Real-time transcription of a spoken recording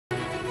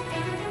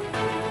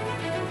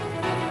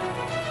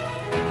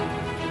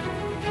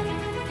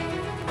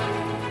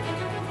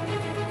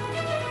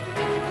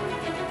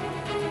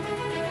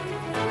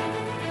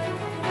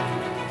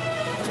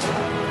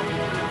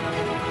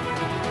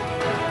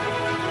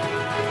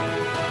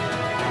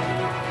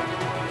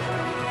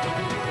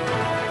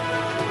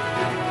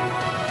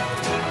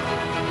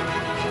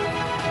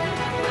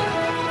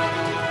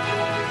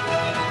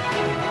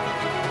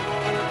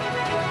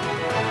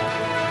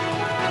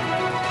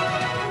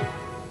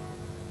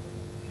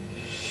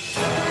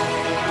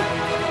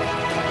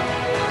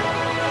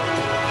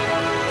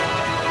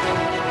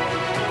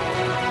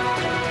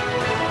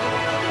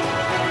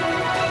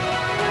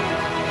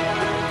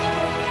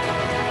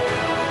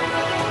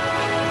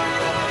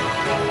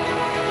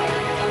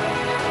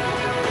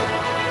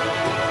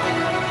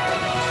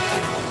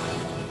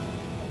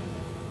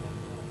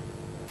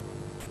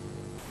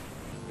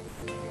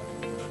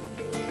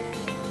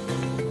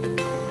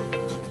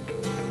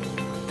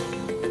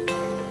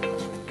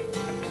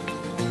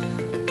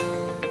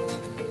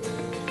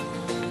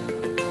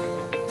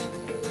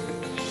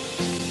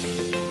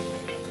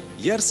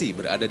Yarsi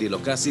berada di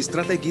lokasi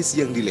strategis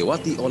yang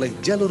dilewati oleh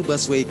jalur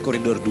busway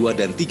koridor 2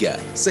 dan 3,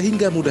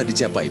 sehingga mudah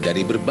dicapai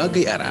dari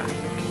berbagai arah.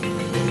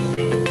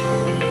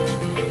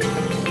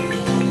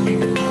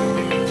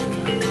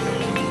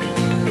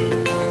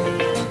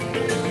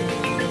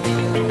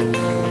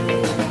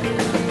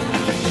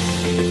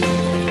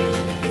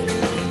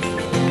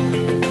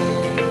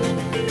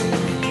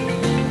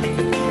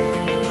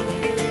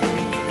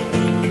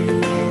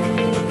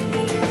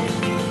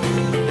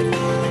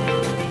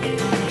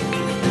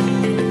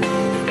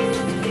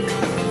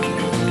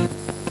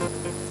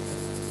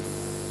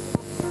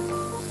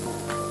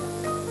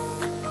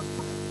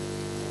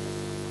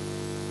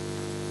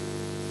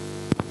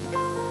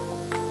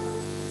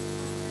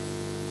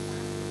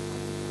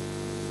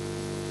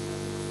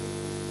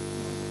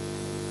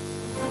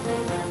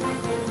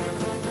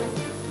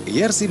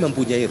 Yarsi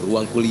mempunyai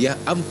ruang kuliah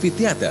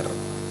amfiteater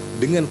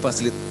dengan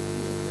fasilitas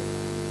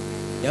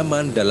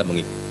nyaman dalam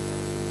mengikuti.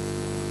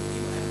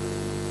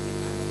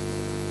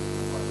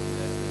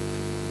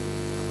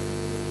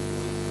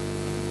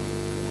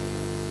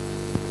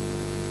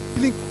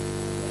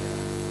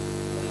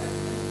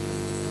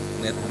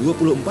 Net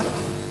 24,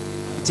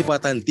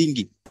 kecepatan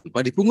tinggi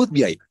tanpa dipungut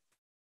biaya.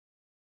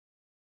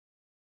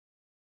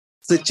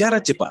 Secara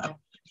cepat.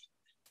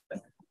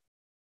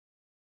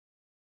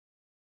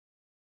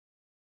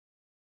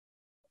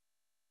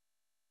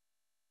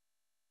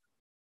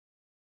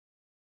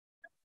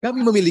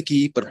 Kami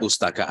memiliki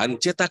perpustakaan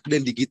cetak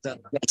dan digital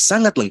yang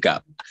sangat lengkap,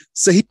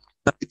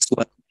 sehingga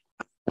siswa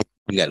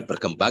dengan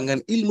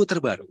perkembangan ilmu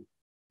terbaru.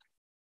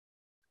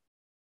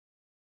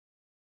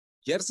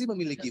 Yarsi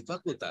memiliki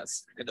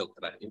fakultas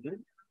kedokteran umum,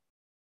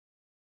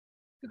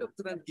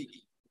 kedokteran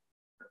gigi,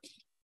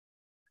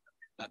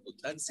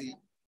 akuntansi,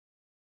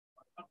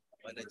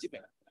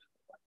 manajemen,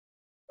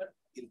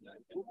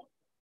 ilmu,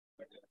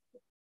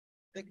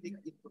 teknik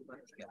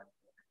informatika,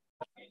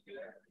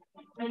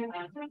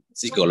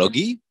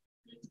 psikologi,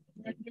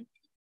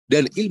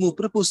 dan ilmu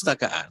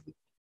perpustakaan.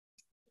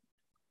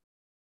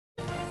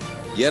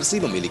 Yarsi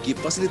memiliki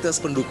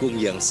fasilitas pendukung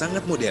yang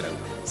sangat modern,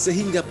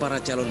 sehingga para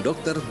calon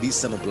dokter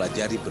bisa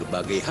mempelajari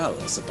berbagai hal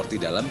seperti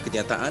dalam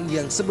kenyataan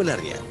yang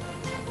sebenarnya.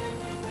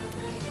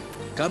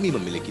 Kami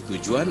memiliki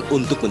tujuan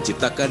untuk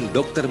menciptakan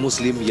dokter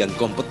muslim yang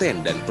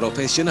kompeten dan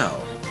profesional.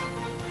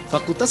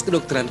 Fakultas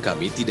kedokteran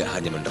kami tidak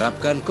hanya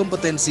menerapkan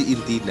kompetensi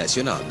inti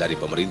nasional dari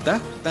pemerintah,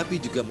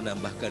 tapi juga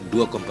menambahkan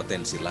 2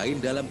 kompetensi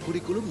lain dalam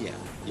kurikulumnya,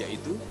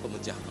 yaitu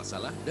pemecah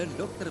masalah dan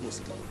dokter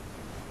muslim.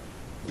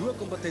 2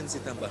 kompetensi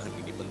tambahan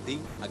ini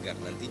penting agar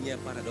nantinya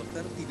para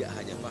dokter tidak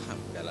hanya paham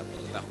dalam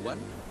pengetahuan,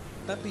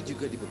 tapi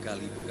juga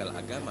dibekali bekal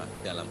agama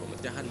dalam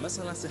pemecahan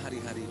masalah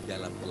sehari-hari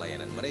dalam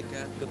pelayanan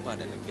mereka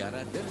kepada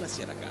negara dan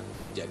masyarakat.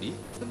 Jadi,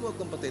 semua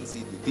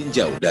kompetensi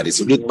ditinjau dari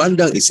sudut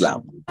pandang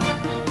Islam.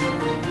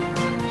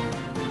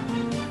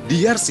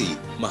 Di Yarsi,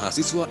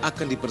 mahasiswa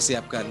akan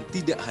dipersiapkan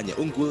tidak hanya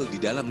unggul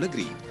di dalam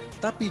negeri,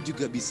 tapi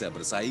juga bisa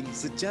bersaing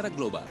secara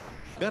global.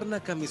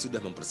 Karena kami sudah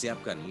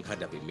mempersiapkan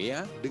menghadapi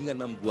MEA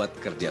dengan membuat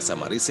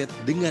kerjasama riset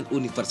dengan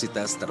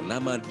universitas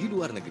ternama di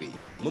luar negeri,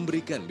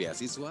 memberikan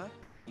beasiswa,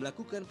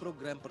 melakukan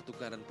program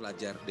pertukaran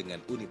pelajar dengan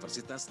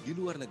universitas di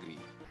luar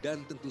negeri,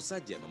 dan tentu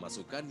saja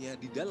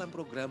memasukkannya di dalam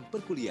program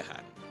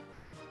perkuliahan.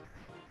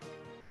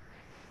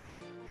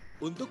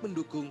 Untuk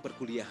mendukung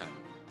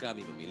perkuliahan,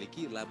 kami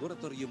memiliki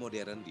laboratorium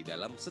modern di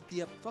dalam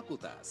setiap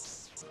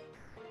fakultas.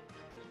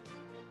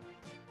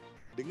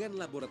 Dengan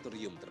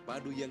laboratorium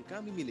terpadu yang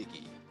kami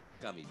miliki,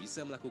 kami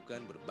bisa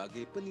melakukan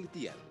berbagai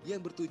penelitian yang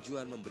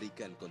bertujuan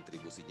memberikan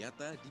kontribusi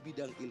nyata di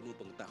bidang ilmu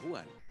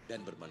pengetahuan dan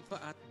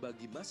bermanfaat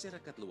bagi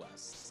masyarakat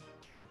luas.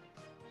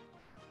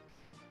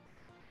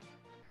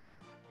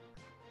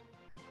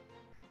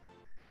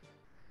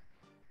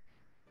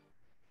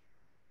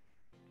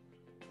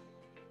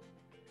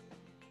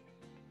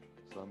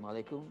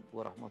 Assalamualaikum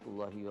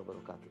warahmatullahi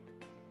wabarakatuh.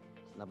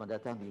 Selamat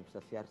datang di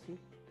Universitas Yarsi.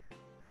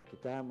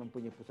 Kita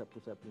mempunyai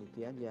pusat-pusat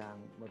penelitian yang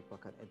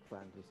merupakan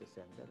Advanced Research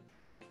Center.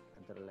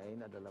 Antara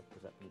lain adalah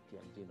pusat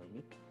penelitian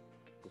genomik,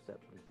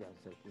 pusat penelitian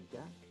sel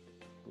punca,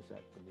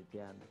 pusat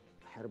penelitian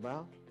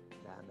herbal,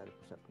 dan ada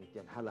pusat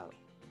penelitian halal.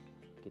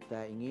 Kita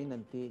ingin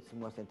nanti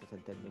semua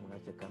center-center ini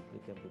menghasilkan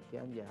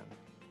penelitian-penelitian yang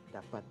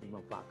dapat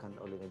dimanfaatkan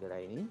oleh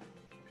negara ini,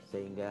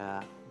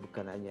 sehingga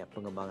bukan hanya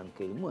pengembangan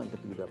keilmuan,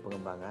 tapi juga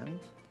pengembangan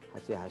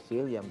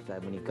hasil-hasil yang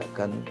bisa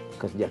meningkatkan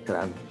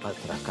kesejahteraan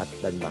masyarakat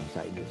dan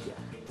bangsa Indonesia.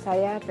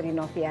 Saya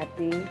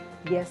Trinoviati,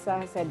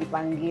 biasa saya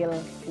dipanggil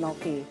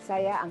Novi.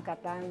 Saya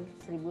angkatan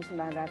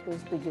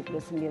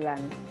 1979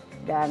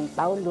 dan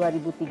tahun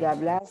 2013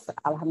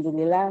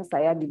 alhamdulillah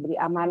saya diberi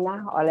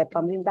amanah oleh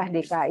pemerintah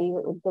DKI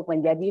untuk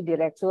menjadi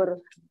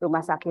Direktur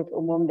Rumah Sakit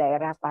Umum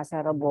Daerah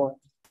Pasar Rebo.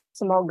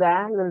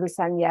 Semoga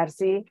lulusan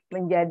Yarsi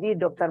menjadi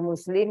dokter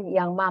muslim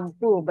yang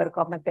mampu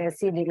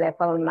berkompetensi di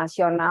level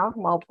nasional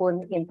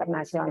maupun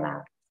internasional.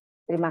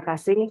 Terima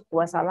kasih.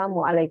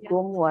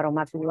 Wassalamualaikum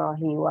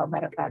warahmatullahi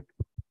wabarakatuh.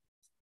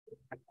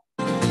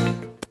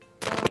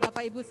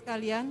 Bapak Ibu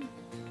sekalian,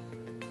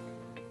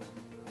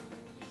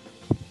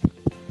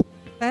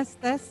 tes.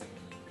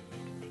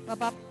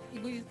 Bapak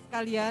Ibu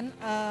sekalian,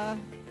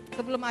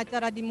 sebelum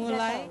acara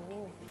dimulai,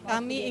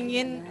 kami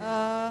ingin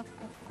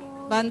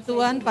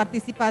bantuan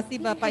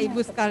partisipasi Bapak Ibu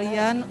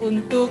sekalian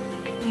untuk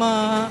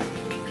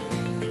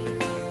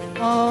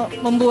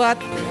membuat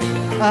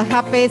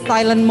HP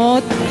silent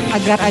mode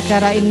agar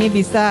acara ini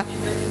bisa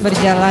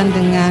berjalan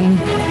dengan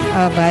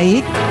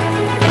baik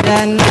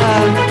dan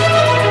kami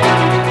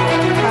tetap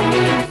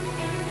menjaga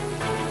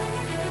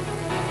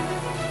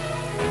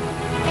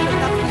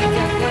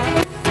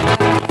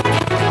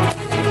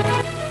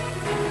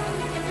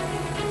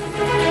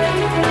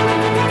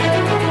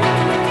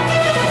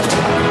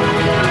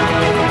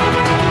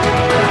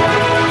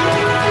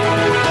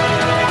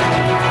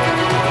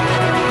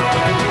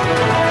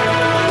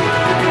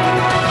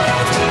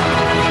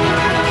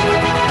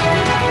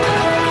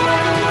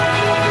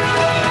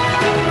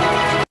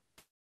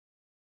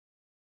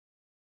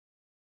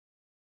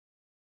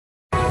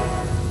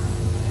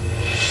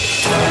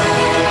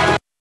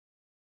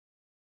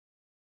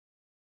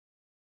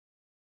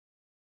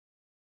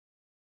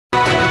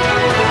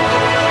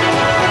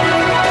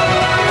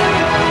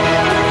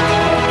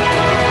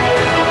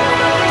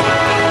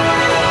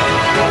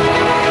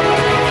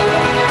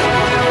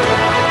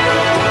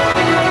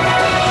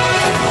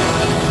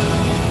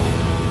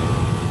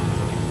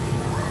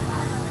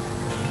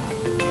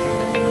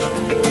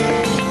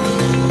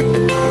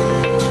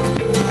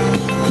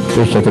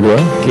Terus yang kedua,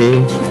 oke.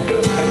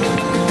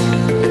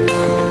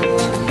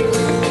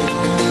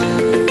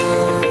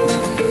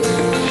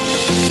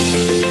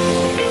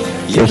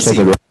 Terus yang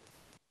kedua.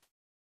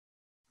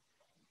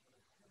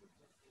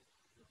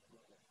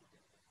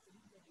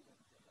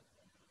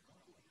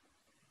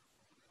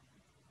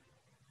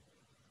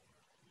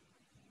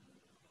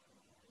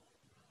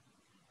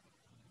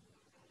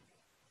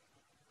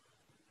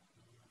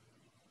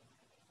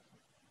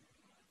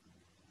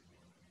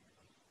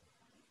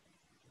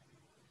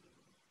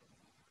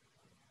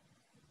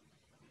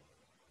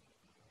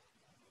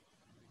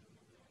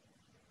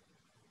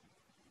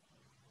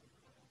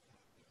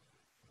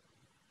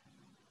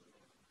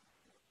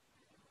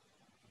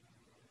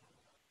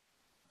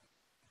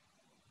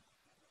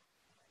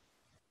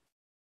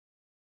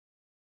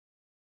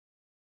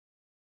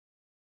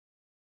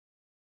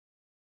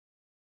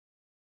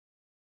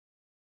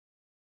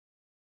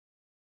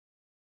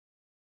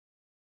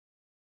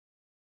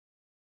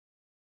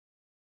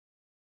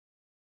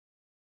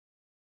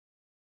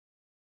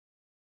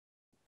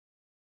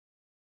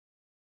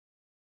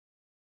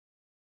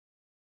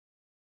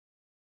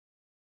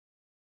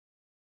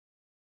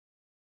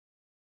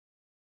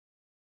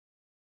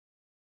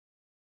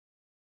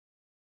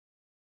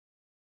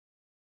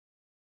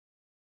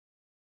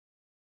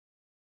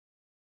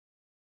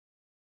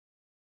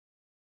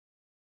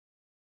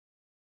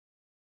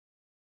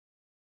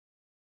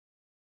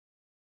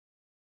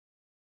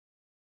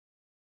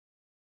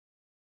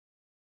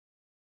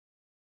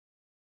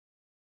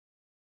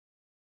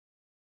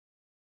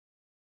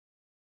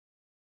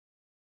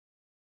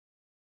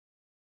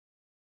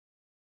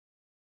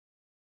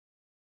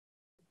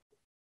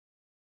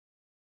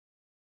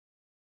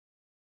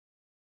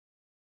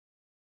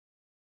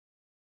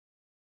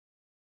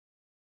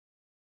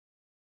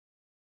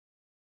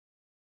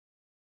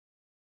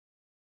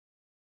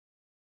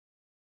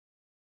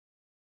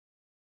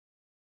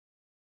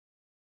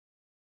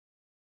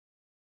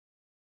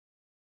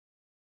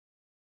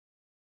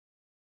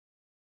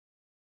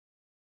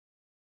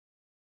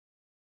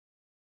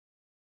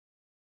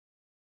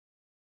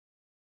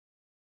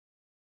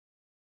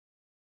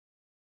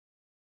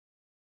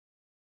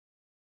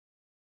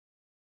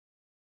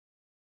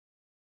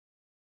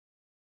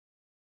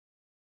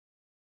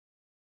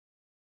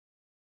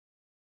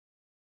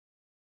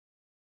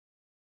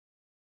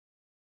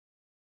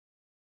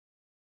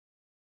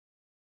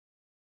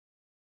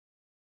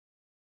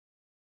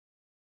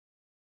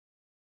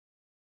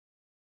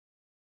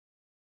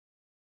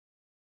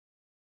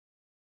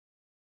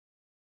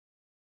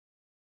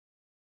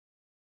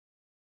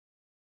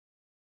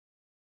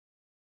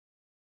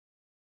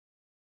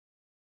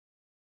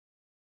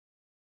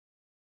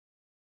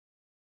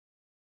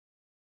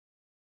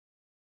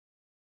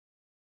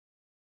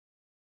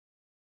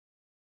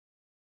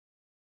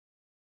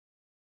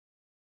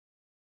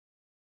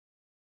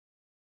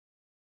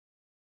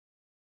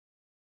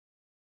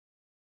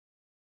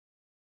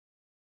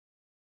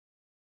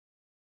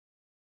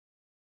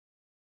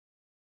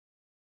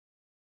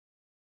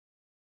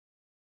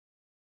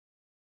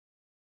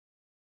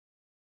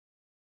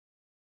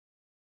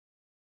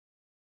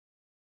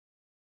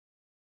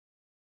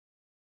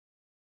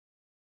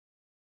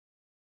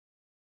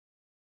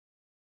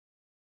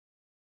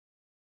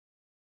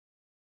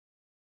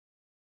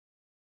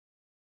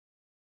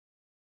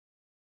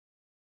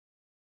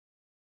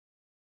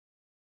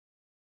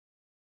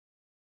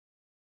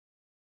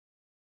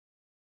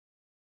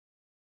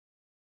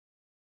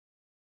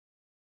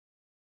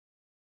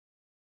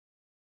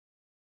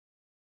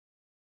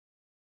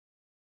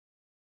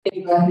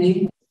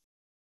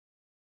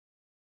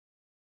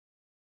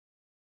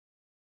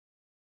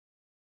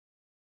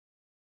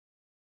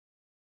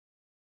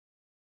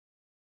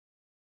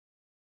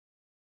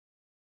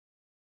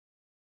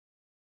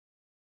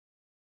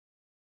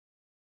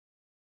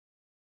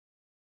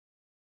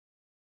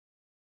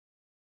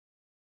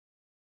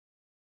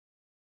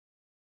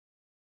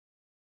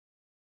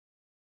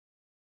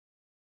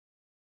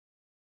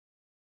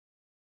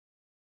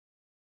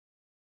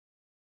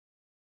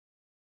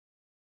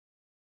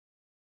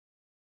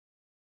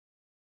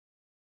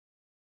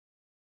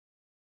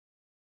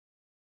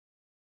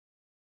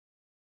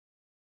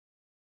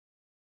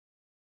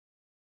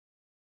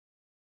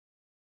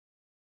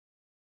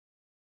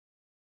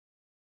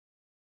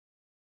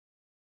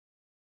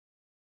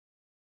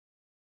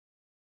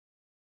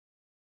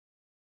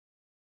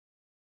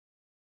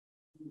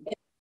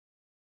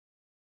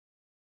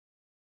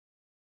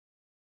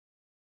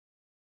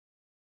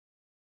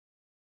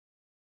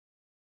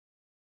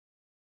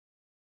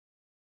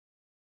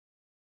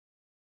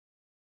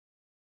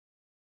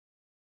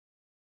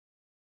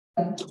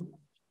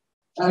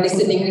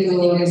 listening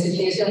to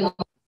recitation.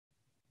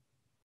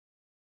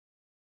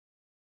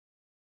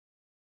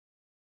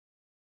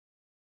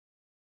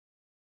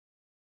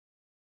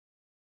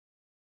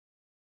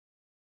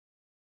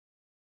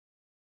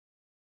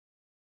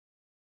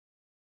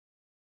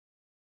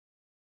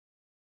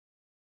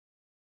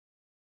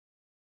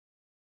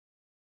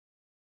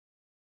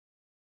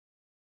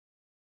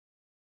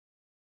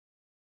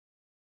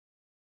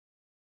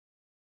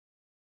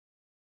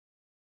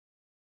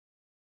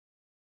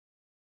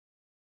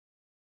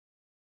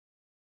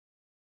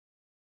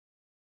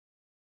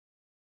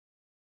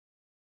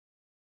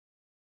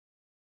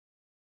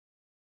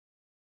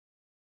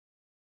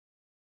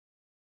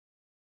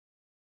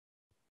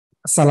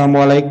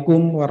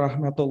 Assalamualaikum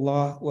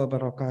warahmatullahi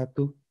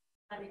wabarakatuh.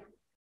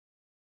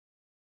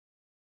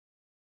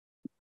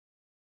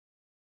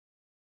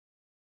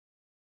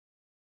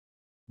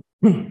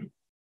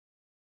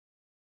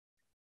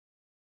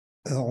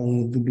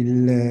 A'udzu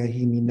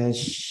billahi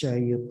minasy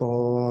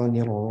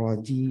syaithanir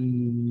rajim.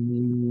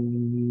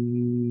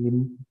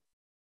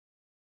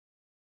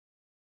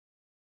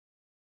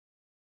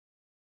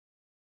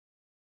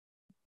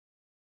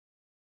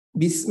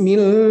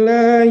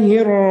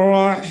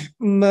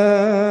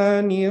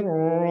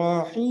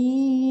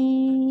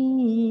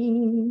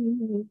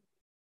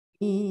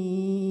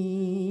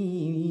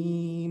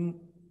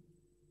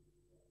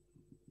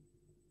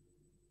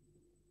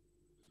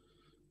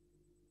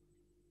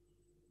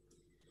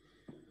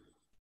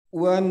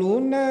 Wa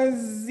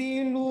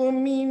nunazzilu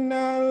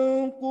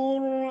minal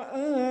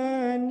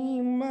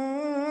Qur'ani ma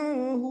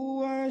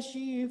huwa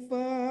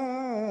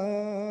shifaa'un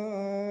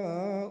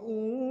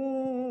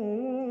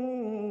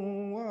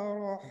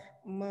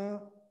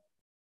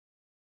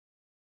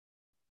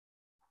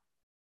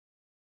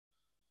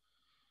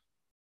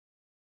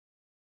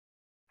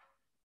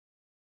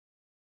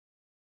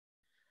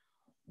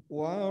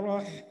wa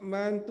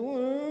rahmah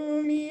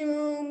lil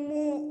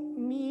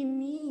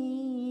mu'minin.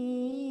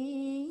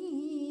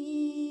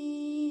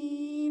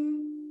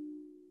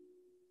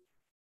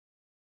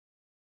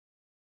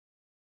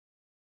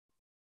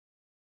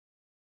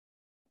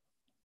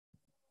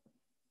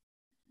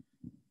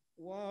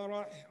 Wa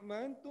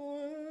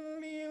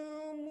rahmatul lil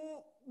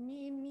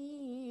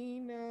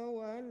mu'minina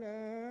wa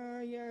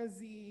la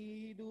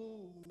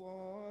yazidul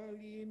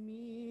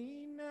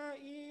zalimina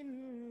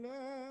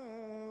illa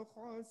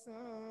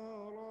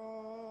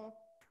khasara.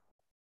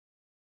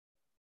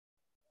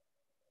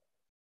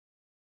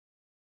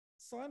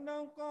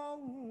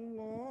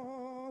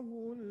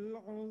 Sadaqallahul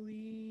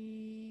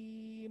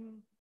azim.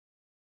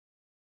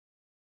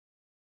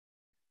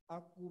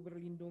 Aku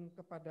berlindung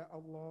kepada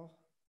Allah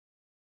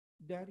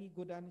dari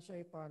godaan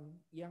syaitan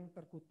yang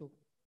terkutuk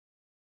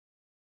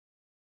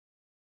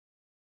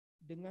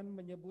dengan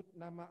menyebut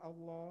nama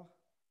Allah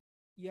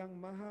yang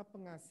Maha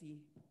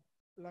Pengasih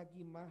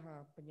lagi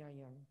Maha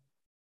Penyayang.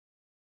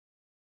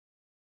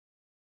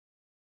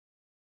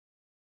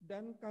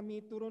 Dan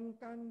kami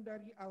turunkan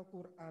dari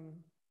Al-Quran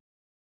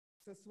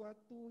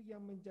sesuatu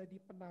yang menjadi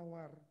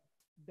penawar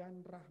dan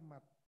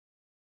rahmat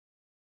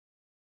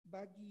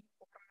bagi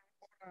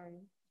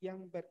orang-orang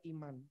yang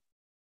beriman.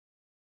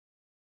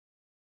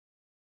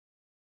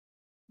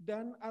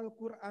 Dan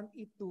Al-Quran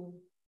itu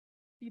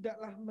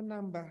tidaklah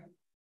menambah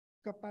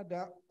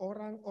kepada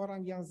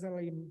orang-orang yang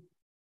zalim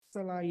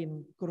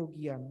selain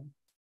kerugian.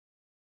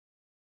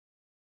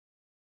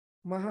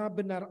 Maha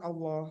benar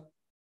Allah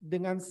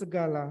dengan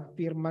segala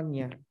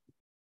firman-Nya.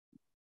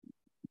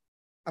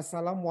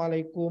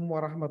 Assalamualaikum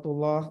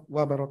warahmatullahi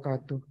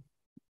wabarakatuh.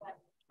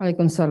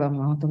 Waalaikumsalam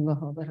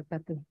warahmatullahi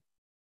wabarakatuh.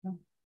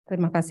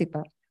 Terima kasih,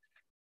 Pak.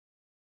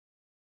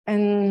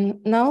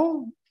 And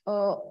now,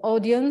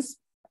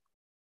 audience,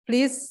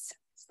 please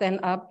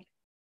stand up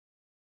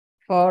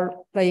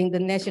for playing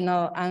the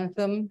national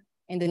anthem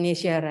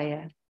Indonesia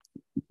Raya.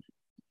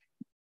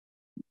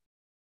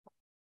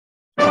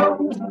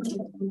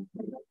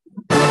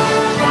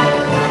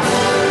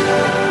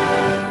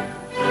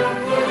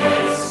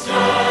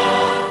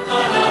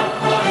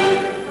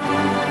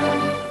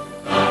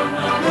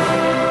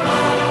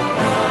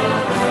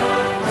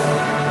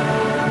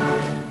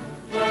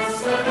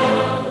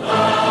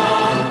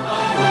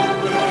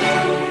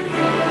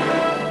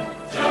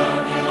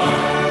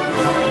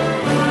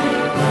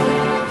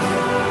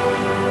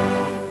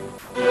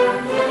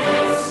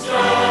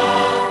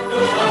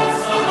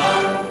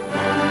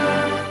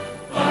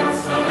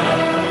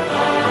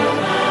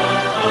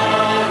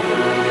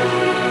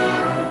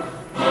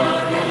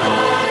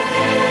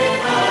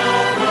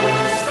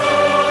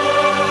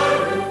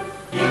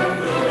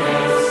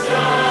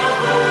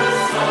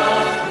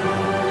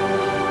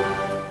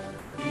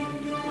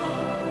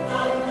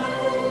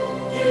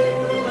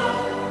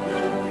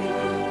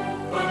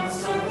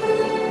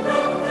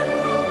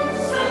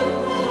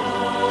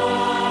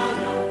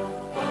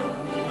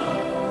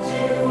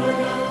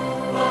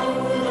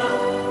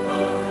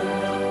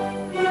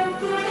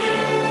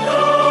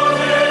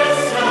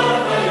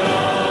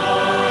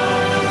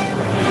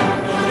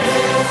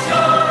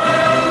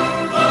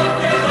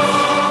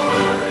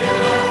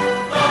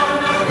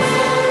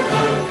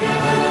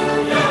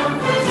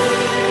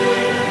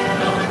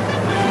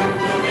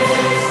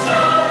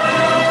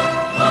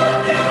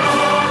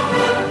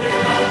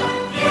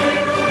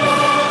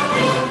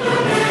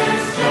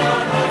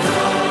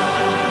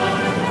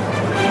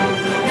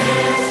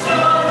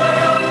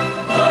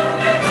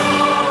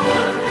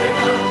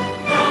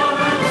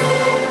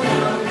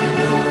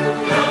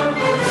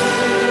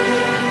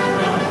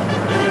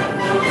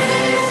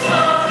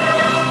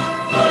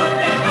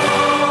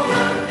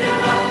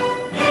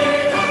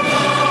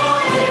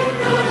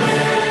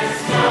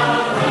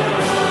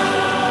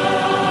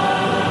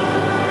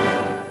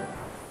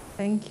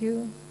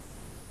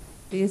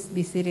 Please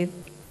be seated.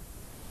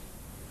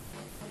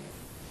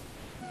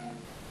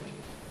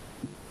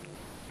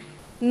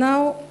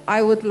 Now,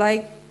 I would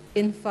like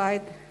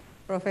invite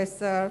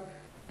Professor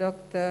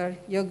Dr.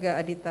 Yoga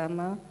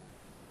Aditama,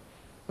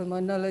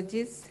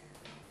 pulmonologist,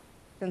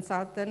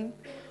 consultant,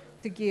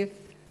 to give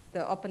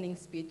the opening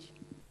speech.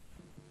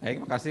 Baik,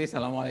 terima kasih.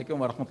 Assalamualaikum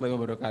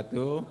warahmatullahi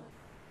wabarakatuh.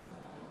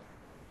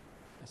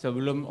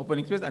 Sebelum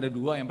opening speech ada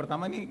dua. Yang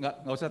pertama ini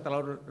nggak usah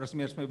terlalu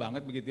resmi-resmi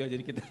banget begitu ya.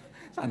 Jadi kita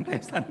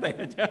santai-santai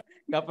aja.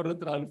 Nggak perlu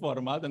terlalu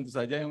formal. Tentu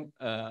saja yang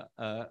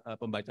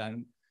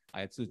pembacaan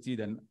ayat suci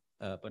dan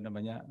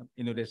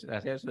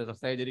Indonesia saya sudah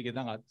selesai. Jadi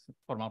kita nggak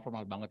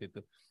formal-formal banget itu.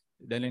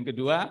 Dan yang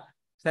kedua,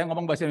 saya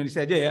ngomong bahasa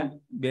Indonesia aja ya.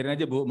 Biarin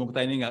aja Bu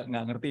Mukta ini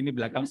nggak ngerti ini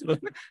belakang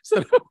suruh.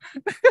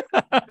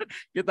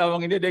 Kita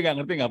ngomongin dia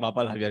nggak ngerti, nggak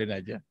apa-apa lah, biarin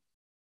aja.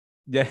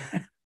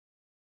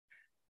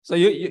 So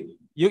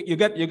you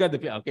got the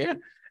feel, oke? Okay?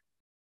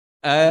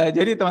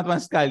 Jadi teman-teman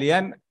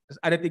sekalian,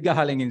 ada 3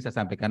 hal yang ingin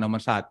saya sampaikan.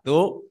 Nomor 1,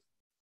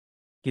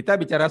 kita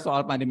bicara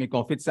soal pandemi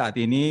COVID saat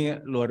ini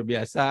luar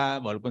biasa.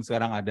 Walaupun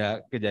sekarang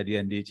ada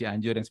kejadian di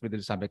Cianjur yang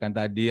seperti disampaikan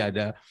tadi,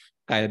 ada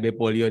KLB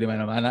polio di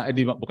mana-mana,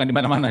 bukan di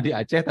mana-mana di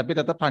Aceh, tapi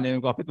tetap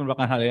pandemi COVID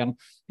merupakan hal yang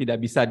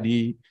tidak bisa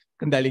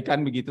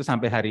dikendalikan begitu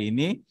sampai hari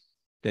ini.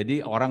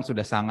 Jadi orang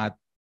sudah sangat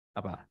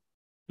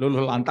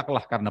luluh lantak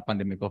lah karena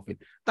pandemi COVID.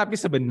 Tapi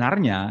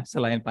sebenarnya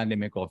selain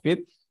pandemi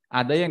COVID,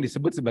 ada yang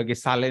disebut sebagai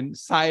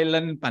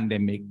silent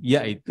pandemic,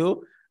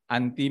 yaitu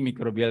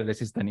antimicrobial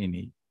resistant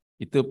ini.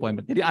 Itu poin.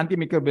 Jadi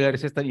antimicrobial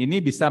resistant ini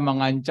bisa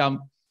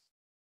mengancam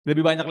lebih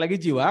banyak lagi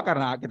jiwa,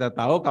 karena kita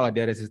tahu kalau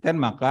dia resisten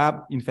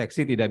maka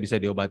infeksi tidak bisa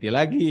diobati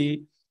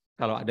lagi,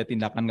 kalau ada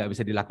tindakan nggak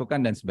bisa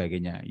dilakukan dan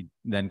sebagainya.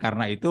 Dan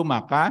karena itu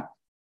maka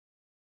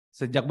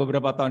sejak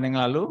beberapa tahun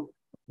yang lalu,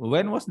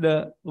 when was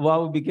the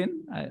WOW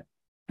begin?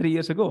 3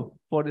 years ago,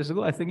 4 years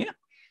ago, I think ya.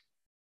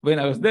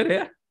 When I was there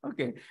ya.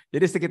 Oke.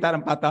 Jadi sekitar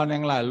 4 tahun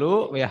yang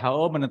lalu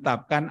WHO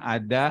menetapkan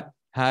ada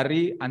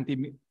hari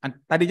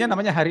tadinya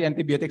namanya Hari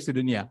Antibiotik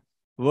Sedunia,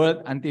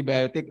 World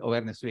Antibiotic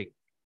Awareness Week.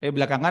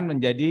 Belakangan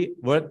menjadi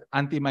World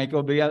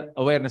Antimicrobial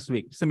Awareness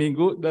Week.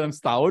 Seminggu dalam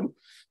setahun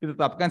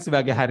ditetapkan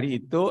sebagai hari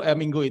itu,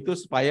 minggu itu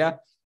supaya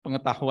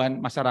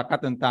pengetahuan masyarakat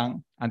tentang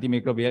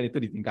antimikrobial itu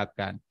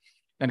ditingkatkan.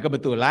 Dan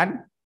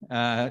kebetulan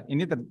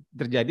ini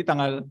terjadi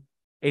tanggal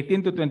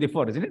 18 to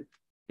 24, isn't it?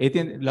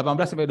 18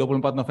 sampai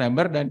 24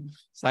 November, dan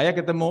saya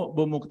ketemu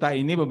Bu Mukta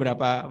ini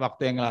beberapa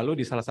waktu yang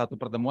lalu di salah satu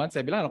pertemuan.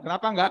 Saya bilang,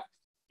 kenapa enggak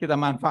kita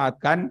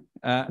manfaatkan,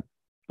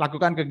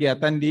 lakukan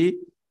kegiatan di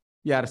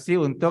YRC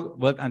untuk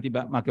World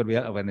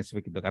Antimicrobial Awareness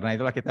Week itu. Karena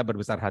itulah kita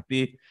berbesar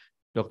hati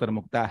Dr.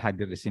 Mukta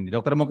hadir di sini.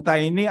 Dr. Mukta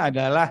ini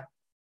adalah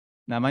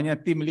namanya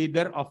team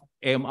leader of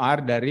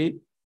AMR dari.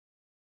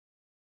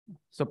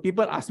 So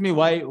people ask me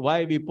why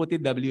we put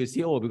it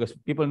WCO, because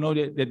people know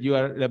that you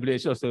are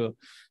WHO. So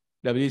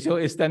WHO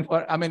is stand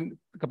for,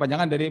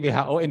 kepanjangan dari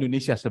WHO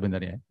Indonesia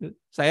sebenarnya.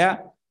 Saya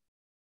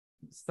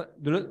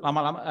dulu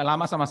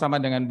lama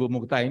sama-sama dengan Bu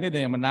Mukta ini,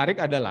 dan yang menarik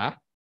adalah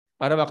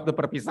pada waktu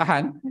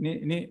perpisahan,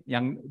 ini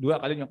yang 2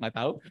 kali nggak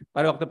tahu,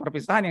 pada waktu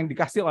perpisahan yang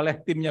dikasih oleh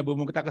timnya Bu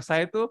Mukta ke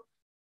saya itu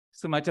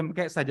semacam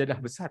kayak sajadah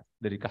besar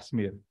dari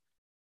Kashmir.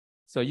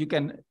 So you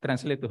can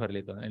translate to her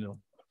later, I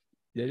know.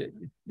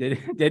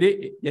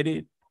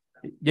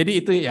 Jadi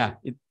itu ya,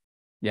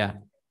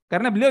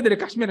 karena beliau dari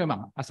Kashmir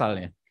memang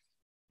asalnya,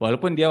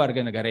 walaupun dia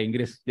warga negara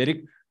Inggris.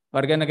 Jadi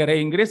warga negara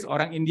Inggris,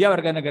 orang India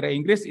warga negara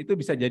Inggris itu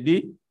bisa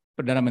jadi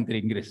Perdana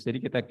Menteri Inggris.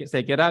 Jadi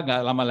saya kira nggak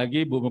lama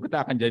lagi Bu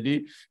Mukta akan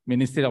jadi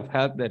Ministry of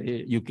Health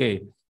dari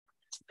UK.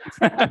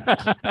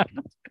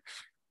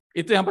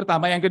 Itu yang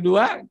pertama. Yang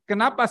kedua,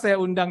 kenapa saya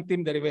undang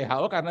tim dari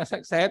WHO? Karena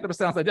saya terus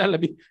terang saja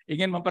lebih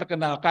ingin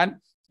memperkenalkan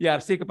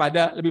YRC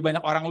kepada lebih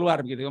banyak orang luar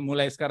begitu.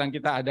 Mulai sekarang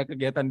kita ada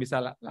kegiatan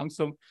bisa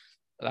langsung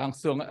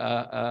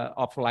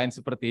offline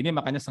seperti ini,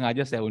 makanya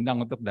sengaja saya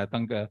undang untuk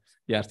datang ke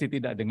YRC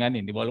tidak dengan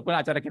ini. Walaupun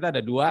acara kita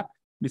ada 2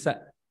 bisa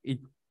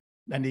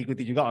dan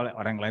diikuti juga oleh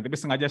orang lain, tapi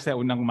sengaja saya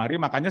undang kemari.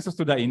 Makanya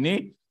sesudah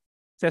ini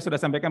saya sudah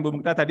sampaikan Bu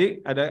Mukta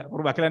tadi ada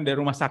perwakilan dari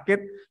rumah sakit.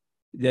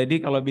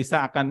 Jadi kalau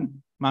bisa akan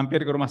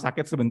mampir ke rumah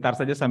sakit sebentar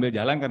saja sambil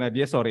jalan, karena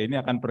dia sore ini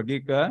akan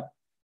pergi ke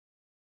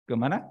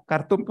mana?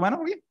 Khartoum, kemana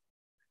pergi?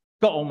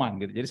 Ke Oman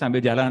gitu. Jadi sambil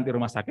jalan nanti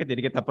rumah sakit,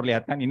 jadi kita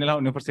perlihatkan inilah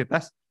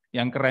universitas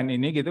yang keren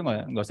ini gitu,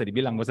 nggak usah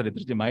dibilang, nggak usah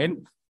diterjemahin,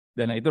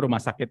 dan itu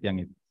rumah sakit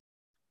yang itu.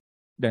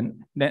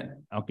 Dan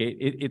oke,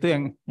 itu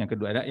yang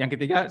kedua. Yang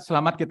ketiga,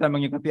 selamat kita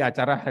mengikuti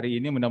acara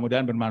hari ini,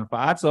 mudah-mudahan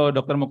bermanfaat. So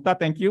Dr. Mukta,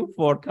 thank you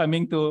for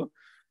coming to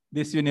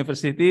this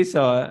university.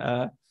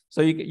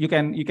 So you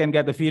can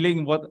get the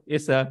feeling what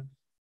is a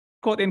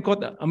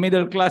quote-unquote a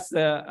middle-class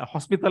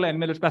hospital and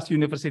middle-class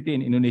university in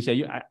Indonesia.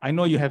 I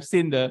know you have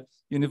seen the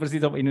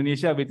University of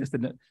Indonesia, which is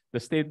the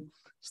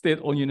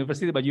state-owned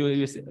university, but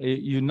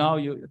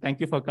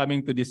thank you for coming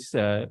to this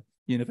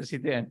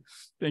university, and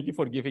thank you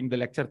for giving the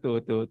lecture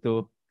to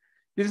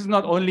this is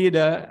not only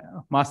the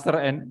master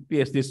and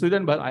PhD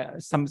student, but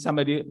some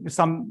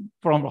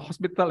from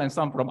hospital and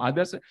some from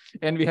others,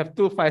 and we have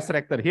 2 vice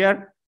rector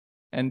here,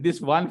 and this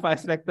one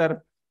vice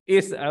rector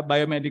is a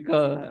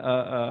biomedical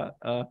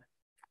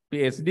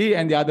PhD,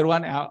 and the other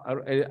one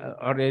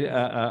already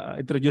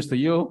introduced to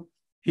you.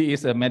 He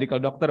is a medical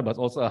doctor, but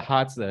also a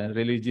heart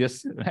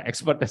religious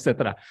expert,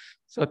 etc.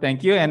 So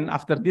thank you. And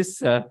after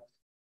this,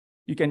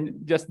 you can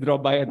just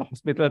drop by at the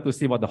hospital to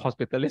see what the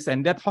hospital is.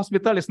 And that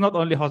hospital is not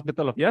only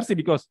hospital of YRC,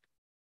 because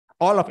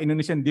all of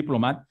Indonesian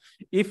diplomat,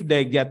 if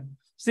they get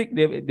sick,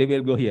 they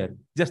will go here.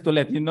 Just to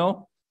let you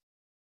know,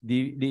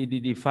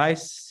 the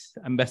vice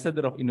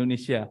ambassador of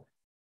Indonesia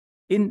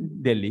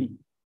in Delhi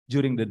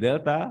during the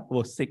Delta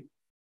was sick,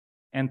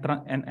 and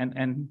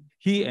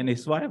he and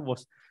his wife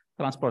was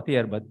transported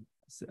here, but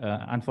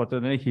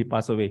unfortunately he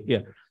passed away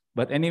here.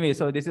 But anyway,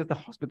 so this is the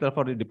hospital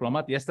for the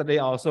diplomat. Yesterday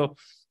I also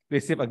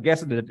received a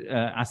guest, the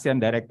ASEAN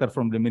director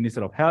from the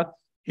Ministry of Health.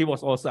 He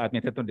was also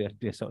admitted to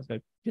this, so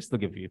just to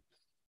give you.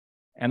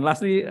 And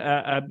lastly,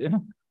 I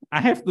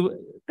have to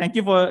thank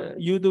you for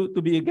you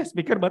to be a guest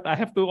speaker, but I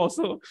have to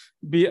also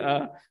be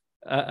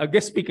a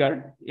guest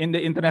speaker in the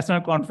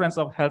International Conference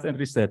of Health and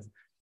Research,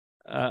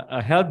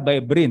 held by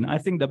BRIN. I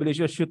think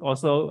WHO should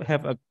also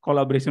have a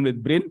collaboration with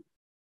BRIN.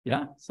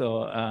 Yeah,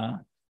 so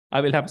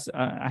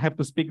I have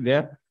to speak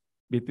there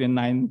between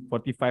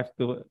 9:45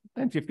 to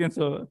 10:15.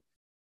 So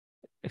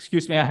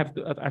excuse me, I have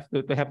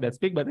to have that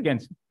speak. But again,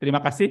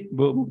 terima kasih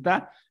Bu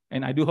Mukta,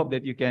 and I do hope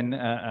that you can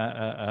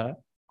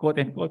quote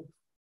unquote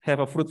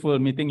have a fruitful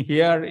meeting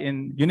here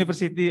in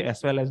university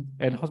as well as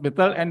at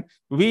hospital. And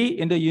we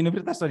in the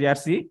Universitas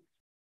YRC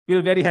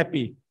feel very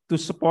happy to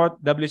support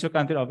WHO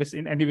country office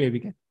in any way we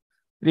can.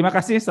 Terima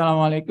kasih.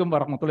 Assalamualaikum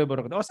warahmatullahi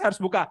wabarakatuh. Oh, saya harus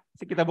buka.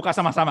 Kita buka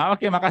sama-sama.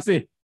 Oke,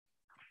 makasih.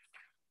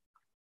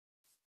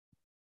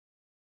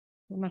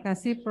 Terima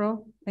kasih,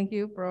 Prof. Thank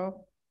you, Prof.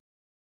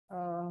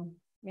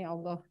 May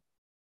Allah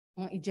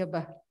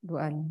mengijabah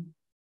doanya.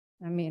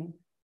 Amin.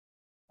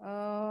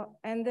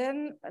 And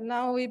then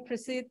now we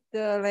proceed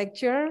the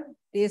lecture.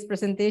 This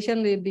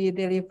presentation will be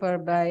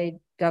delivered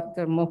by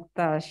Dr.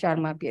 Mukta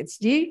Sharma,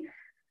 PhD,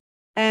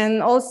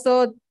 and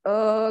also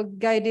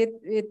guided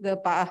with the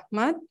Pak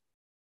Ahmad.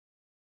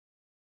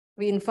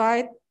 We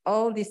invite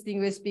all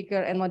distinguished speaker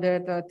and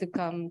moderator to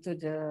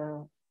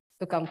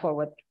come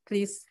forward,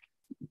 please.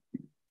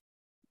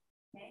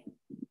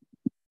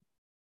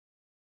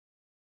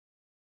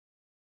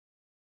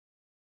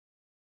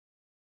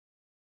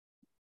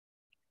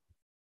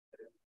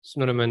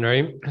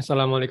 Bismillahirrahmanirrahim.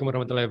 Assalamualaikum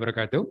warahmatullahi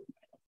wabarakatuh.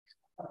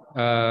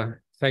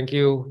 Thank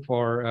you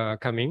for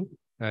coming.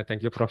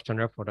 Thank you, Prof.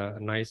 Chandra, for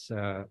the nice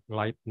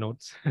light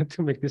notes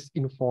to make this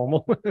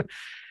informal.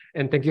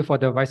 And thank you for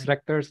the vice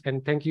rectors.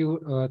 And thank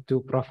you to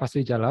Prof.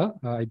 Fasri Jalal.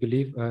 I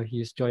believe he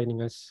is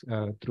joining us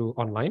through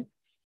online.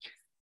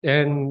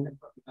 And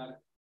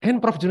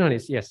Prof.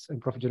 Journalist, yes,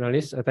 and Prof.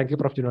 Journalist. Thank you,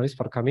 Prof. Journalist,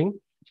 for coming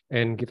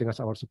and giving us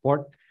our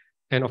support.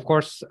 And of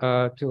course,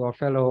 to our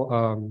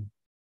fellow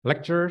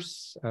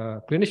lecturers,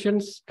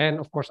 clinicians, and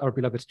of course, our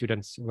beloved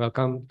students.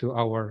 Welcome to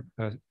our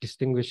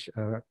distinguished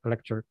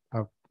lecture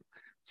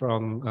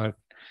from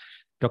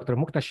Dr.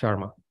 Mukta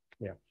Sharma.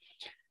 Yeah.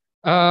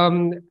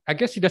 I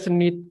guess she doesn't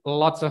need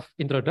lots of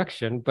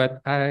introduction,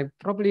 but I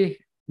probably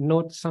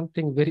note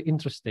something very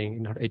interesting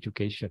in her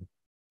education.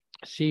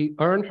 She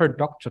earned her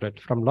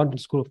doctorate from London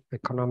School of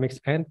Economics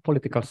and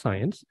Political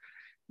Science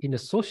in the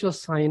social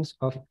science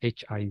of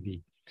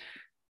HIV.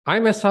 I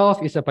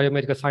myself is a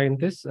biomedical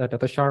scientist,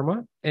 Dr.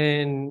 Sharma,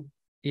 and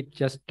it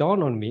just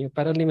dawned on me,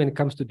 apparently when it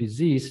comes to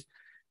disease,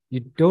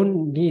 you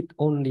don't need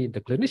only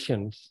the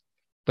clinicians,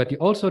 but you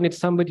also need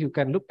somebody who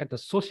can look at the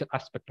social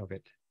aspect of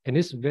it. And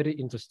it's very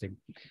interesting.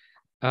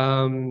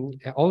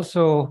 I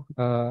also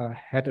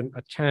had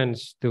a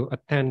chance to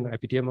attend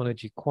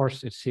epidemiology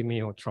course at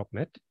CMEO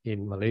TropMed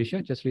in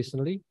Malaysia just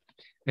recently.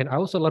 And I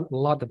also learned a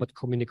lot about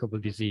communicable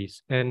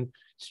disease. And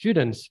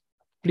students,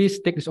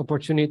 please take this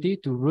opportunity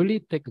to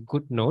really take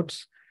good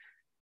notes.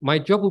 My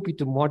job will be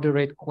to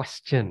moderate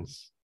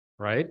questions,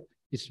 right?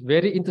 It's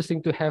very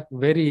interesting to have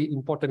very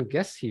important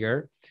guests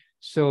here.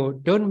 So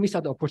don't miss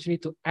out the opportunity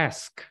to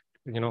ask,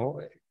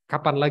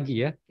 kapan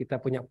lagi ya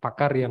kita punya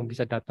pakar yang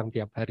bisa datang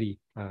tiap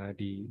hari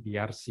di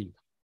YRC.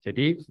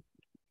 Jadi,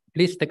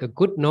 please take a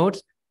good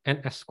notes and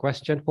ask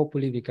question.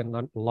 Hopefully we can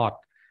learn a lot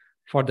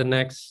for the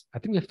next, I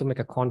think we have to make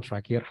a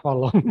contract here.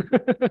 How long?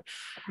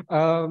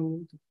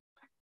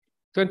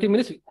 20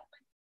 minutes?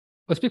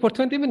 We'll speak for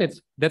 20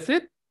 minutes. That's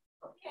it?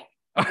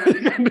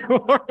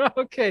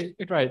 Okay,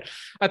 right.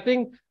 I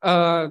think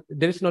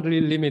there is not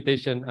really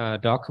limitation,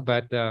 Doc,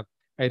 but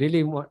I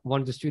really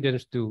want the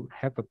students to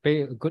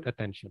pay good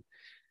attention.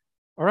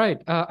 All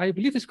right, I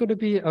believe it's going to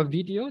be a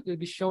video that will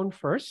be shown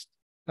first.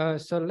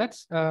 So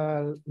let's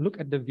look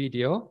at the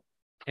video,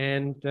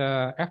 and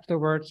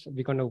afterwards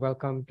we're going to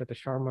welcome Dr.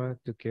 Sharma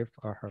to give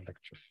her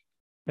lecture.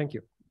 Thank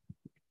you.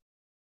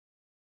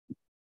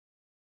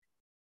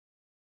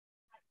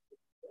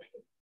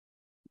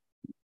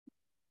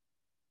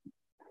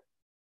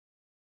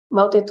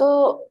 Waktu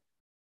itu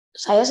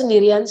saya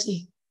sendirian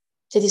sih.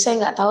 Jadi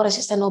saya nggak tahu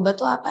resisten obat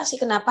itu apa sih,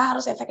 kenapa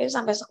harus efeknya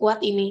sampai sekuat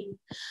ini.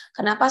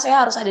 Kenapa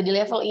saya harus ada di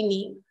level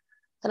ini.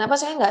 Kenapa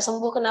saya nggak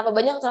sembuh, kenapa,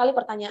 banyak sekali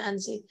pertanyaan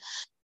sih.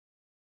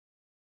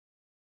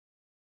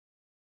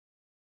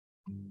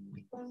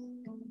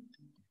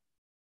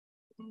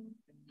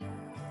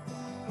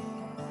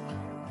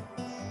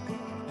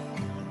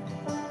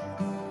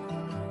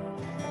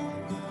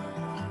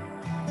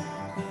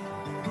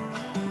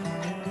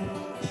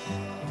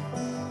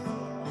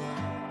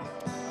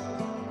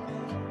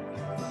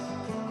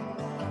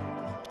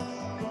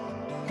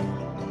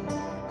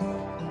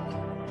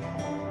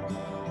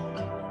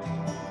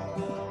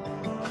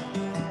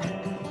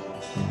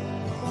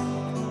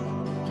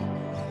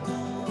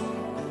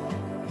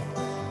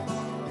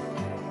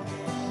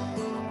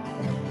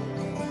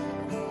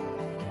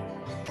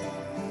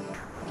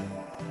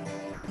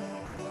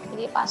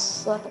 pas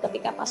suatu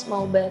ketika pas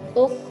mau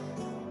batuk,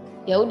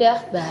 ya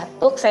udah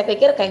batuk, saya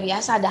pikir kayak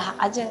biasa dahak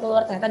aja yang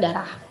keluar, ternyata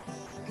darah.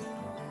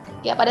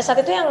 Ya pada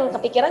saat itu yang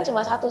kepikiran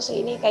cuma satu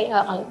sih, ini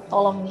kayaknya nggak akan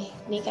tolong nih,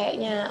 ini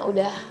kayaknya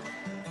udah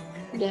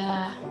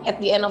at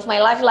the end of my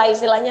life lah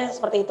istilahnya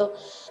seperti itu.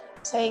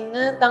 Saya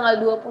ingat tanggal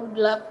 28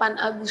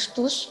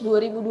 Agustus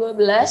 2012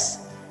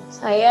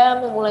 saya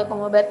memulai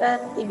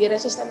pengobatan TB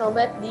resisten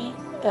obat di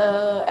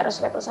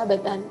RSUD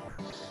Persahabatan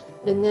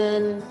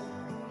dengan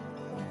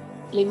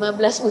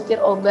 15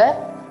 butir obat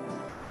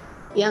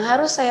yang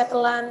harus saya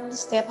telan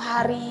setiap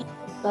hari.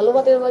 Lalu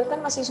waktu itu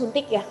kan masih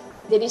suntik ya,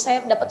 jadi saya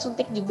dapat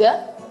suntik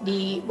juga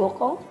di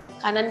bokong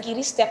kanan kiri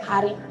setiap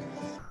hari.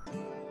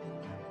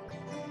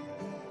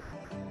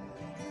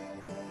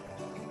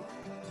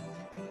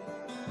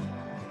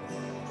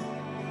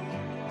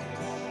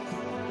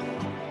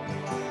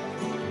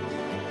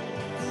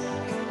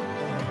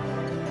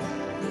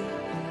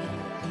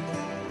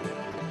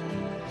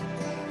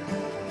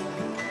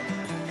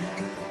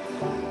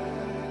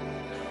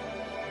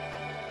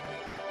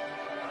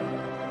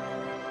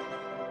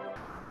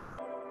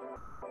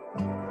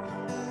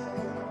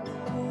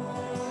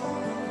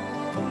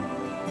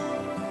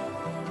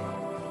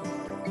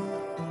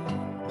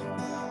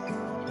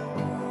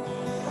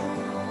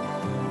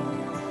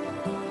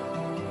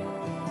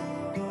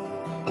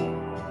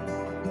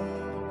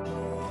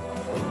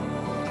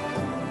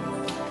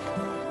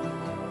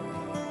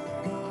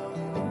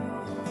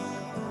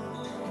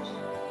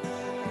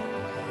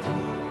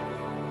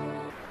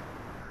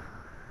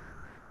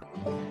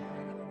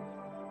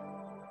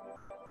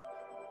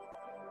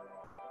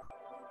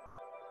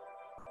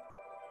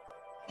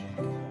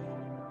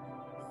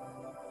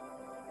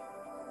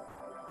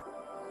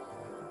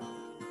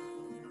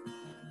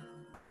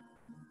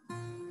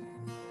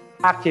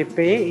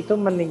 AGP itu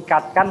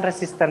meningkatkan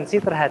resistensi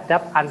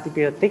terhadap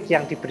antibiotik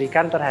yang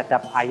diberikan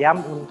terhadap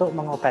ayam untuk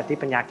mengobati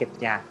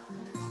penyakitnya.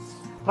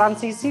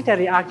 Transisi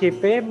dari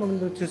AGP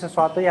menuju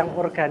sesuatu yang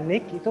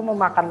organik itu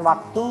memakan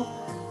waktu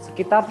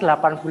sekitar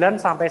 8 bulan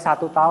sampai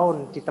 1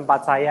 tahun di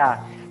tempat saya.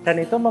 Dan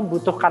itu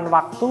membutuhkan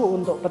waktu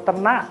untuk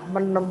peternak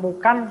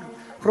menemukan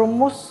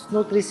rumus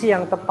nutrisi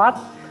yang tepat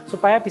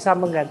supaya bisa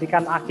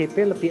menggantikan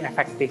AGP lebih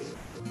efektif.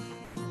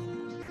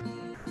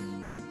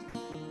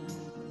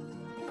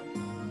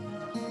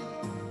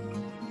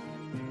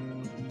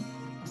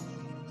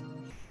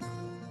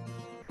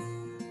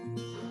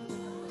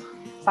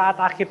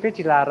 Saat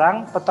AGP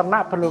dilarang,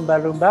 peternak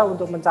berlomba-lomba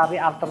untuk mencari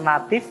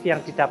alternatif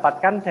yang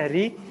didapatkan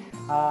dari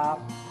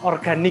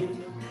organik.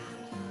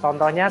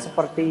 Contohnya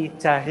seperti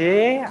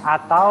jahe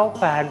atau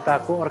bahan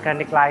baku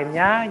organik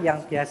lainnya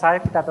yang biasa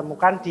kita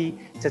temukan di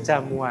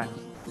jajamuan.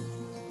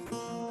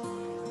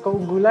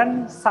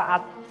 Keunggulan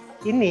saat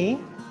ini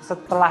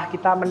setelah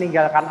kita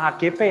meninggalkan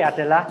AGP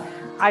adalah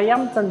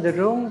ayam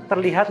cenderung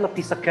terlihat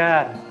lebih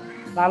segar.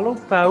 Lalu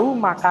bau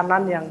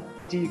makanan yang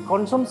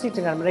dikonsumsi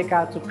dengan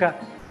mereka juga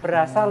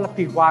berasa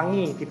lebih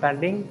wangi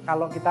dibanding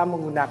kalau kita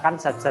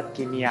menggunakan zat-zat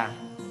kimia.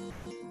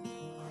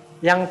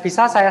 Yang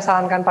bisa saya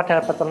sarankan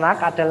pada peternak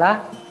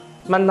adalah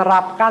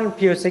menerapkan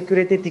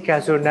biosecurity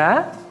 3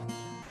 zona,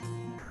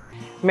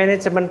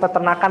 manajemen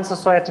peternakan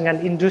sesuai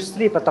dengan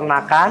industri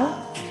peternakan,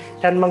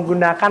 dan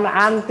menggunakan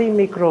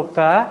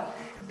antimikroba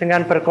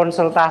dengan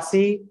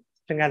berkonsultasi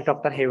dengan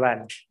dokter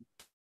hewan.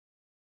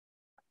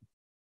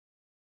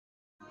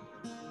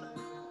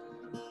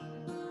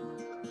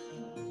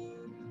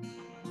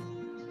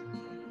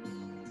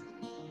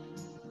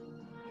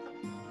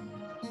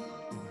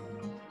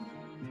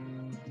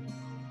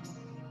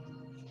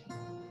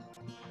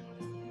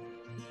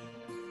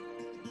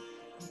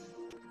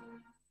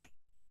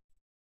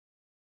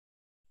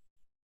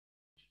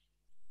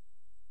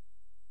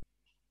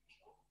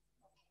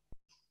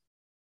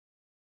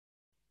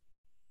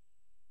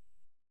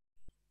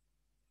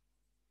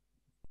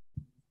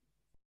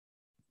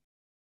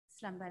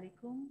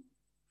 Assalamualaikum.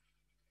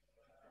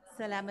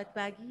 Selamat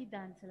pagi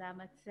dan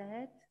selamat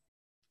sehat.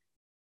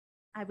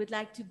 I would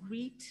like to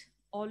greet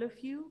all of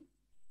you,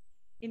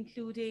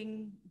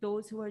 including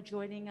those who are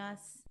joining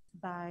us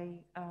by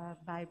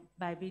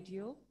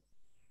video.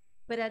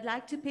 But I'd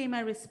like to pay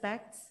my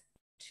respects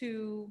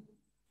to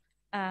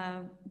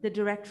the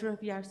director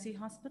of ERC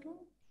Hospital,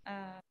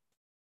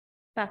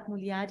 Pak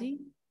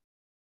Mulyadi.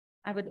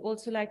 I would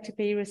also like to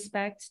pay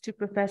respects to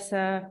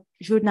Professor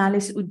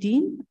Journalist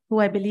Uddin, who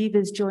I believe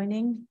is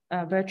joining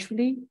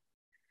virtually.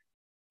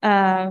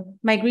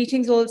 My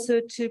greetings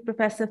also to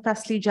Professor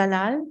Fasli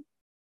Jalal,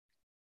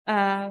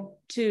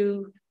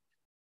 to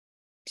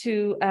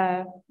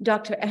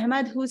Dr.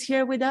 Ahmad, who's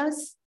here with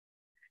us,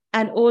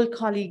 and all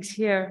colleagues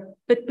here.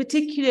 But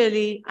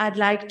particularly, I'd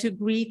like to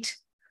greet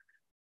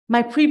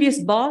my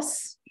previous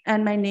boss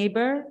and my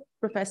neighbor,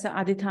 Professor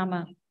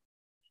Aditama.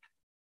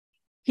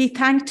 He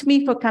thanked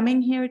me for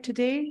coming here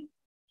today,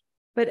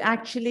 but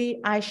actually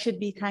I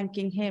should be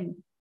thanking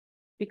him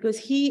because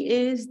he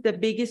is the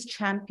biggest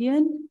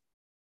champion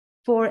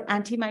for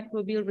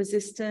antimicrobial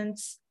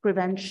resistance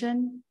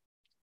prevention,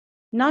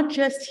 not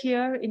just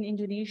here in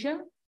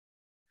Indonesia,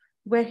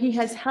 where he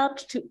has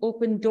helped to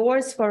open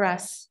doors for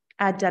us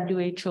at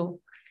WHO.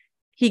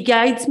 He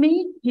guides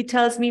me, he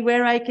tells me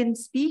where I can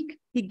speak,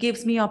 he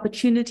gives me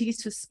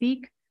opportunities to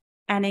speak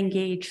and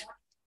engage.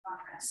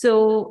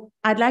 So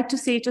I'd like to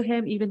say to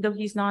him, even though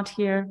he's not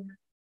here,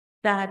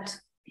 that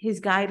his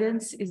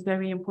guidance is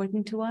very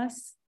important to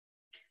us.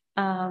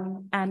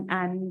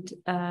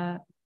 The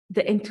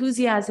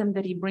enthusiasm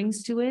that he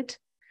brings to it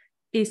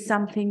is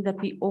something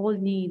that we all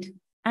need.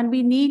 And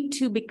we need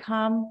to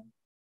become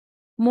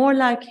more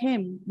like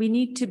him. We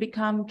need to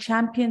become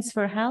champions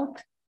for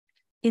health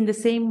in the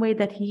same way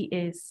that he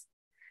is.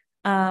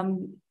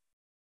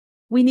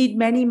 We need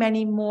many,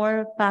 many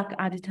more Pak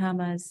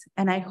Aditamas.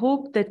 And I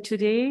hope that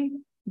today,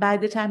 by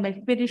the time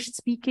I finish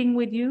speaking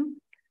with you,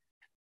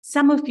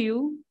 some of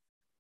you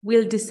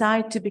will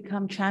decide to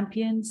become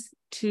champions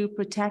to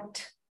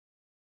protect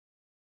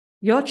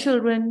your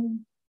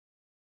children,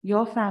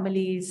 your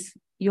families,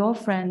 your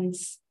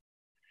friends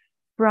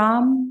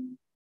from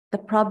the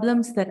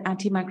problems that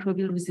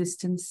antimicrobial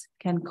resistance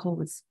can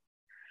cause.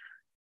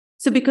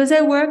 So because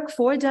I work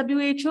for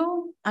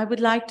WHO, I would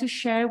like to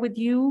share with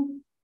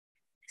you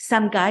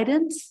some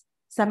guidance,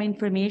 some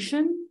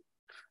information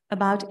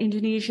about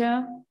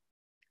Indonesia,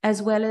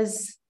 as well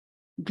as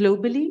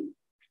globally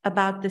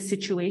about the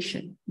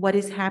situation, what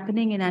is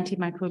happening in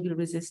antimicrobial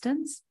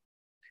resistance.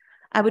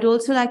 I would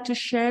also like to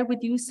share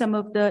with you some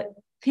of the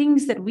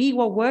things that we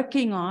were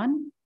working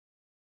on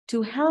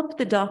to help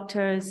the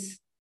doctors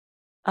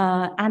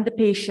and the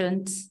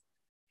patients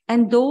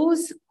and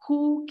those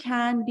who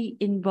can be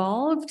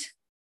involved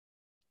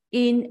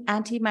in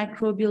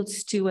antimicrobial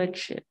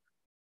stewardship.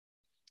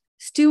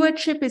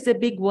 Stewardship is a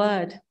big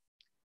word,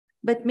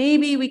 but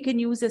maybe we can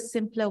use a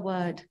simpler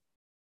word,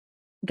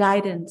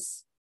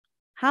 guidance.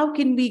 How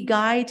can we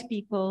guide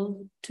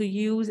people to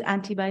use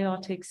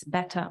antibiotics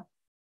better?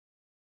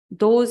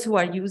 Those who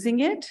are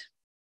using it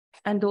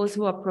and those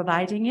who are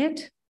providing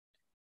it,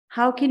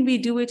 how can we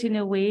do it in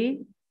a way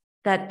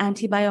that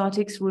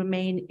antibiotics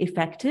remain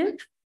effective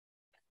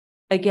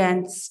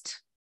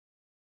against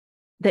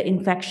the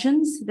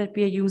infections that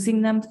we are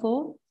using them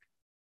for?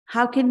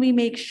 How can we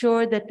make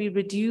sure that we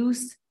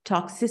reduce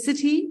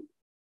toxicity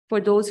for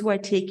those who are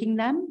taking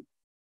them?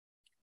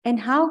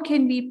 And how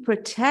can we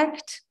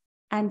protect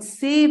and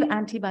save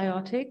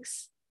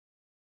antibiotics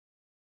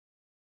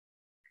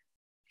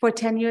for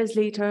 10 years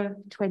later,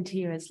 20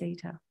 years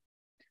later?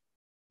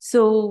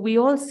 So we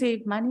all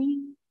save money.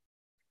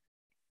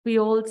 We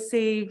all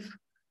save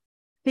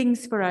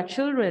things for our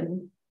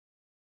children.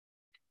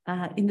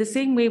 In the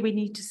same way, we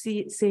need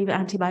to save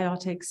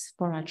antibiotics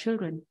for our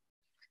children.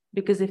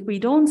 Because if we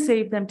don't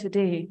save them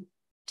today,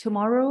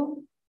 tomorrow,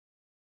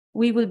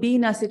 we will be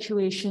in a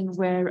situation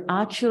where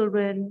our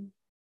children,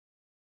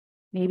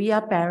 maybe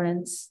our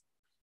parents,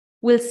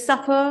 will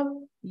suffer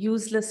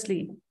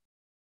uselessly.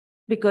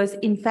 Because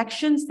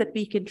infections that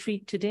we can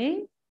treat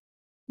today,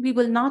 we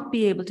will not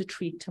be able to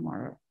treat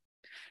tomorrow.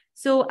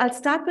 So I'll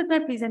start with my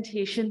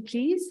presentation,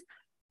 please.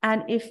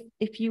 And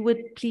if you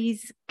would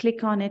please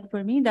click on it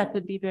for me, that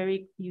would be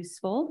very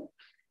useful.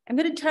 I'm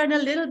going to turn a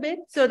little bit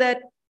so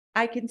that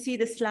I can see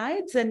the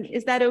slides. And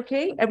is that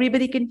okay?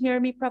 Everybody can hear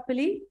me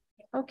properly?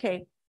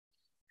 Okay.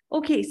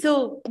 Okay,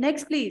 so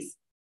next, please.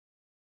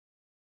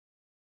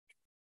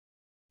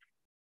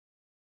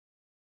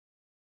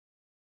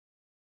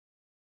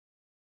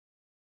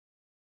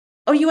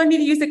 Oh, you want me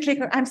to use the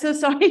clicker? I'm so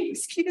sorry.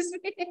 Excuse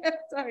me.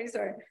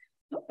 Sorry.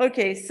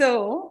 Okay,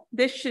 so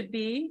this should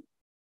be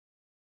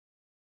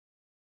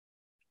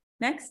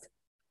next.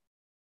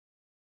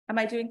 Am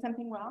I doing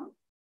something wrong?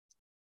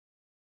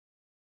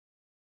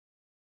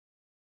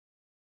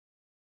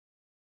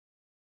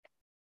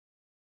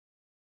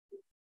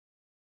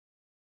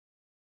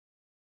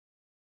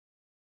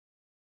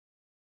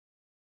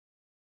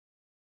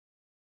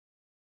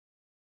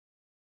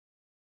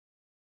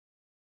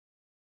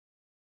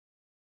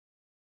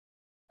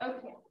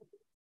 Okay.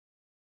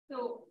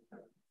 So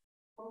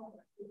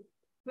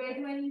where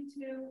do I need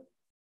to?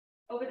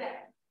 Over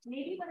there.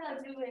 Maybe what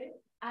I'll do is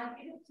I'll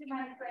give it to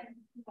my friend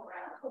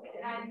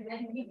and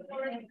we can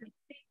already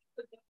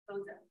put them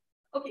closer.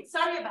 Okay,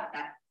 sorry about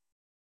that.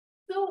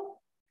 So,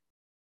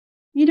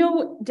 you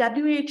know,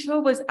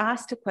 WHO was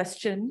asked a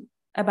question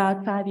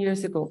about 5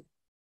 years ago.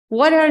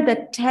 What are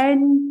the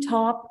 10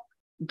 top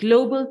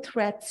global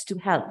threats to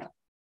health?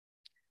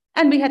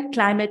 And we had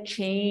climate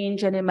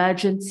change, an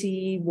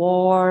emergency,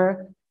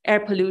 war, air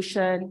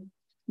pollution,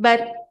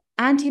 but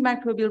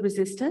antimicrobial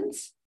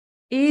resistance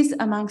is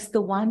amongst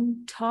the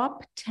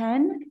top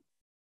 10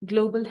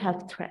 global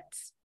health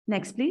threats.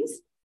 Next,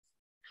 please.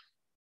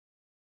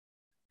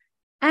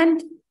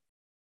 And,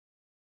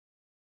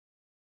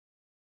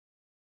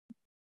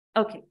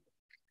 okay.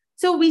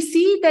 So we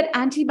see that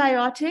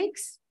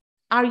antibiotics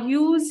are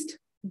used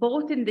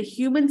both in the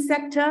human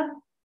sector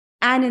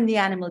and in the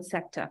animal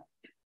sector.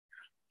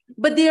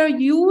 But they are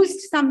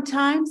used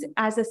sometimes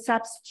as a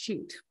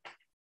substitute.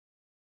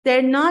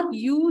 They're not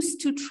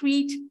used to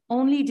treat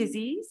only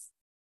disease.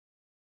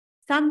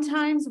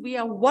 Sometimes we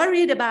are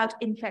worried about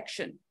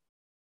infection.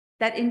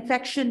 That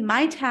infection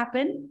might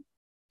happen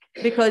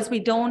because we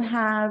don't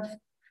have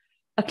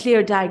a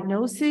clear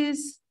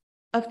diagnosis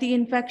of the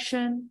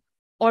infection,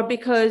 or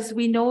because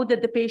we know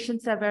that the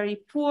patients are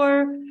very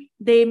poor,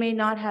 they may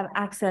not have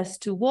access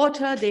to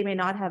water, they may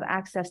not have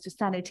access to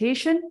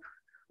sanitation,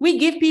 we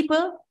give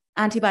people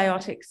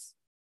antibiotics.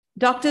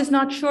 Doctor's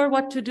not sure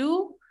what to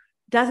do,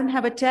 doesn't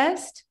have a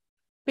test,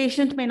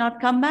 patient may not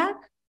come back,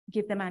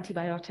 give them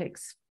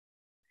antibiotics.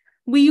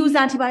 We use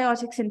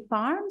antibiotics in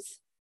farms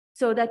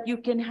so that you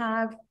can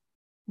have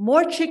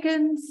more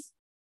chickens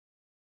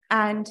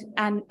and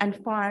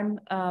farm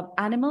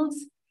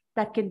animals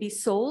that can be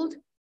sold,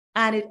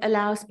 and it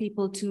allows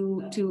people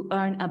to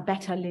earn a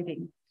better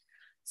living.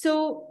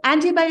 So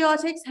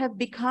antibiotics have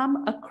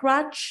become a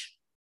crutch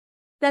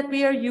that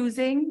we are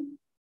using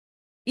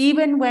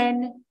even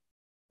when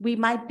we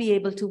might be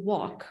able to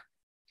walk.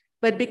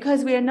 But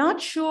because we are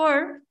not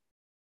sure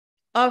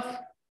of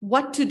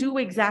what to do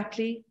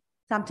exactly,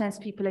 sometimes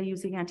people are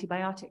using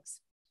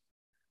antibiotics.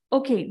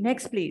 Okay,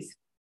 next, please.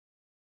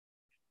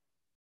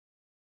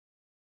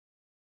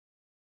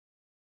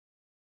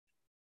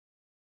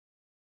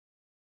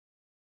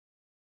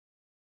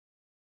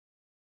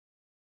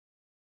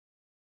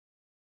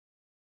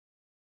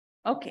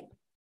 Okay.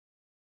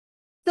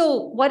 So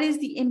what is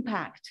the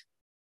impact?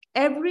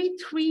 Every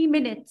 3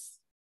 minutes,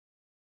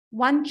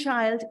 one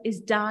child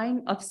is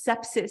dying of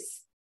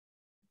sepsis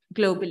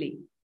globally.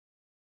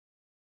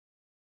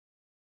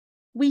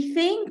 We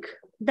think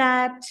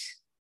that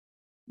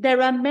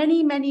there are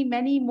many, many,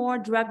 many more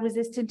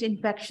drug-resistant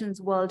infections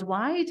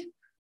worldwide,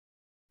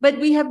 but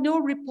we have no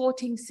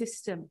reporting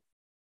system.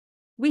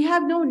 We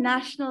have no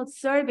national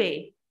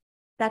survey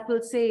that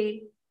will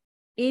say,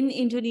 in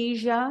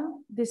Indonesia,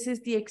 this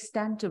is the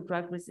extent of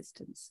drug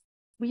resistance.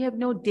 We have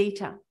no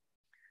data,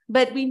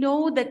 but we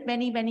know that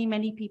many, many,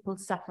 many people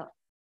suffer.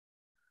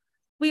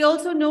 We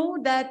also know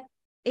that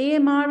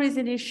AMR is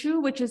an issue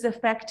which is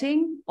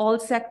affecting all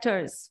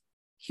sectors,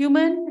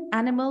 human,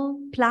 animal,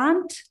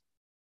 plant,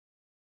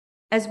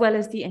 as well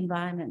as the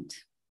environment.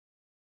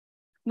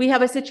 We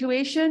have a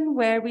situation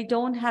where we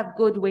don't have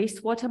good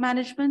wastewater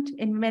management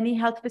in many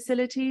health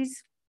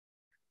facilities.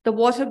 The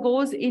water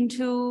goes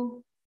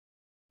into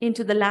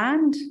the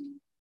land,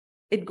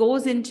 it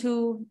goes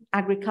into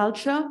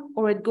agriculture,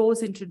 or it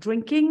goes into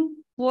drinking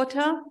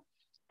water,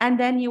 and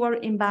then you are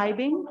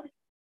imbibing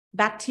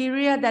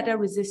bacteria that are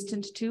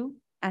resistant to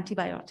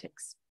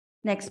antibiotics.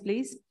 Next,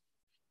 please.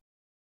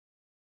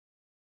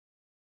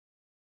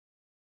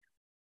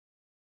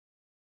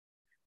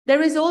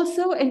 There is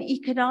also an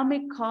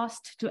economic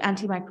cost to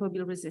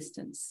antimicrobial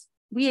resistance.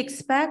 We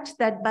expect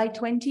that by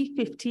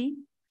 2050,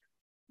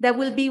 there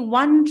will be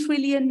 $1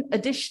 trillion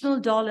additional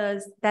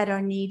dollars that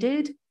are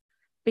needed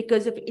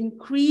because of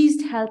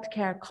increased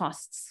healthcare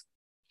costs.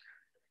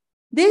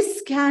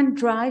 This can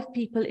drive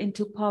people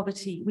into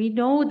poverty. We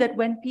know that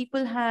when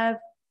people have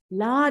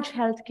large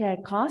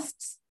healthcare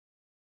costs,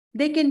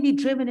 they can be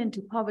driven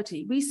into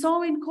poverty. We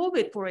saw in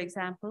COVID, for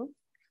example,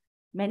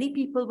 many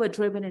people were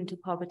driven into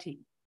poverty.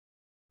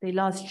 They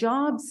lost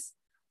jobs,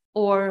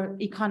 or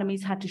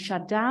economies had to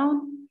shut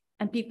down,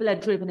 and people are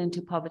driven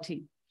into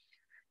poverty.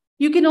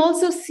 You can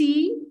also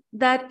see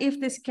that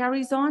if this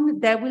carries on,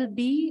 there will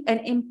be an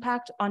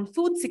impact on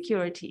food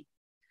security,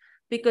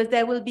 because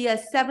there will be a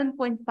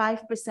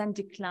 7.5%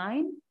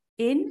 decline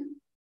in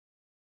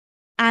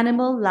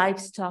animal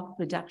livestock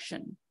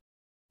production.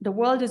 The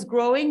world is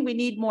growing, we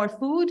need more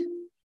food.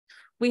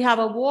 We have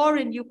a war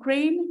in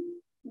Ukraine.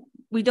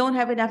 We don't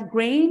have enough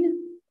grain.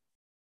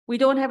 We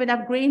don't have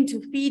enough grain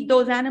to feed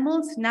those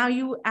animals. Now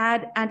you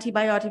add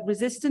antibiotic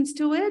resistance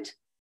to it,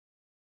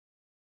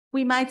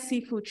 we might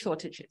see food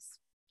shortages.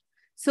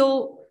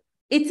 So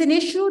it's an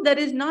issue that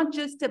is not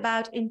just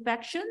about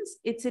infections,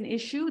 it's an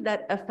issue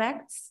that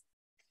affects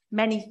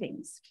many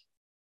things.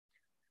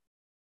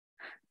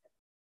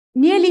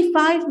 Nearly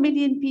 5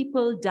 million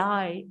people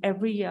die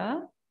every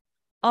year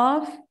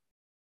of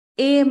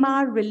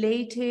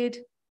AMR-related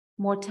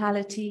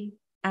mortality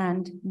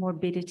and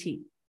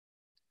morbidity.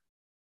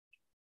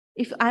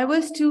 If I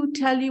was to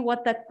tell you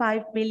what that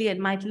 5 million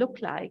might look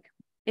like,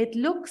 it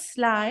looks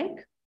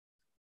like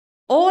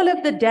all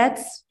of the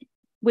deaths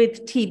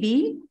with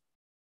TB,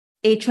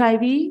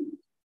 HIV,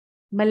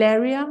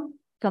 malaria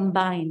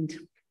combined.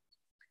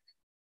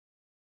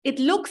 It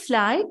looks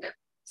like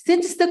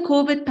since the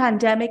COVID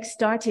pandemic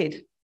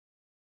started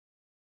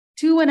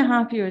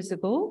 2.5 years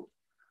ago,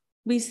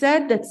 we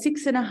said that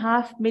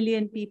 6.5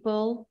 million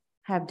people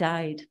have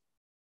died.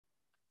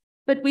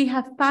 But we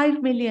have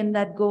 5 million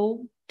that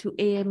go to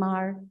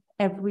AMR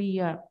every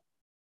year.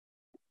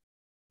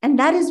 And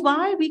that is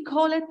why we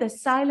call it the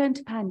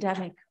silent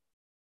pandemic.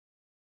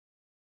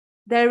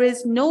 There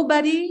is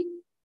nobody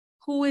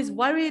who is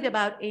worried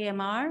about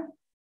AMR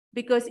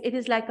because it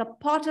is like a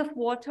pot of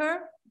water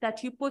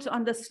that you put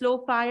on the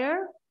slow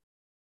fire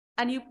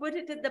and you put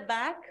it at the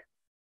back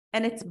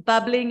and it's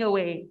bubbling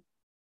away.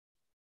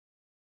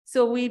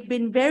 So we've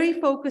been very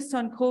focused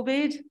on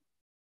COVID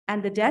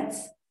and the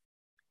deaths.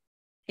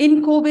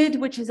 In COVID,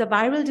 which is a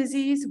viral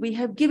disease, we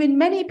have given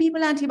many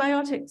people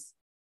antibiotics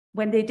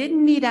when they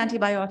didn't need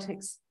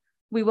antibiotics.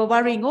 We were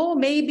worrying, oh,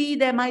 maybe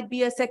there might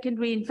be a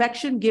secondary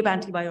infection, give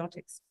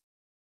antibiotics.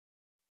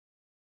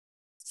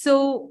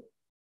 So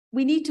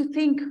we need to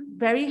think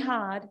very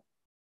hard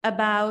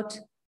about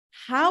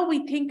how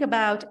we think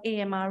about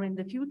AMR in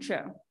the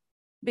future,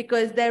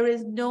 because there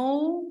is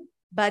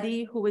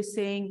nobody who is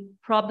saying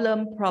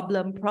problem,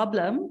 problem,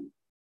 problem,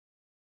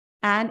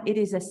 and it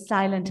is a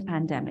silent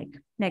pandemic.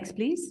 Next,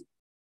 please.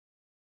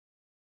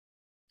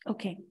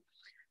 Okay.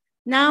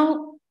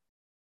 Now,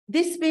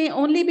 this may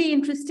only be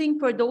interesting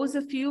for those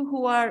of you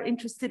who are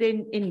interested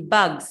in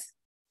bugs.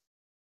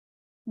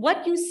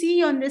 What you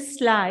see on this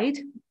slide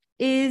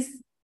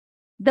is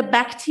the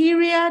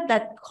bacteria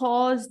that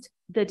caused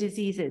the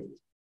diseases,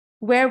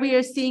 where we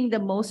are seeing the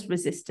most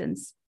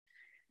resistance.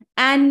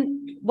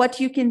 And what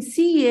you can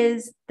see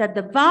is that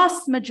the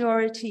vast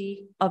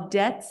majority of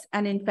deaths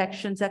and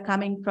infections are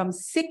coming from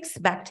 6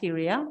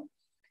 bacteria.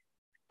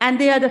 And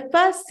they are the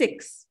first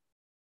 6: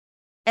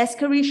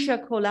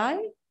 Escherichia coli,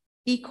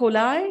 E.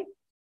 coli,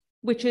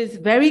 which is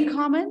very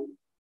common.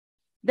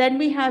 Then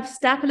we have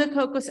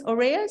Staphylococcus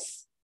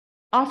aureus,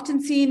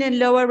 often seen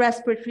in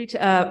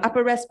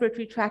upper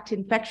respiratory tract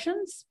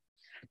infections,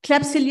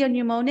 Klebsiella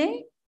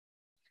pneumoniae,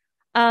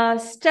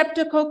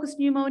 Streptococcus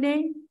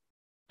pneumoniae,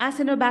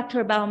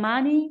 Acinetobacter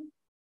baumannii,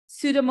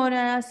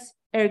 Pseudomonas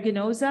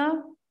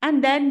aeruginosa,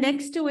 and then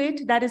next to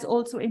it, that is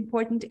also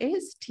important,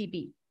 is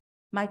TB,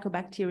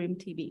 Mycobacterium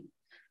TB.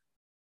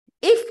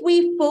 If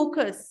we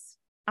focus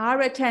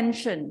our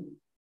attention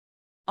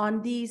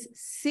on these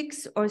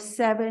 6 or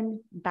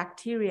 7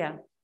 bacteria,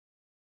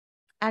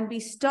 and we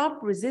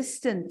stop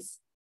resistance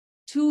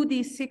to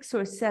these 6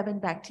 or 7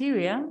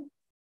 bacteria,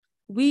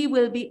 we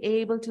will be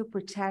able to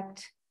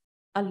protect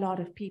a lot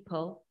of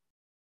people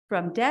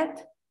from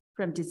death,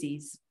 from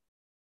disease.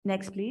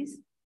 Next, please.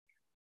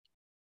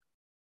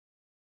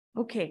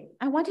 Okay,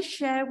 I want to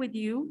share with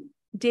you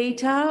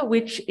data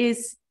which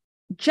is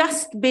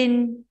just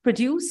been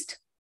produced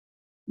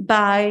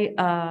by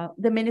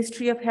the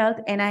Ministry of Health,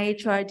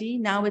 NIHRD.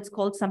 Now it's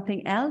called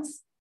something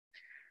else.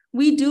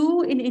 We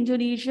do in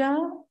Indonesia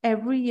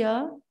every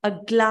year a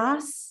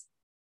GLASS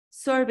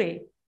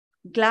survey.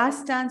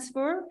 GLASS stands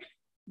for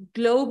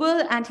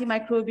Global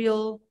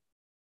Antimicrobial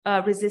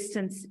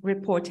Resistance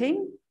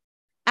Reporting.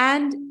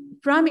 And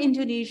from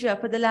Indonesia,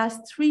 for the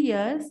last 3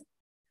 years,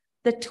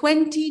 the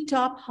 20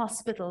 top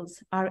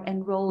hospitals are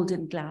enrolled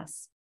in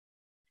GLASS.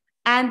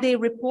 And they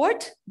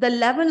report the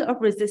level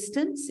of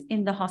resistance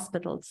in the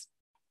hospitals.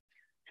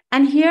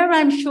 And here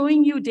I'm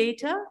showing you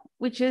data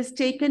which is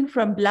taken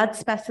from blood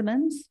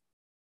specimens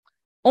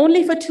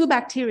only for 2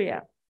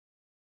 bacteria,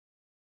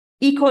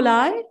 E.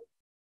 coli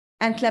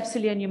and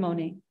Klebsiella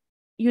pneumoniae.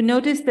 You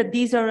notice that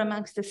these are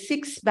amongst the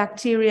 6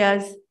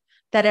 bacteria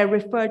that I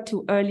referred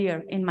to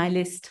earlier in my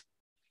list.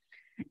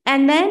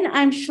 And then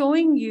I'm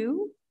showing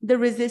you the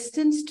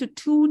resistance to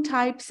 2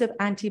 types of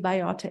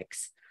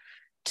antibiotics,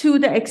 to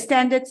the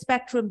extended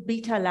spectrum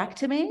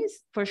beta-lactamase,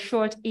 for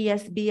short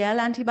ESBL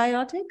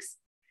antibiotics,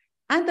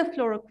 and the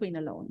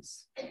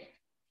fluoroquinolones.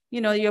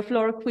 You know, your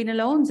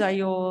fluoroquinolones are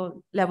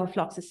your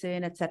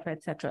levofloxacin, et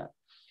cetera,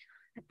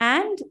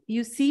 and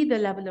you see the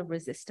level of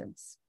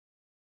resistance.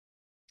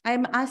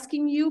 I'm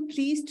asking you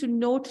please to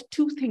note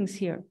 2 things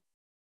here.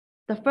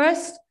 The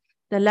first,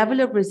 the level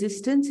of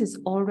resistance is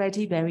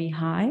already very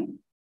high.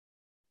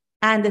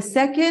 And the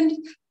second,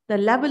 the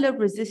level of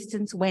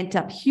resistance went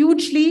up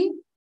hugely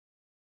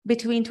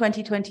between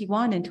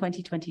 2021 and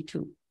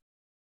 2022.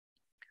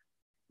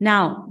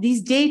 Now,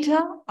 these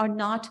data are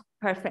not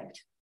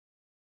perfect.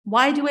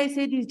 Why do I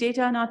say these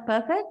data are not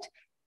perfect?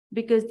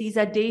 Because these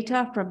are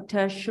data from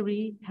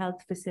tertiary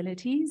health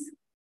facilities.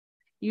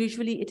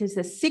 Usually it is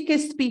the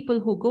sickest people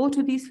who go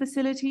to these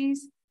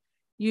facilities.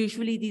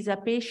 Usually these are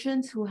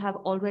patients who have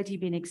already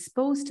been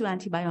exposed to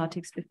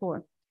antibiotics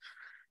before.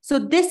 So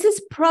this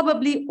is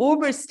probably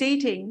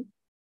overstating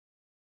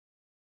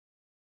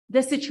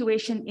the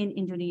situation in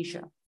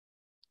Indonesia.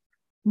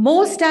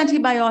 Most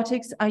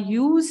antibiotics are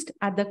used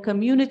at the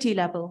community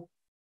level.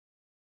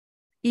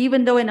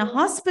 Even though in a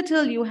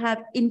hospital you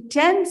have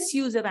intense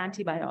use of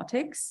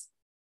antibiotics,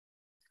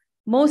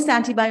 most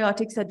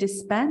antibiotics are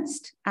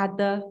dispensed at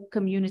the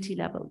community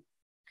level.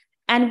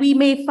 And we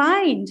may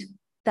find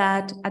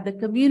that at the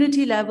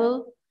community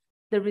level,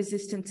 the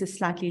resistance is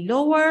slightly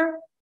lower,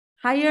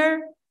 higher.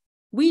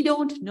 We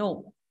don't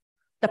know.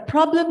 The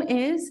problem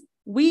is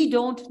we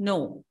don't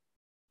know.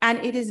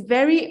 And it is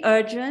very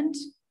urgent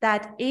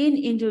that in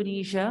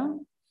Indonesia,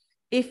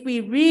 if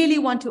we really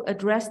want to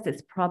address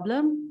this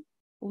problem,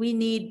 we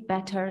need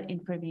better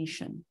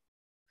information.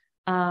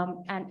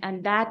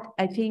 And that,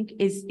 I think,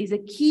 is a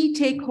key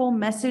take-home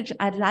message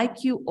I'd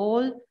like you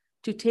all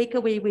to take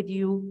away with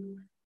you.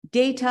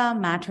 Data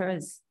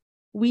matters.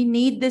 We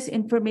need this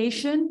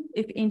information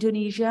if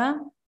Indonesia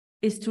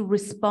is to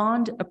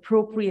respond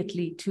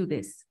appropriately to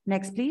this.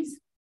 Next, please.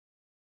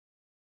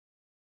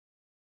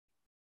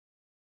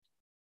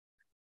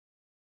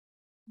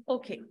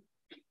 Okay,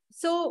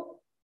 so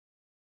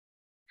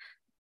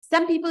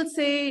some people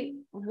say,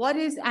 what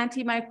is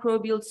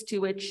antimicrobial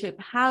stewardship?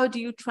 How do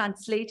you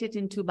translate it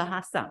into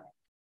Bahasa?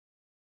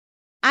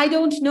 I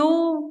don't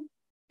know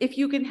if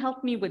you can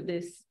help me with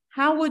this.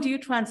 How would you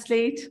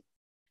translate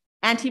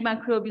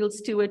antimicrobial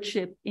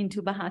stewardship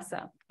into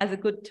Bahasa as a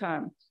good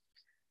term?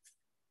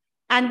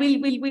 And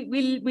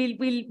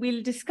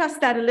we'll discuss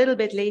that a little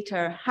bit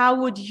later. How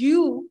would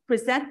you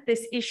present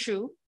this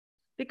issue?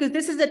 Because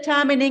this is a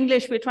term in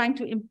English, we're trying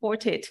to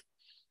import it.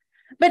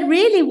 But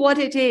really what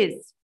it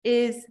is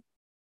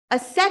a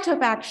set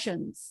of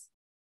actions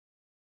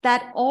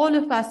that all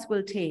of us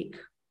will take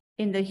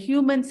in the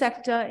human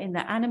sector, in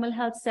the animal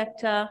health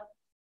sector,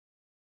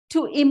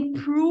 to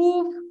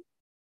improve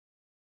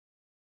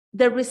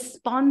the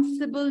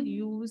responsible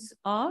use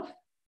of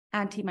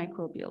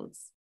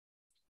antimicrobials.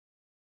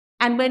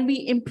 And when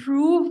we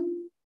improve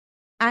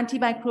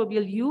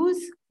antimicrobial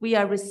use, we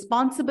are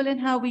responsible in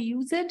how we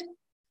use it.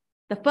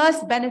 The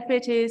first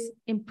benefit is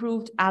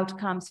improved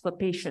outcomes for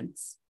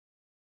patients.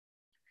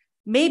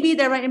 Maybe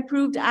there are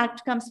improved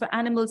outcomes for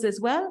animals as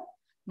well,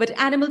 but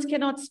animals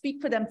cannot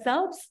speak for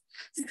themselves.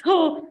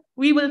 So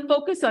we will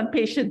focus on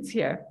patients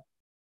here.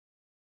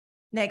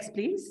 Next,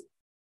 please.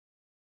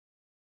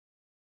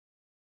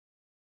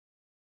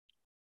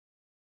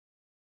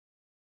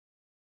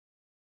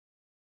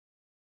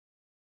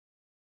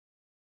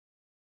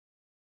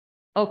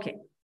 Okay.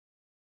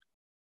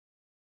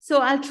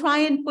 So I'll try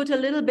and put a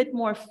little bit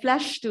more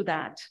flesh to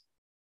that.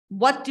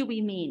 What do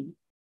we mean?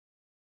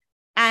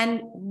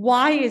 And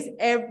why is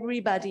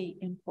everybody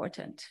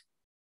important?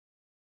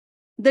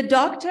 The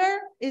doctor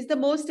is the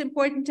most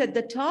important at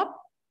the top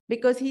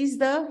because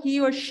he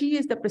or she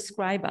is the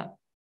prescriber.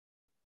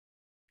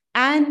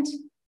 And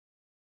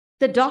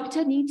the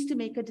doctor needs to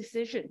make a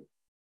decision.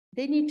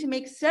 They need to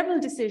make several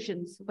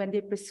decisions when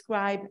they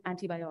prescribe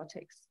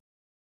antibiotics.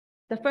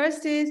 The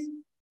first is,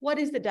 what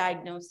is the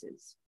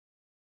diagnosis?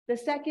 The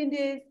second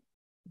is,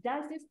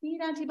 does this need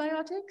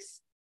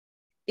antibiotics?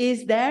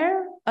 Is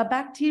there a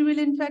bacterial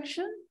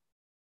infection?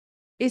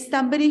 Is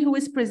somebody who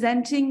is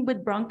presenting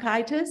with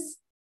bronchitis,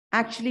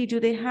 actually, do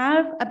they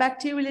have a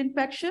bacterial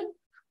infection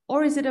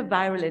or is it a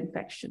viral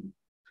infection?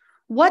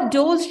 What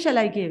dose shall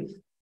I give?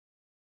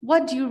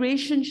 What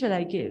duration shall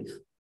I give?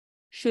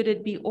 Should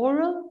it be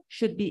oral?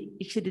 Should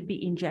it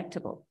be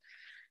injectable?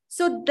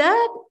 So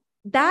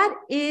that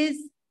is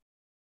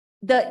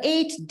the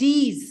 8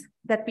 Ds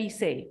that we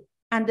say.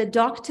 And the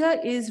doctor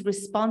is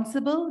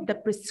responsible, the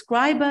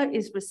prescriber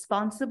is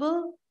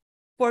responsible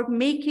for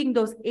making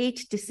those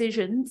 8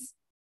 decisions,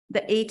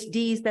 the 8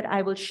 Ds that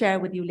I will share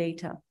with you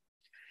later.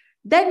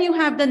 Then you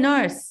have the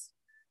nurse.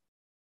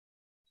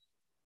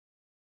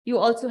 You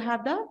also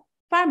have the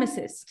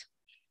pharmacist,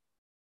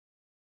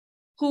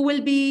 who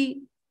will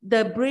be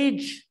the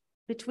bridge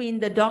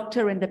between the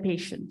doctor and the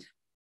patient.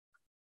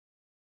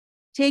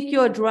 Take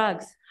your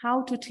drugs,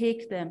 how to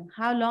take them,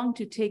 how long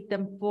to take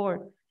them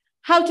for,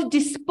 how to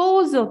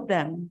dispose of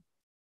them.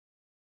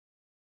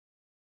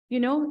 You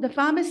know, the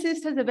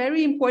pharmacist has a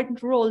very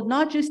important role,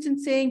 not just in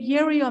saying,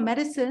 here are your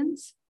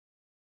medicines,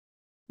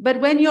 but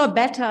when you're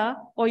better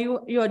or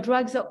your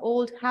drugs are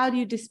old, how do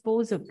you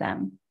dispose of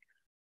them?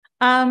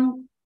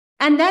 And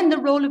then the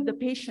role of the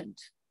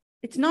patient.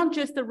 It's not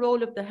just the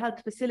role of the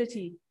health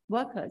facility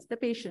workers, the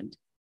patient.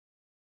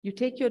 You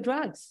take your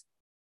drugs.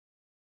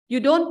 You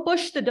don't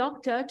push the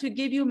doctor to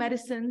give you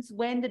medicines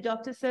when the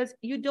doctor says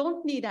you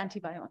don't need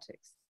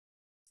antibiotics.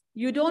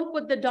 You don't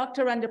put the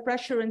doctor under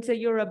pressure and say,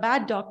 you're a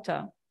bad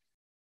doctor.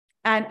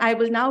 And I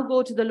will now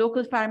go to the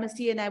local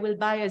pharmacy and I will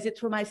buy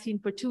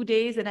azithromycin for 2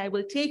 days and I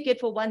will take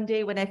it for 1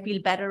 day. When I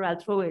feel better, I'll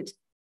throw it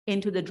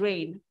into the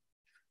drain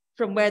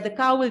from where the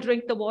cow will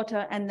drink the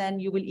water and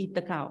then you will eat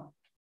the cow.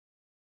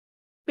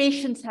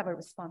 Patients have a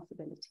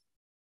responsibility.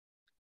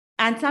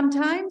 And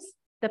sometimes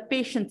the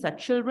patients are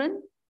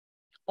children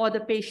or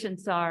the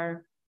patients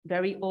are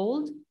very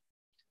old.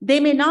 They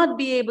may not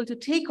be able to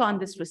take on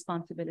this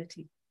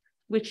responsibility,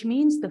 which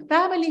means the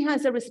family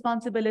has a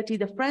responsibility,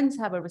 the friends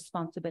have a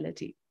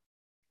responsibility.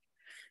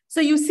 So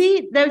you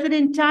see, there's an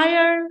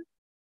entire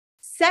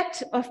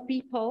set of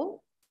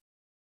people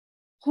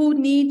who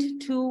need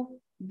to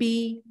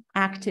be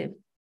active.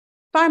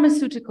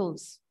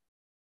 Pharmaceuticals.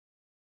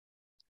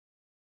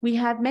 We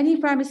have many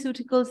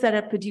pharmaceuticals that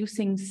are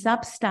producing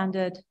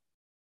substandard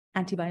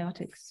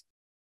antibiotics.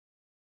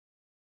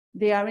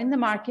 They are in the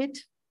market.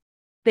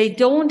 They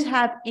don't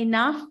have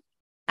enough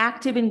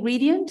active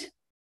ingredient,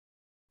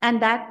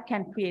 and that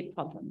can create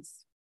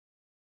problems.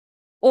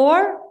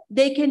 Or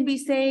they can be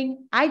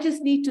saying, I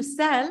just need to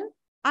sell.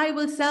 I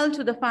will sell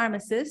to the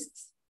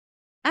pharmacists,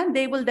 and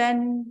they will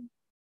then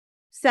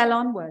sell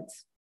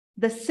onwards.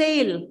 The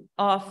sale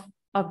of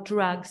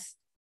drugs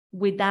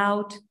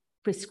without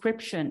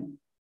prescription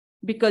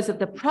because of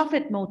the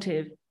profit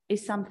motive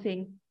is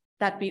something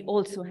that we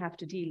also have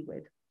to deal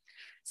with.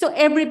 So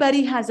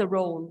everybody has a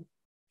role,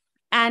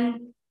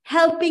 and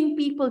helping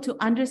people to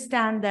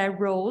understand their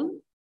role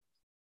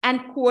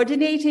and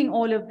coordinating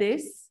all of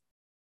this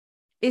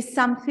is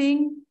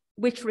something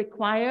which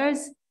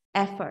requires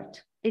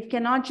effort. It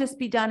cannot just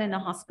be done in a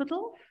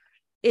hospital.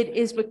 It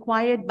is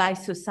required by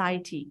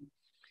society.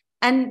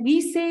 And we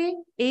say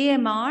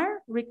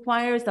AMR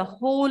requires a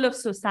whole of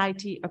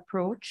society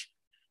approach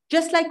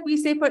Just like we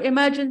say for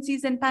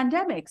emergencies and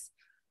pandemics.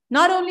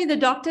 Not only the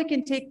doctor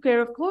can take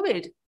care of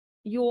COVID,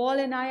 you all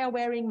and I are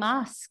wearing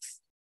masks.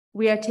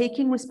 We are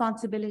taking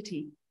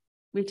responsibility.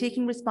 We're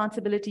taking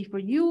responsibility for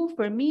you,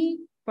 for me,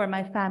 for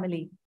my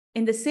family.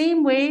 In the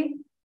same way,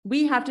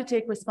 we have to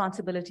take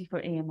responsibility for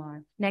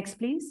AMR. Next,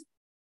 please.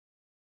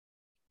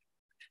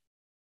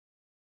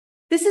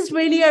 This is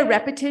really a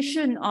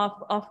repetition of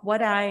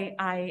what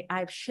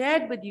I've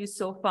shared with you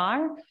so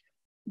far.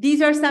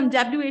 These are some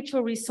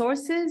WHO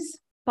resources,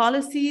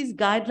 policies,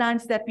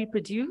 guidelines that we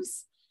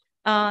produce.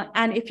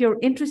 And if you're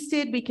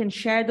interested, we can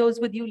share those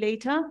with you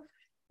later.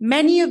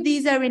 Many of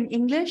these are in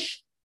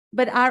English,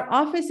 but our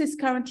office is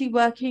currently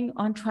working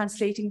on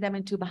translating them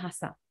into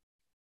Bahasa.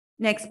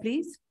 Next,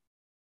 please.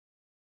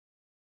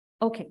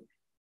 Okay.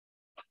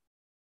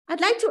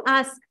 I'd like to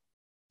ask,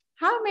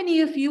 how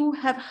many of you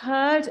have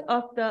heard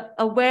of the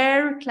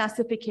AWARE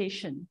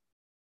classification?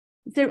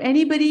 Is there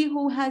anybody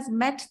who has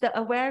met the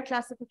AWARE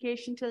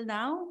classification till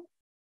now?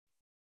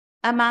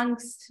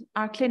 Amongst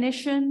our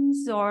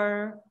clinicians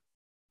or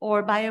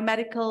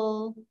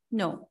biomedical?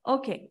 No.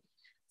 Okay.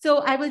 So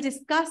I will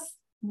discuss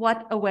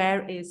what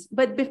AWARE is.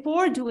 But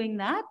before doing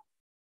that,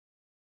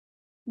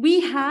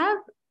 we have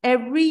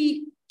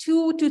every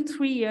 2 to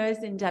 3 years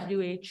in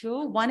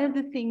WHO, one of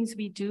the things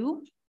we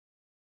do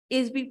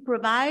is we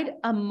provide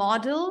a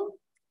model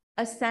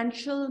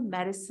essential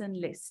medicine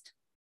list.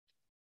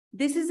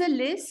 This is a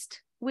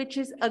list which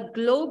is a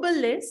global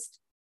list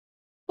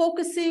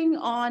focusing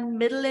on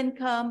middle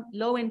income,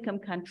 low income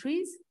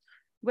countries,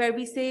 where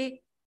we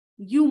say,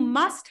 you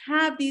must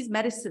have these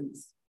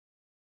medicines.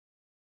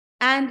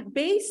 And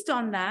based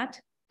on that,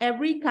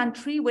 every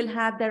country will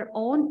have their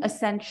own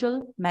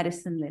essential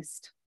medicine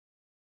list.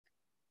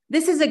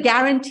 This is a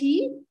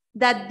guarantee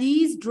that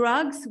these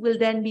drugs will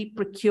then be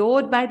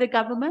procured by the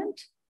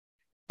government,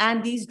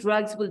 and these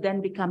drugs will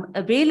then become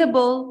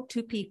available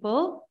to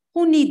people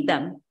who need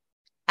them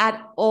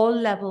at all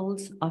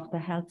levels of the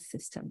health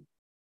system.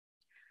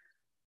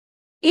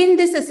 In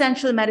this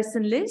essential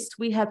medicine list,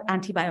 we have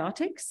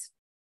antibiotics.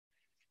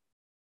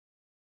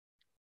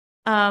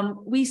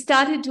 We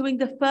started doing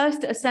the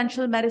first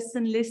essential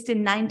medicine list in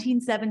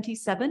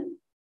 1977.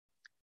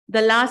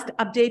 The last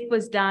update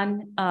was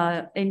done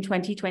in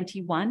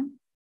 2021.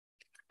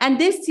 And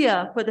this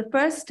year, for the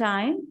first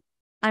time,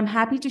 I'm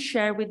happy to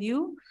share with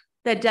you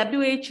that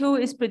WHO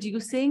is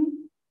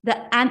producing the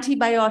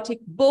antibiotic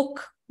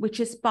book, which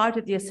is part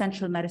of the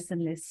essential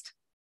medicine list.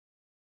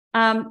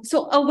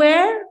 So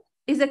AWARE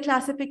is a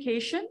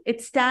classification.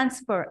 It stands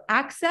for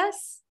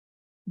access,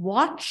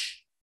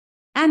 watch,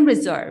 and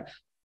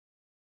reserve.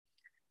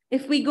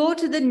 If we go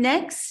to the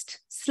next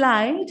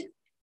slide,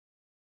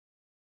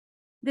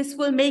 this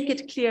will make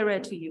it clearer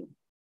to you.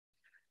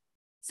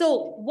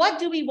 So what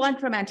do we want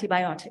from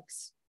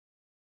antibiotics?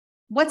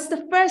 What's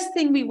the first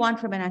thing we want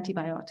from an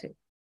antibiotic?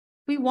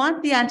 We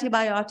want the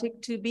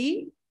antibiotic to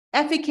be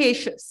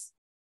efficacious.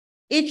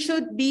 It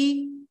should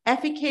be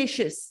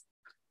efficacious.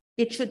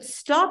 It should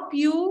stop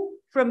you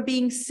from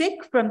being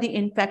sick from the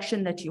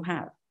infection that you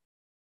have.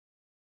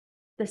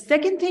 The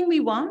second thing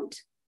we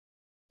want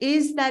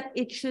is that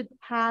it should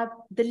have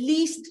the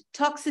least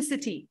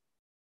toxicity,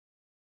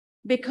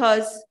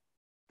 because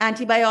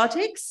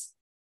antibiotics,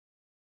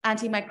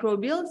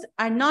 antimicrobials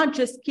are not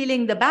just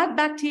killing the bad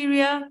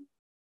bacteria,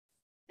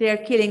 they're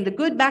killing the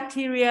good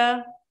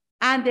bacteria,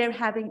 and they're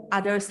having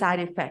other side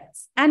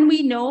effects. And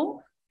we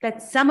know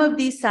that some of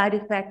these side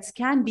effects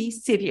can be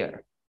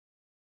severe.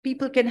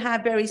 People can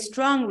have very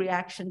strong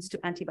reactions to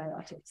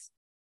antibiotics.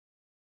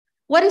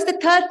 What is the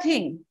third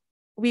thing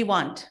we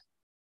want?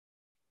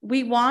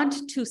 We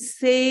want to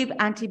save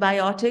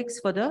antibiotics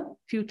for the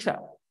future.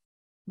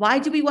 Why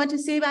do we want to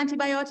save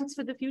antibiotics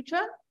for the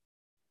future?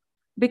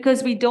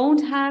 Because we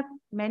don't have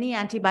many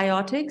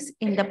antibiotics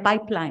in the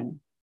pipeline.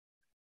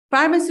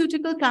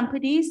 Pharmaceutical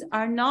companies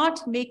are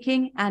not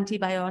making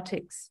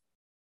antibiotics.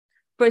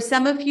 For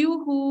some of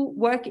you who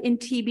work in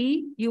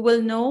TB, you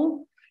will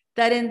know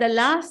that in the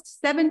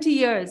last 70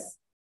 years,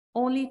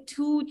 only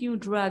 2 new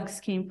drugs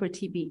came for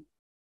TB.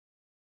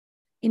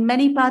 In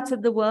many parts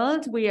of the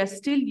world, we are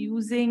still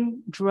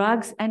using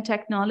drugs and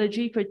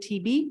technology for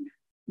TB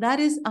that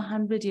is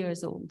 100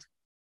 years old.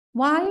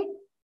 Why?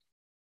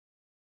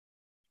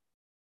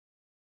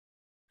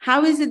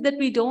 How is it that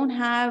we don't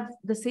have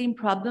the same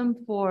problem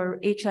for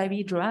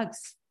HIV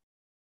drugs?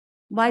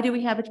 Why do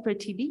we have it for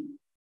TB?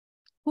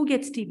 Who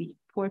gets TB?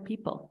 Poor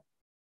people.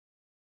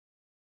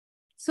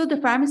 So the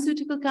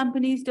pharmaceutical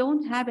companies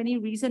don't have any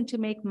reason to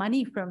make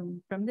money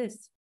from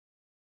this.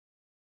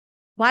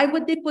 Why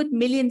would they put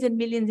millions and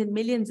millions and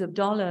millions of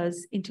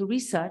dollars into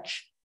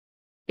research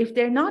if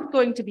they're not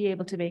going to be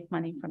able to make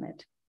money from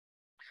it?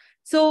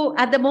 So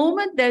at the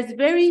moment, there's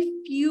very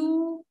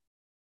few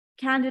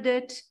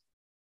candidate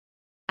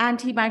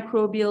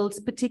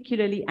antimicrobials,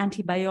 particularly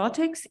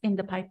antibiotics, in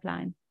the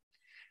pipeline.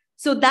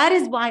 So that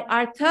is why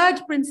our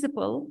third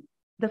principle,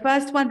 the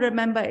first one,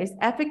 remember, is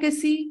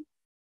efficacy,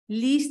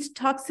 least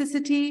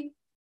toxicity,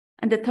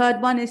 and the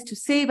third one is to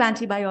save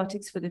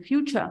antibiotics for the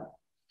future.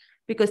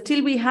 Because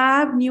till we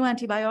have new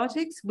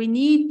antibiotics, we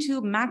need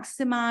to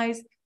maximize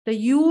the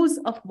use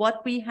of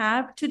what we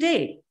have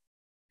today.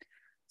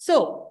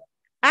 So,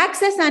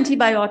 access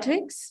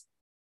antibiotics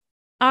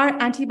are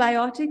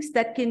antibiotics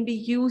that can be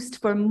used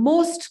for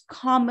most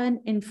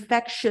common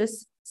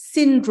infectious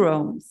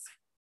syndromes.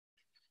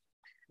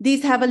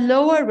 These have a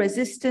lower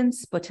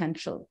resistance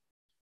potential.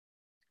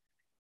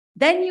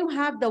 Then you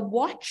have the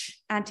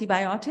watch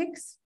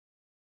antibiotics.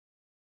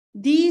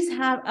 These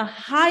have a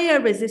higher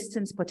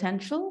resistance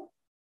potential,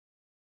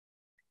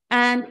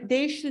 and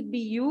they should be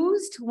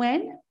used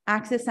when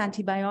access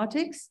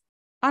antibiotics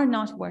are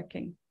not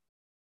working.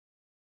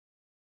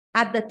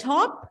 At the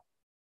top,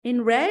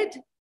 in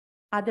red,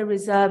 are the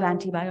reserve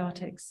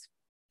antibiotics.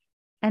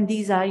 And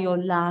these are your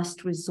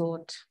last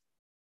resort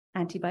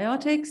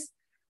antibiotics.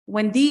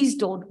 When these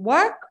don't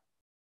work,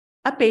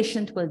 a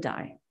patient will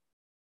die.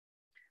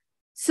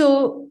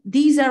 So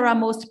these are our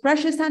most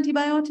precious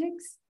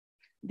antibiotics.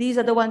 These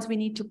are the ones we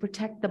need to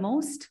protect the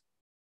most.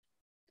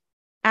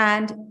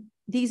 And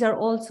these are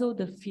also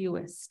the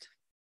fewest.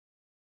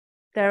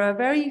 There are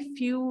very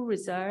few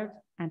reserve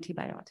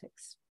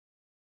antibiotics.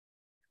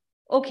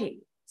 Okay,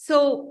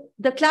 so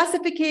the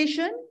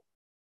classification,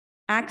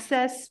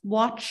 access,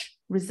 watch,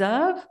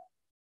 reserve,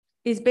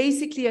 is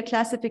basically a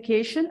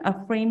classification,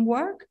 a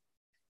framework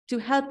to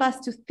help us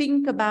to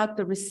think about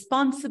the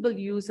responsible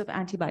use of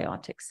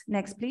antibiotics.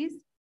 Next, please.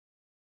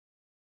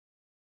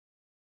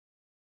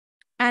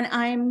 And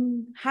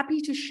I'm happy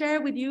to share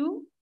with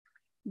you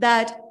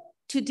that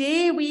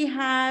today we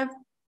have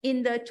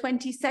in the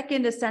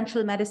 22nd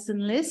essential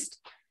medicine list,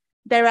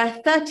 there are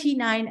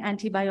 39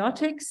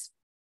 antibiotics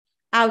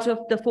out of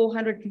the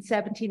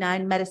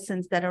 479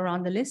 medicines that are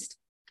on the list.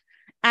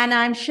 And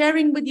I'm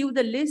sharing with you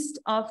the list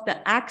of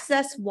the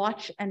access,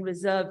 watch, and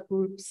reserve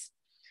groups.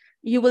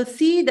 You will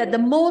see that the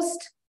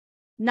most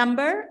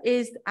number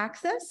is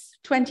access,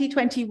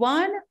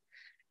 2021.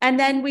 And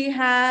then we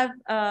have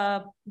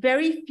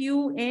very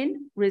few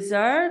in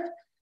reserve.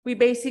 We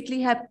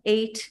basically have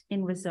 8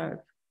 in reserve.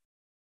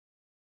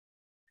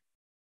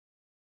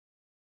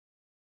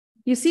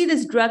 You see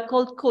this drug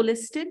called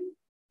colistin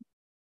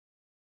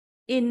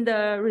in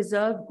the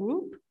reserve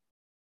group.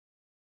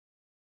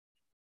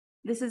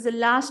 This is a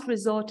last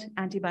resort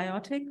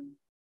antibiotic.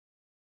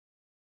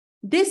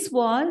 This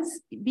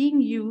was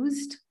being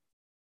used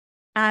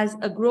as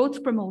a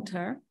growth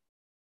promoter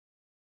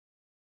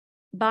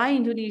by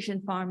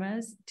Indonesian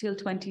farmers till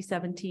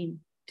 2017,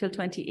 till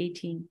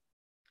 2018.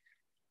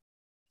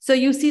 So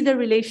you see the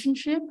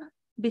relationship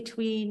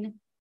between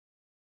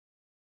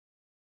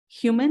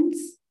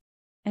humans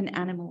and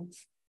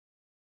animals.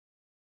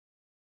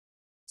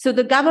 So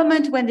the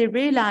government, when they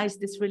realized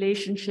this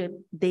relationship,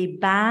 they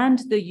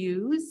banned the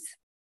use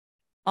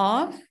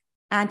of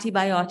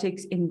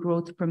antibiotics in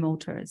growth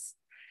promoters.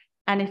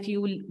 And if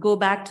you go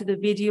back to the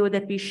video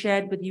that we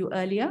shared with you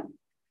earlier,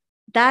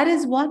 that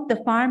is what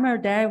the farmer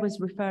there was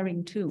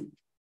referring to.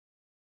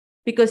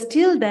 Because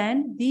till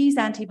then, these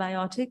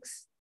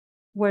antibiotics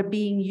were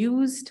being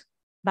used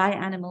by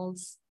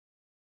animals,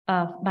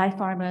 by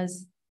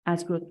farmers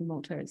as growth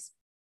promoters.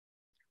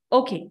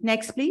 Okay,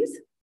 next, please.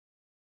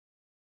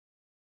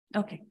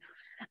 Okay,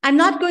 I'm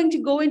not going to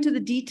go into the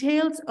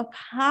details of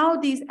how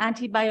these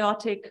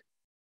antibiotics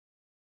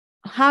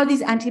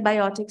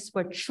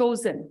were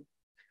chosen.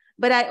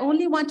 But I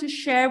only want to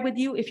share with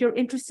you, if you're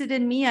interested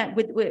in me, I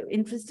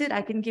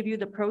can give you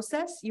the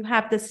process. You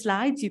have the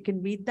slides, you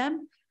can read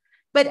them.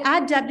 But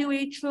at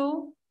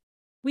WHO,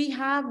 we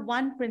have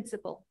one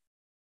principle.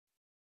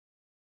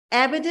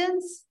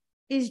 Evidence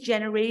is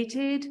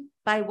generated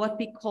by what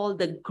we call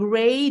the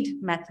grade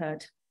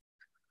method.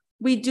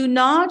 We do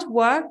not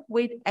work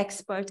with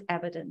expert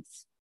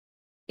evidence.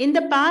 In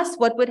the past,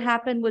 what would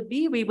happen would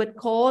be, we would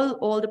call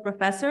all the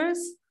professors,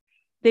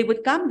 they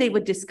would come, they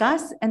would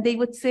discuss, and they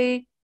would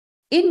say,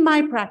 in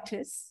my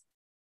practice,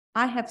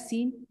 I have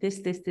seen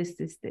this.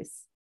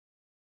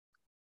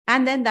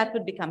 And then that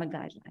would become a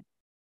guideline.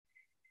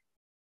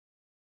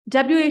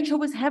 WHO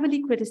was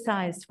heavily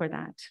criticized for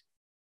that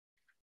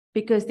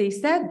because they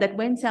said that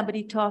when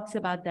somebody talks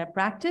about their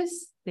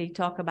practice, they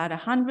talk about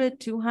 100,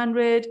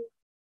 200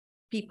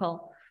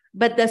 people.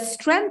 But the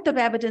strength of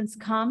evidence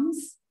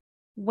comes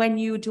when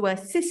you do a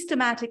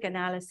systematic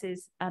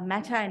analysis, a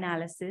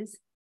meta-analysis,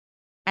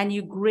 and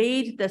you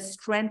grade the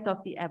strength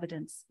of the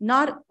evidence.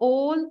 Not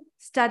all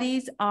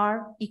studies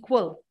are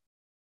equal.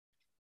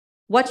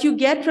 What you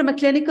get from a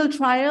clinical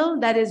trial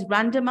that is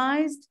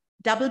randomized,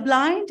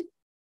 double-blind,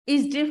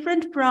 is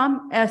different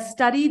from a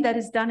study that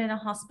is done in a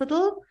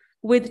hospital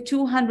with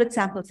 200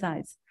 sample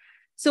size.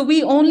 So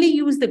we only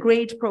use the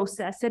grade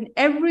process, and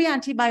every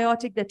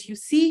antibiotic that you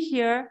see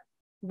here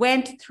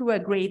went through a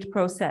grade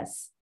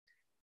process.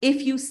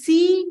 If you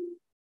see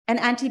an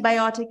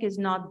antibiotic is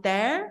not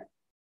there,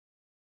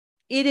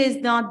 it is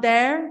not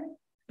there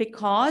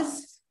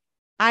because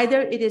either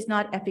it is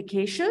not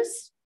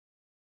efficacious,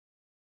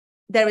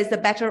 there is a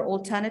better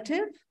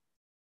alternative,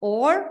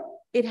 or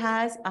it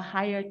has a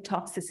higher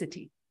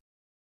toxicity.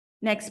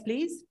 Next,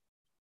 please.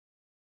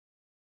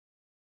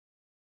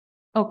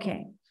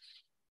 Okay.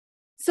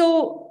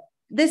 So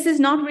this is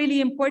not really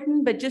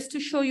important, but just to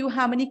show you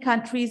how many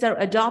countries are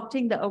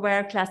adopting the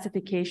AWARE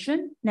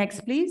classification.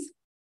 Next, please.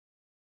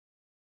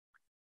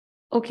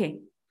 Okay.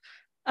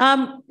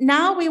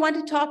 Now we want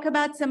to talk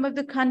about some of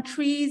the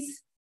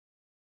countries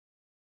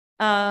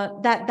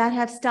that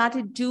have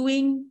started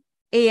doing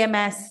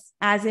AMS,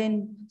 as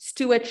in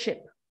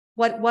stewardship.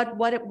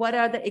 What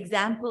are the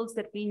examples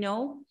that we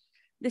know?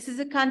 This is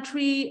a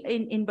country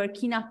in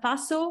Burkina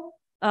Faso,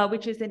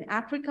 which is in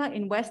Africa,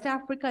 in West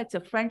Africa. It's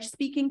a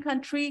French-speaking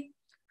country.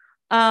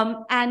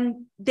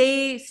 And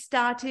they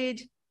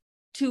started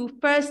to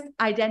first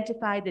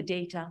identify the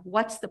data.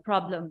 What's the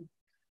problem?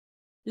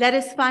 Let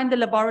us find the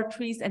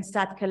laboratories and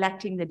start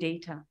collecting the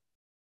data.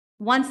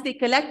 Once they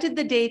collected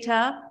the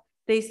data,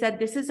 they said,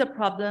 this is a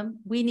problem.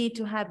 We need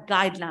to have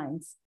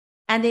guidelines.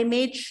 And they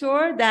made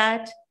sure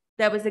that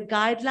there was a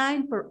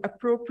guideline for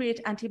appropriate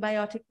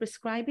antibiotic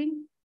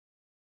prescribing.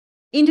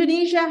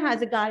 Indonesia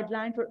has a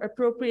guideline for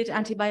appropriate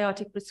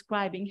antibiotic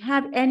prescribing.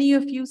 Have any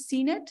of you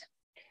seen it?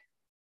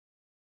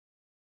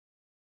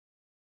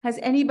 Has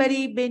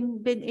anybody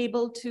been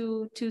able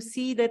to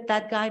see that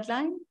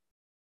guideline?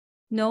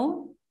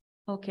 No?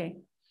 Okay.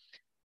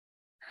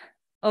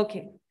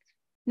 Okay.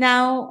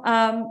 Now,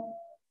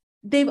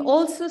 they've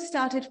also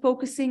started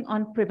focusing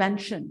on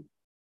prevention,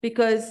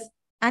 because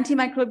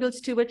antimicrobial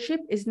stewardship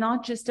is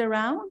not just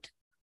around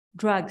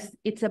drugs.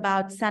 It's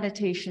about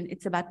sanitation.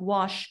 It's about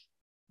wash.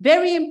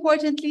 Very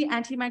importantly,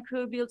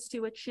 antimicrobial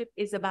stewardship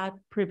is about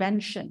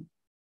prevention.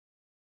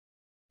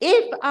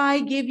 If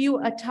I give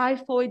you a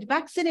typhoid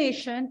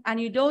vaccination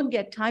and you don't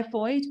get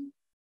typhoid,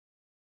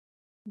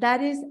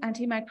 that is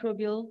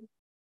antimicrobial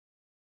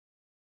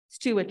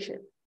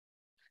stewardship.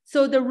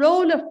 So the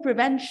role of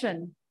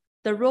prevention,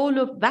 the role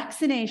of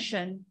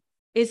vaccination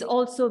is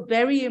also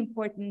very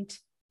important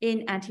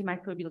in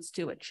antimicrobial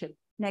stewardship.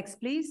 Next,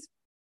 please.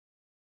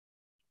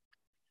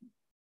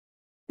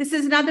 This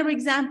is another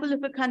example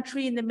of a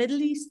country in the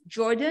Middle East,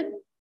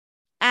 Jordan,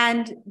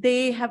 and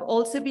they have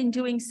also been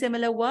doing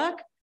similar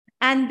work.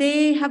 And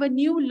they have a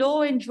new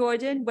law in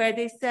Jordan where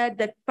they said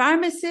that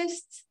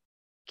pharmacists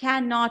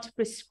cannot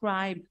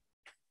prescribe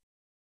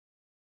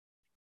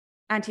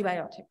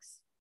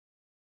antibiotics.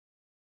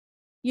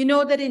 You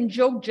know that in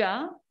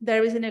Jogja,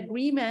 there is an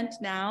agreement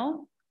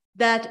now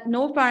that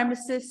no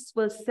pharmacists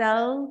will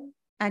sell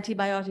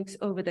antibiotics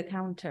over the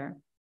counter.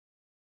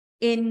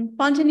 In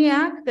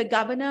Pontiac, the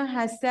governor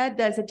has said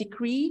there's a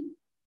decree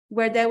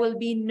where there will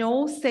be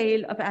no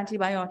sale of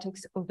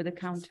antibiotics over the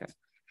counter.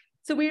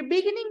 So we're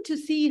beginning to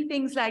see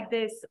things like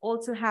this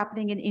also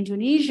happening in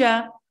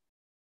Indonesia.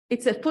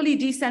 It's a fully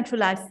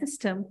decentralized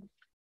system,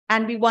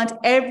 and we want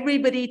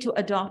everybody to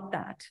adopt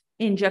that.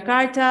 In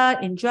Jakarta,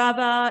 in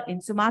Java,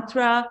 in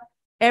Sumatra,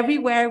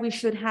 everywhere we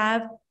should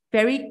have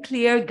very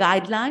clear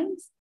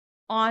guidelines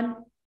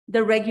on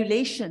the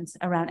regulations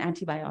around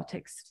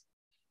antibiotics.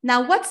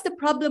 Now, what's the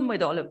problem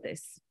with all of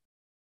this?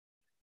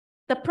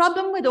 The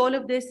problem with all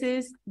of this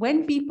is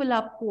when people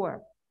are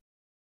poor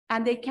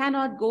and they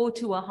cannot go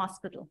to a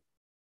hospital,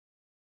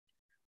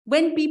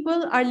 when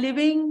people are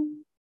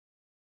living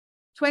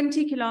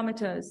 20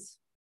 kilometers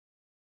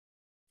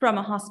from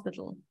a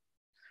hospital,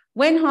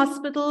 when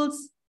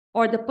hospitals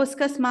or the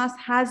Puskesmas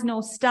has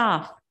no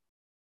staff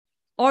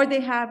or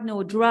they have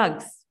no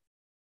drugs,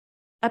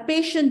 a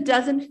patient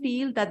doesn't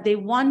feel that they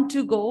want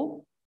to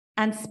go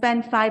and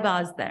spend 5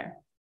 hours there.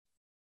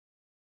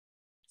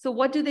 So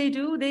what do?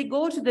 They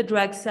go to the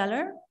drug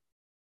seller.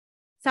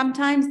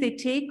 Sometimes they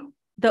take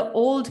the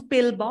old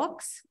pill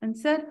box and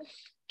said,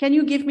 can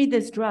you give me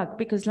this drug?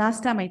 Because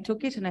last time I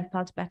took it and I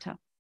felt better.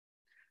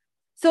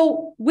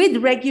 So with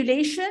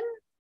regulation,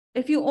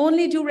 if you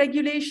only do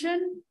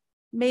regulation,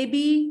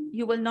 maybe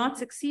you will not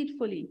succeed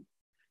fully,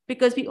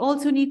 because we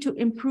also need to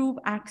improve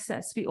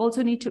access. We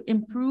also need to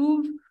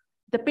improve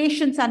the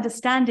patient's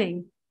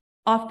understanding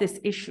of this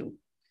issue.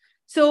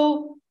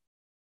 So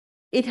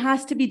it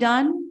has to be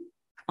done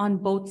on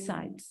both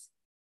sides.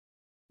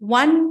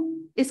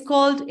 One is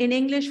called, in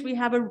English, we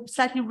have a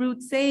slightly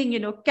rude saying,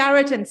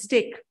 carrot and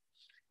stick.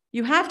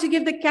 You have to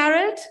give the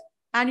carrot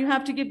and you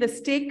have to give the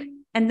stick,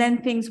 and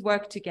then things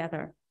work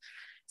together.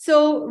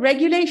 So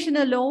regulation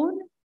alone,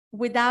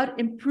 without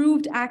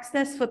improved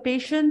access for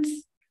patients,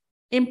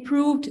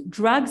 improved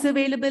drugs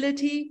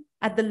availability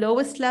at the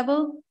lowest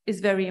level is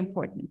very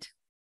important.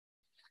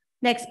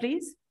 Next,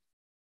 please.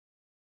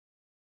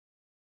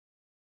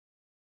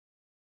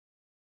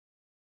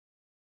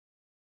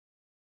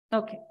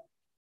 Okay.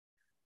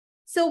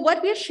 So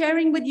what we're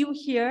sharing with you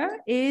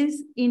here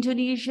is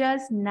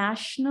Indonesia's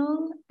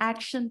National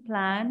Action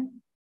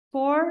Plan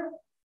for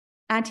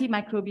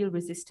Antimicrobial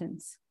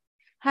Resistance.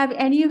 Have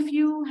any of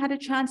you had a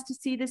chance to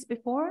see this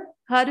before?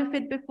 Heard of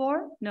it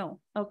before? No.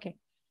 Okay.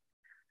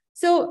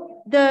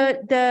 So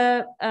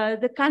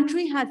the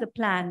country has a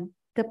plan.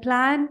 The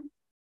plan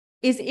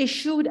is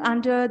issued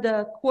under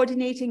the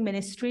Coordinating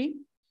Ministry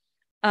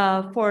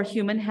for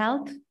Human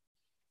Health,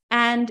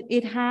 and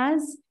it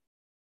has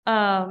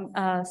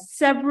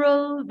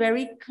several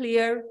very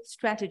clear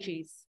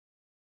strategies.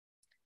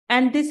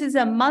 And this is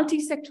a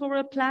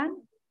multi-sectoral plan.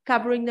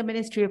 covering the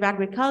Ministry of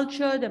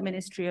Agriculture, the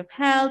Ministry of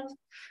Health,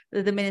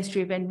 the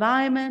Ministry of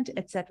Environment,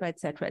 etc.,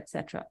 etc.,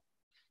 etc.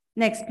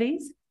 Next,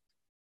 please.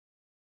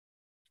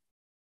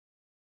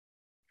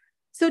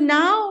 So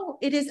now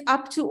it is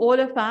up to all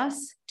of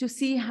us to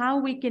see how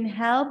we can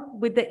help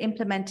with the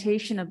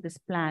implementation of this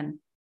plan.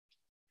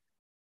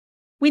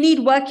 We need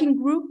working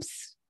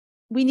groups.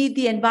 We need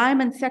the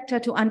environment sector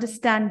to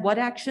understand what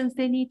actions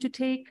they need to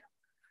take.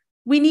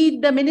 We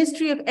need the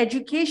Ministry of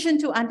Education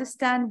to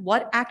understand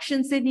what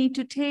actions they need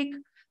to take.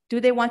 Do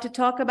they want to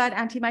talk about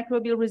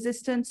antimicrobial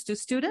resistance to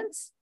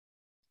students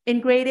in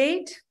grade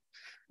 8?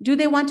 Do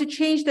they want to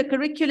change the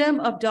curriculum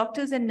of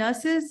doctors and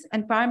nurses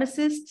and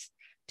pharmacists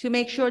to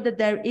make sure that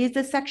there is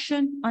a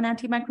section on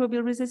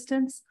antimicrobial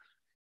resistance?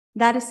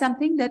 That is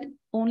something that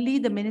only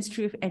the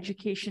Ministry of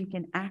Education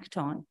can act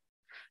on.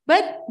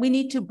 But we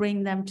need to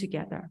bring them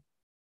together.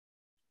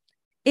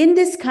 In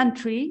this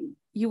country,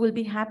 you will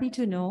be happy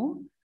to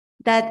know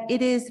that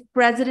it is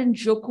President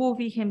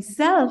Jokowi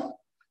himself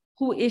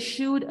who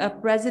issued a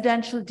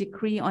presidential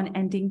decree on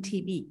ending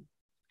TB.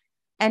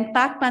 And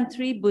Pak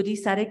Mantri Budi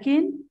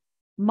Sadikin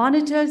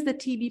monitors the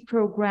TB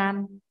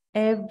program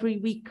every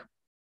week.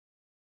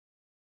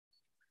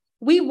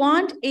 We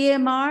want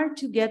AMR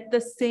to get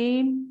the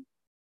same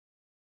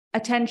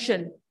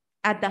attention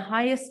at the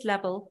highest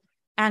level.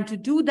 And to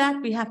do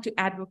that, we have to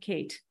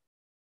advocate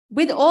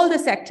with all the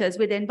sectors,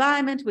 with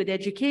environment, with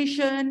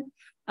education,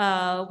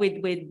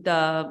 with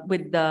the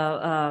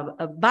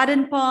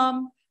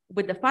Baden-POM,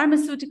 with the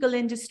pharmaceutical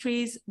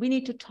industries. We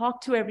need to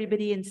talk to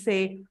everybody and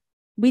say,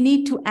 we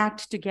need to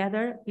act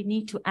together. We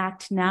need to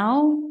act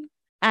now.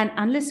 And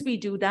unless we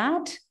do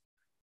that,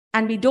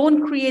 and we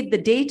don't create the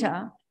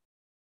data,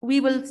 we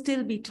will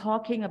still be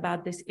talking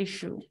about this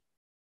issue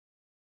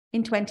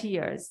in 20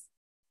 years.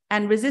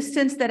 And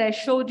resistance that I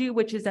showed you,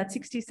 which is at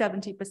 60,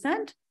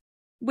 70%,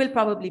 will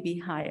probably be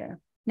higher.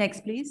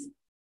 Next, please.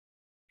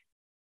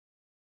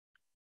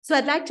 So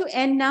I'd like to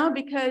end now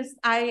because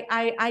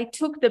I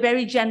took the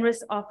very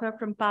generous offer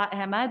from Pa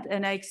Ahmad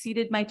and I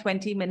exceeded my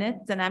 20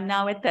 minutes and I'm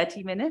now at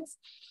 30 minutes.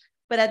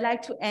 But I'd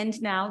like to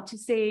end now to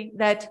say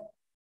that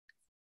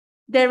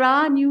there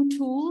are new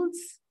tools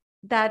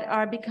that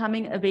are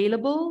becoming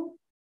available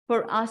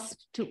for us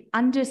to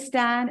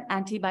understand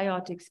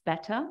antibiotics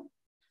better,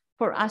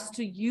 for us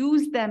to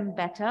use them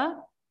better.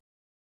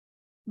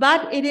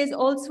 But it is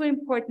also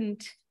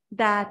important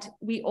that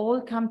we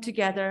all come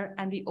together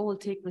and we all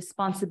take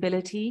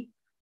responsibility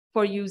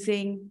for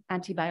using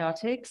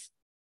antibiotics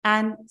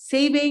and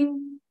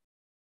saving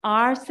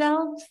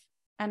ourselves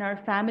and our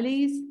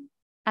families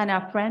and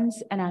our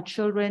friends and our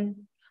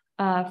children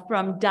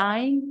from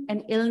dying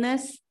an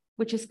illness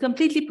which is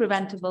completely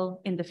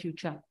preventable in the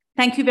future.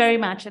 Thank you very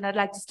much, and I'd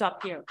like to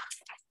stop here.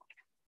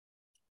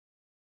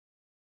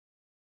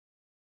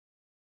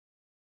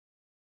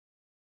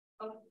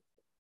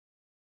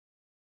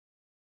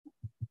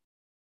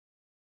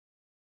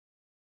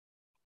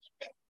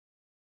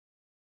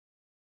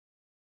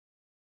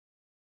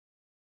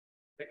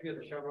 Thank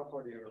you, Sharma,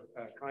 for your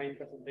kind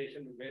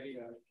presentation, very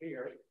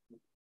clear.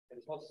 And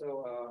it's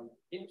also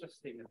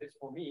interesting, at least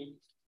for me,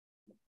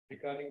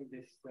 regarding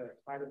this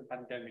silent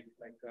pandemic,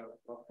 like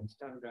Professor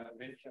Chandra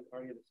mentioned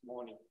earlier this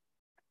morning.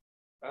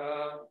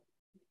 I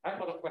have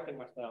a lot of questions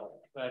myself,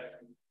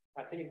 but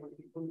I think it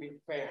wouldn't be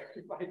fair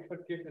if I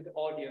could give to the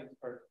audience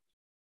first.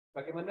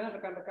 Bagaimana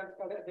rekan-rekan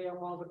sekalian, ada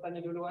yang mau bertanya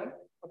duluan?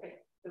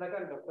 Oke,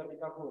 silakan Dr.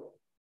 Dikabur.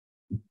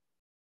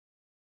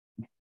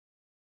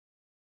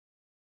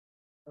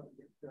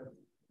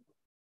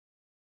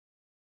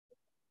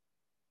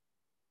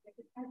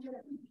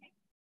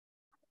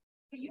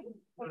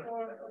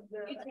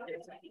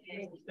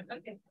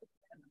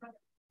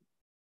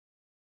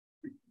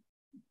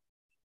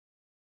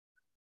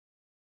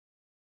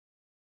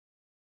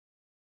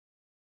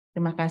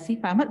 Terima kasih,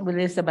 Pak Ahmad.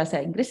 Boleh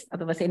bahasa Inggris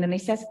atau bahasa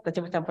Indonesia? Kita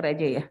campur-campur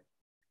aja ya.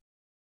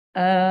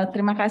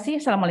 Terima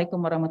kasih. Assalamualaikum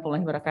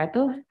warahmatullahi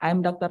wabarakatuh.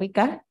 I'm Dr.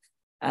 Rika.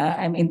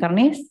 I'm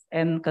internist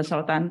and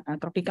consultant,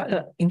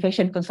 tropical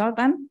infection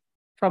consultant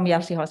from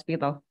Yarsi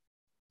Hospital.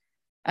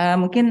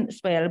 Mungkin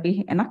supaya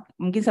lebih enak,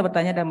 mungkin saya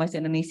bertanya dalam bahasa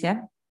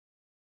Indonesia.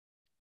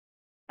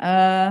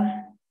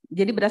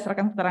 Jadi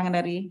berdasarkan keterangan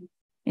dari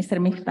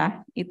Mr.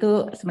 Mukta,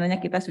 itu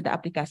sebenarnya kita sudah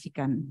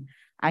aplikasikan.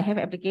 I have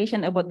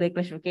application about the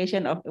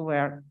classification of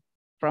aware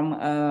from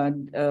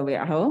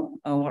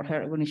WHO, World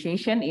Health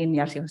Organization in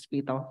Yarsi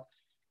Hospital.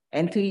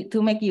 And to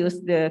make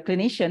use the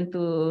clinician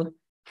to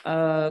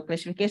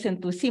classification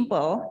too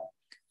simple,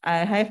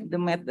 I have the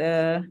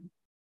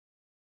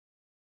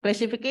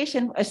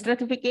classification,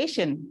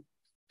 stratification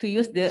to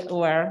use the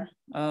aware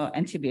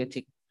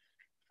antibiotic.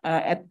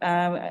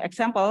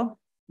 Example,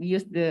 we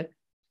use the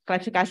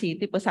klasifikasi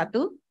tipe 1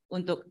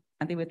 untuk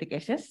antibiotic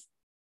cases.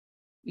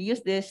 We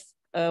use this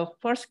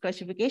first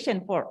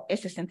classification for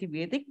SS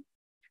antibiotic,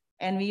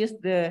 and we use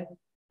the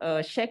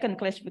second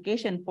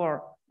classification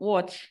for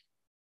watch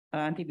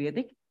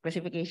antibiotic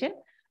classification,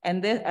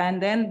 and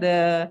then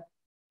the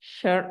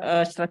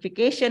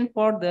stratification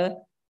for the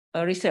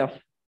reserve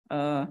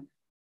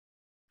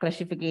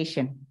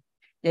classification.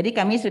 Jadi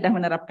kami sudah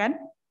menerapkan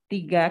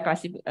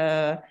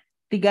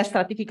tiga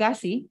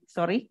stratifikasi,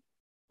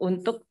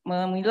 untuk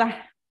memilah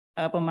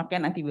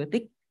pemakaian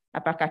antibiotik.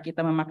 Apakah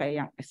kita memakai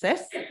yang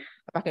assess,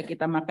 apakah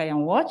kita memakai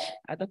yang watch,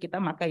 atau kita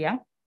memakai yang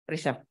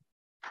reserve.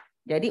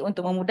 Jadi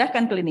untuk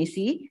memudahkan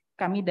klinisi,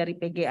 kami dari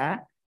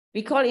PGA,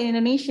 we call in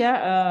Indonesia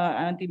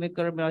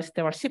antimicrobial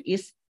stewardship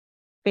is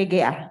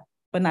PGA,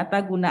 penata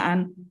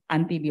gunaan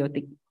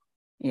antibiotik.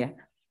 Ya.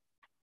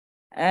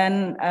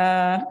 Dan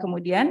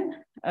kemudian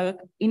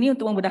ini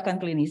untuk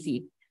memudahkan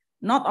klinisi.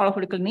 Not all of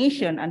the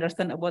clinician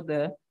understand about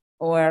the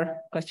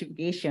OR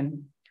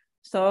classification.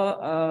 So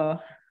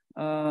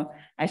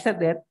I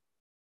said that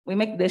we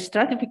make the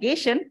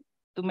stratification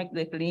to make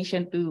the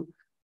clinician to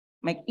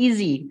make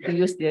easy to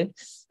use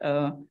this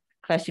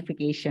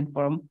classification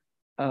from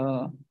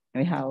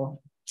WHO.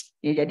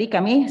 Ya, jadi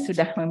kami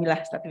sudah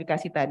memilah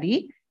stratifikasi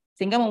tadi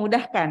sehingga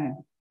memudahkan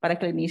para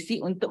klinisi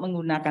untuk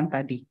menggunakan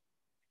tadi.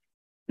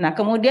 Nah,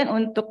 kemudian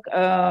untuk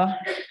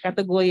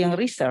kategori yang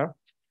reserve,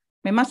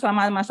 memang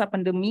selama masa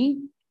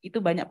pandemi itu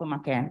banyak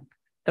pemakaian.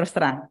 Terus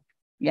terang,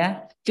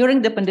 ya,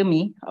 during the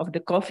pandemic of the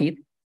COVID,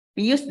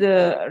 we use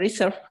the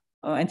reserve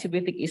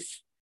antibiotic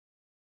is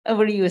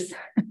overuse,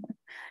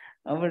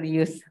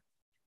 overuse.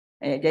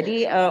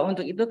 Jadi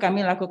untuk itu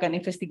kami lakukan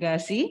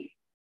investigasi.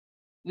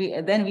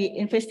 Then we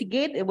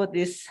investigate about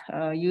this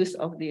use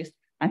of this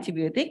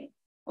antibiotic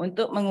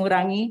untuk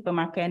mengurangi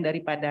pemakaian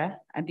daripada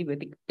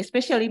antibiotik,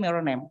 especially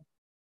meronem.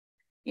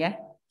 Ya,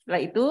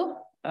 setelah itu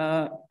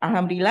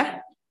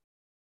alhamdulillah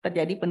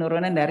terjadi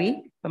penurunan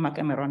dari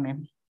pemakaian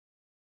meronem.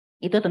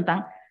 Itu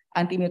tentang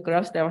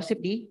antimicrobial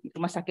stewardship di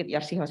rumah sakit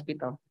ERC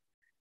Hospital.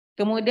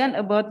 Kemudian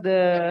about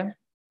the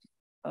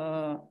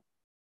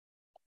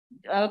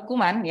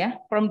kuman, ya,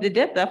 from the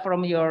data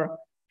from your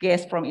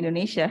guest from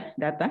Indonesia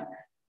data,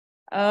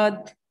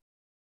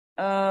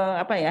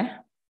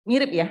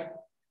 mirip ya,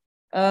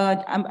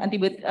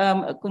 antibiotik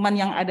kuman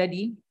yang ada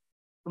di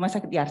rumah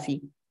sakit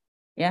ERC.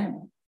 Ya,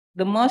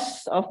 the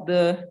most of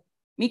the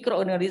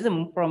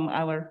microorganism from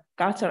our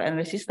culture and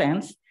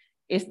resistance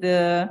is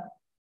the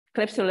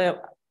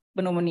Klebsiella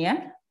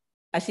pneumonia,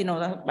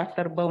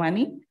 Acinetobacter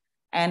baumannii,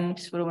 and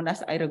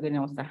Pseudomonas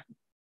aeruginosa.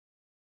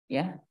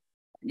 Ya,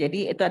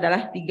 jadi itu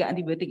adalah 3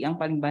 antibiotik yang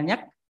paling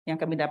banyak yang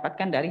kami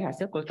dapatkan dari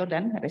hasil kultur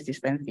dan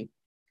resistensi.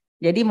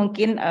 Jadi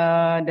mungkin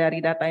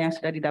dari data yang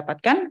sudah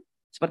didapatkan,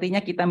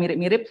 sepertinya kita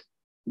mirip-mirip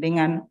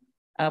dengan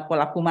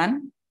pola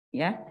kuman,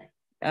 ya,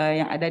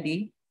 yang ada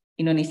di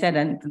Indonesia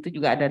dan tentu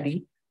juga ada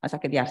di Rumah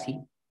Sakit Yarsi.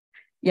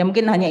 Ya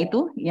mungkin hanya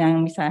itu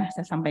yang bisa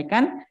saya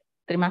sampaikan.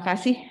 Terima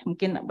kasih,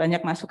 mungkin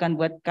banyak masukan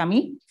buat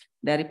kami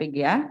dari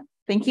PGA.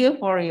 Thank you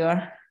for your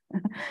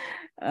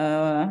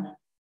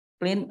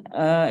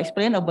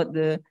explain about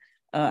the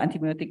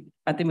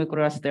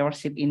antimicrobial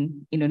stewardship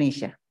in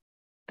Indonesia.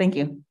 Thank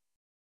you.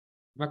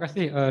 Terima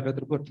kasih,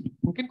 Dr. Pur.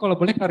 Mungkin kalau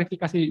boleh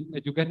klarifikasi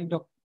juga nih,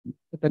 Dok.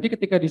 Tadi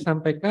ketika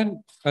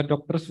disampaikan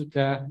dokter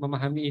sudah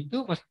memahami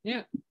itu,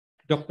 maksudnya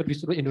dokter di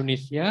seluruh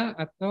Indonesia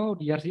atau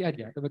di YRC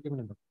aja, atau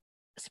bagaimana, Dok?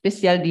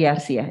 Spesial di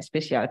YRC ya,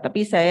 spesial.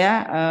 Tapi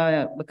saya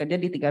bekerja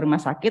di 3 rumah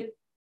sakit,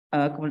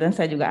 kemudian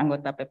saya juga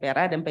anggota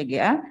PPRA dan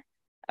PGA.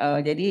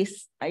 Jadi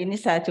ini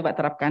saya coba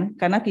terapkan,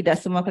 karena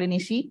tidak semua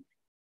klinisi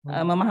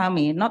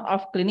memahami. Not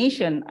all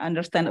clinician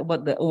understand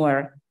about the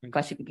OR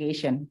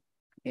classification.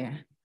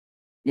 Ya.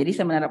 Jadi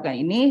saya menerapkan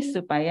ini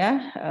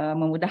supaya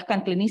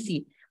memudahkan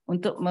klinisi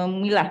untuk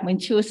memilah,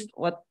 choose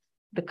what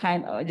the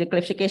kind of the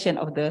classification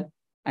of the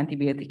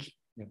antibiotic.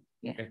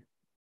 Yeah. Okay.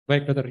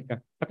 Baik, Dr. Rika.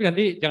 Tapi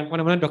nanti jangan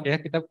kemana-mana, Dok, ya.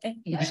 Kita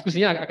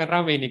diskusinya akan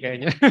ramai ini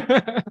kayaknya.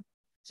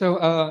 So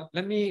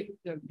let me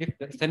give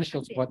the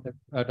essentials what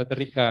Dr.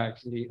 Rika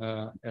actually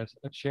has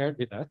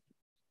shared with us.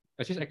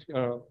 She's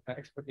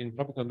expert in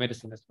tropical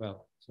medicine as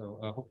well.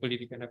 So hopefully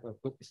we can have a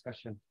good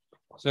discussion.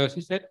 So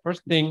she said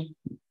first thing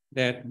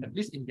that at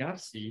least in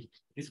YRC,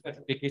 this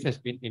classification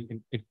has been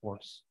in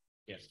force.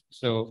 Yes.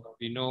 So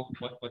we know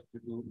what to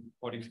do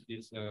according to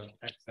this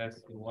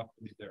access and what to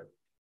reserve.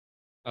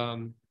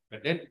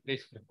 But then it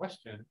raises the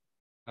question,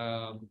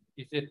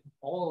 is it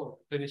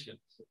all clinicians?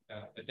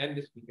 But then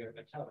this becomes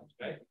a challenge,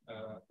 right?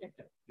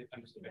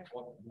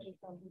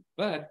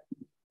 But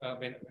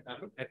when I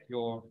look at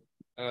your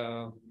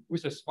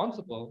who's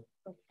responsible,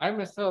 I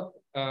myself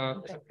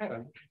as a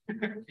parent,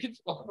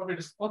 it's already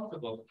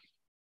responsible.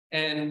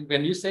 And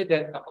when you say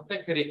that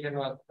apothecary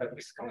cannot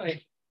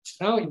prescribe,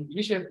 now in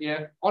Indonesia we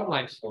have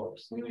online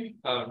stores.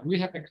 We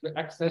have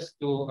access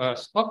to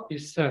stock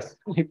this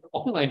with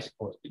online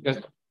stores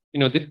because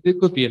this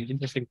could be an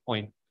interesting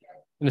point.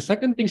 And the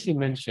second thing she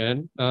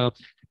mentioned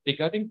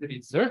regarding the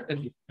reserve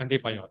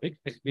antibiotic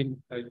has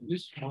been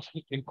used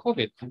mostly in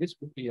COVID, and this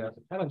would be a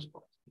challenge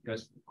for us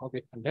because the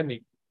COVID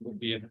pandemic would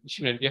be an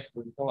issue, and we have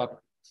to follow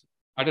up.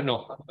 I don't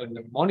know how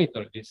to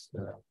monitor this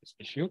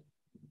issue.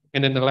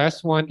 And then the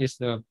last one is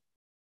the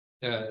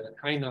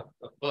kind of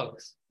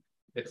bugs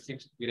that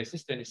seems to be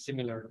resistant is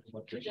similar to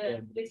what you're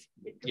saying.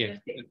 Yeah,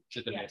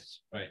 to the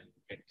list, right?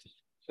 Okay.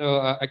 So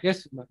I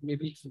guess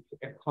maybe you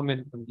can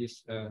comment on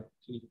these 3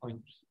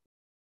 points.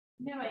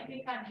 No, I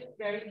think I'm just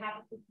very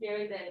happy to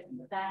hear that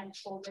that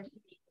is already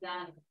being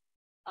done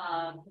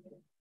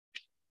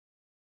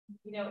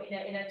you know,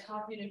 in a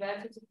top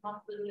university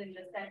hospital in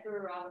the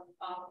center of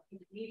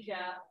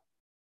Indonesia,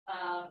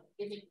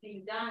 if it's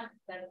being done,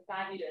 that's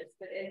fabulous.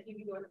 But as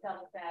you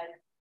yourself said,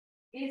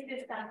 is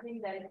this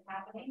something that is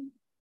happening?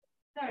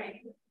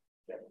 Sorry,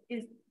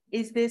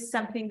 is this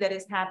something that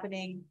is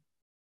happening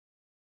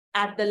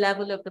at the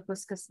level of the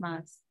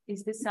Puskesmas?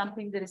 Is this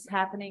something that is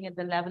happening at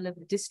the level of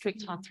the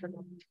district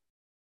hospital?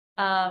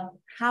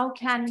 How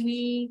can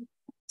we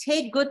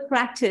take good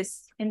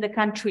practice in the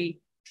country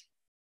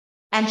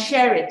and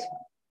share it?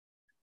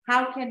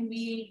 How can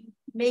we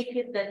make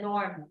it the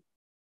norm?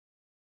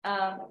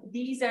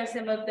 These are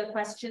some of the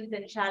questions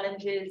and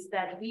challenges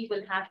that we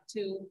will have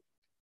to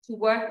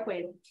work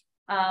with.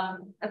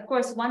 Of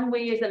course, one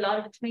way is a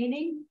lot of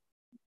training,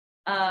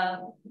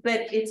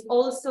 but it's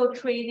also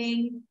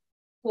training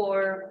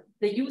for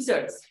the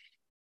users.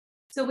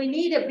 So we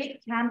need a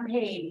big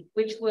campaign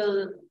which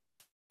will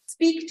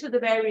speak to the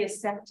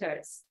various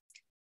sectors.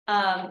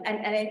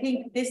 And I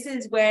think this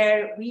is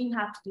where we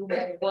have to do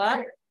more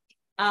work.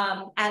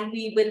 And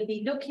we will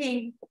be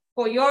looking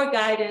for your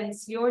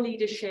guidance, your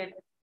leadership,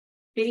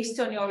 based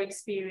on your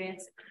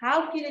experience.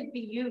 How can it be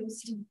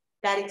used,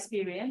 that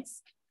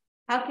experience?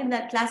 How can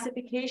that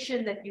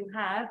classification that you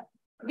have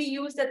be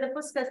used at the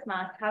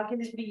Puskesmas? How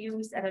can it be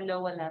used at a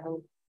lower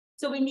level?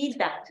 So we need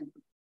that.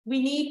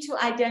 We need to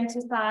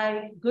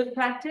identify good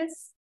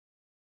practice.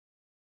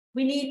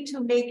 We need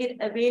to make it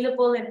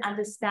available and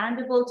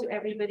understandable to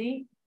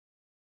everybody.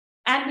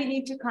 And we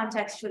need to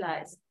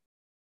contextualize.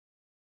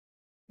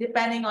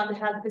 Depending on the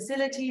health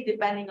facility,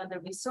 depending on the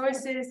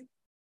resources.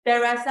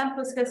 There are some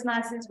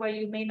Puskesmases where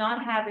you may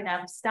not have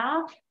enough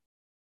staff.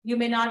 You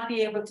may not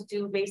be able to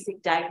do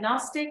basic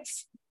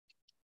diagnostics.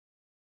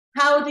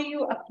 How do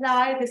you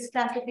apply this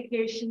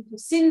classification to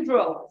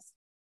syndromes?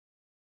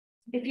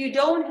 If you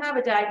don't have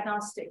a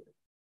diagnostic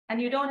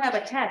and you don't have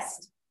a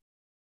test,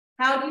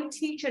 how do you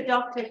teach a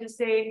doctor to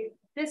say,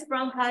 this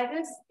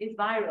bronchitis is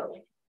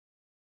viral?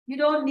 You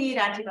don't need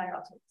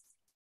antibiotics.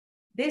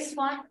 This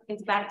one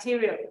is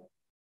bacterial.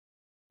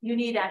 You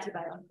need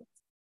antibiotics.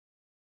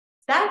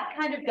 That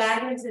kind of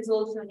guidance is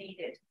also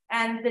needed.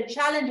 And the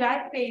challenge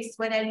I face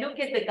when I look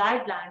at the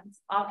guidelines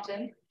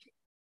often,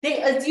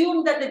 they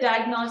assume that the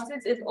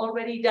diagnosis is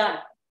already done.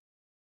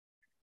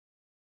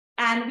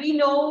 And we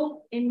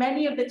know in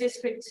many of the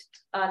district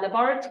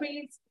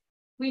laboratories,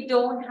 we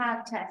don't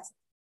have tests.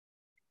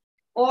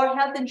 Or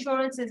health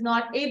insurance is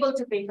not able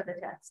to pay for the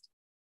test.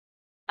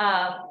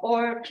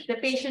 Or the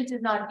patient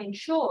is not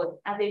insured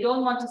and they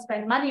don't want to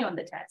spend money on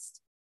the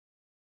test.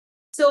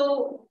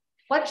 So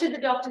what should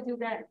the doctor do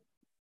then?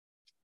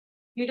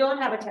 You don't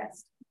have a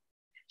test.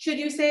 Should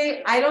you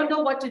say, I don't know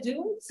what to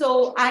do,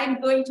 so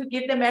I'm going to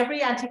give them every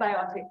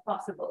antibiotic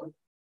possible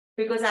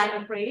because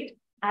I'm afraid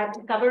I have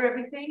to cover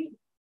everything?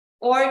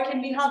 Or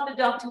can we help the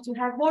doctor to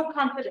have more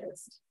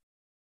confidence,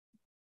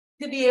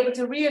 to be able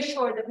to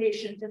reassure the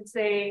patient and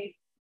say,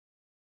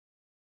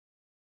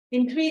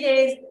 in 3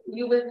 days,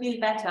 you will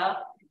feel better,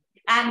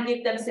 and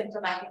give them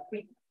symptomatic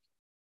treatment?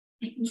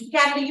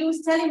 Can we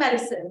use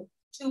telemedicine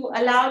to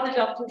allow the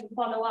doctor to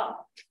follow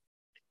up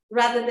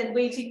rather than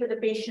waiting for the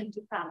patient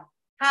to come?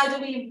 How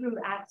do we improve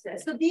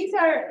access? So these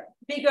are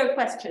bigger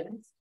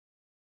questions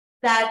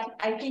that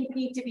I think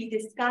need to be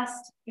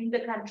discussed in the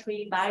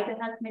country by the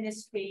health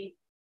ministry,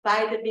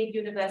 by the big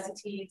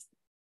universities.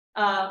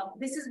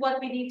 This is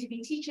what we need to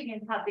be teaching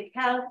in public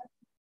health.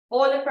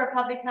 All of our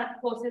public health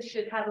courses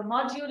should have a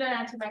module on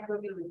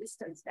antimicrobial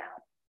resistance now.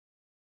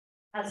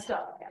 I'll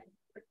stop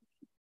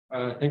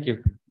there. Thank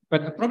you.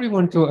 But I probably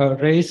want to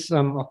raise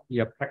some of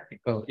the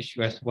practical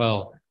issue as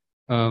well.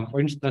 For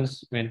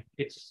instance, when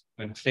kids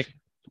went sick,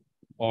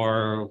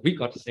 or we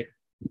got sick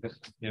because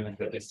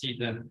the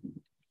season,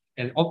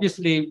 and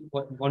obviously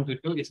what we want to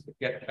do is to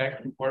get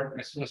back to work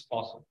as soon as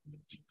possible,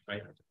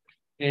 right?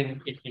 And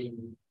I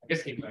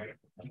guess in my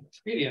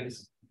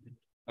experience,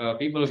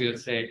 people will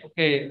say,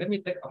 okay, let me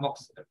take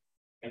amoxicillin.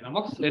 And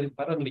amoxicillin,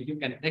 apparently you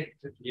can take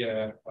to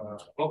the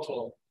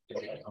local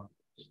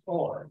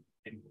store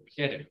and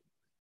get it.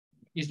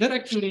 Is there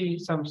actually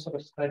some sort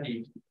of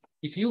study,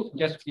 if you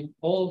just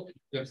withhold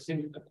your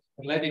symptoms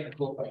and let it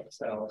go by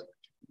itself,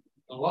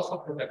 the loss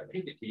of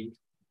productivity,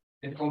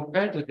 and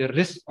compared to the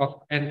risk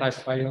of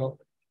antibiotic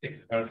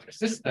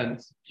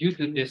resistance due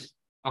to this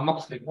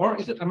amoxicillin, or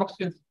is it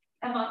amoxicillin?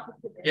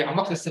 Yeah,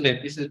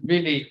 amoxicillin. Is it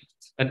really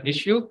an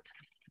issue?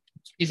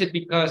 Is it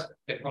because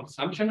the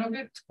consumption of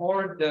it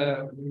or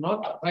the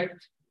not right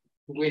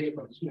way to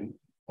consume?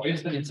 For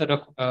instance, instead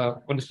of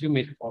consume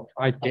it for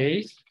 5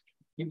 days,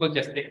 people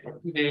just take for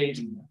 2 days,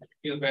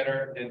 feel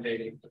better, then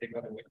they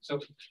got away. So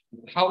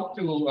how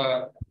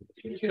to,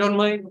 if you don't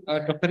mind,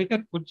 Dr.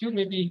 Rika, could you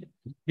maybe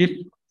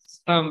give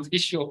some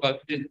issue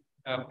about this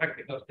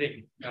practical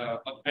thing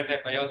of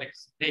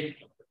antibiotics,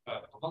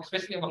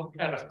 especially among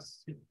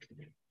parents?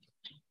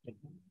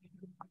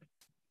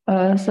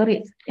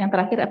 Sorry, yang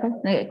terakhir apa?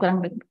 Kurang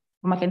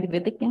memakai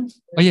antibiotiknya.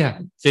 Oh iya,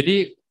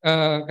 jadi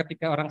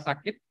ketika orang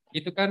sakit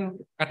itu kan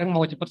kadang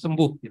mau cepat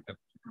sembuh gitu.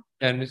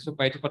 Dan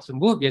supaya cepat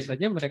sembuh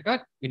biasanya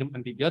mereka minum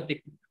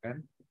antibiotik gitu kan.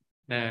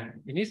 Nah,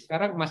 ini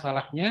sekarang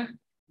masalahnya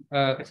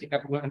ketika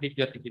penggunaan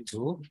antibiotik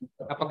itu,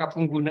 apakah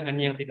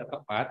penggunaannya yang tidak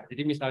tepat?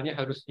 Jadi misalnya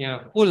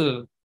harusnya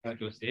full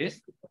dosis,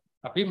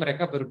 tapi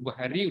mereka baru 2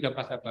 hari udah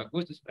merasa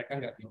bagus, terus mereka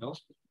nggak minum.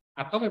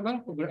 Atau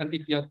memang penggunaan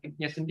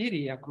antibiotiknya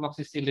sendiri yang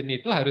amoxicillin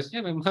itu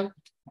harusnya memang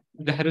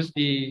udah harus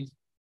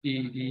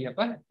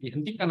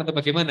dihentikan atau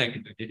bagaimana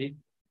gitu. Jadi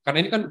karena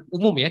ini kan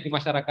umum ya di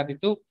masyarakat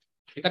itu,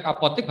 kita ke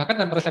apotek bahkan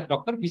tanpa resep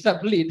dokter bisa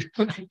beli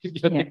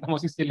antibiotik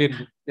amoxicillin.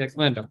 Ya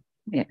gimana dok?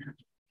 Ya,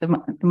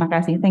 terima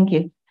kasih, thank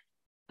you.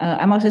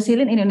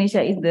 Amoxicillin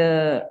Indonesia is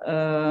the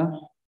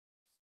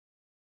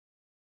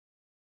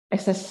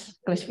access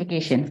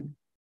classification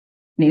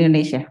di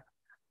Indonesia.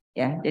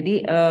 Ya,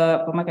 jadi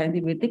pemakaian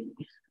antibiotik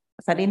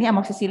saat ini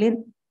amoxicillin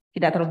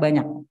tidak terlalu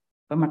banyak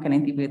pemakaian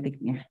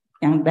antibiotiknya.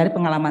 Yang dari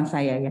pengalaman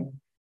saya ya,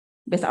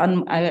 based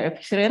on our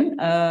experience,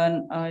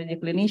 the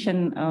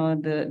clinician,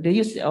 the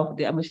use of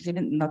the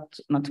amoxicillin not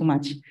too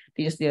much.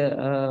 They use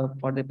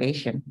for the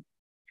patient.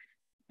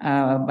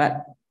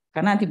 But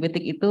karena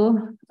antibiotik itu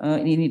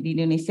di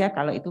Indonesia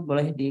kalau itu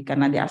boleh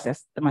karena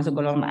diakses termasuk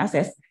golongan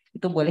akses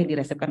itu boleh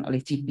diresepkan oleh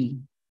GP.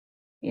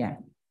 Ya,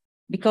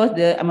 because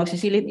the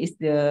amoxicillin is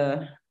the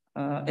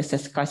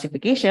access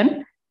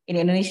classification in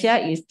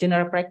Indonesia is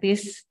general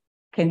practice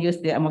can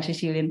use the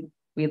amoxicillin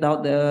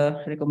without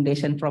the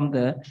recommendation from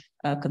the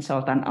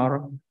consultant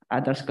or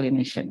others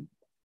clinician.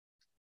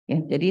 Ya,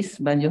 jadi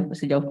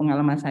sejauh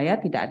pengalaman saya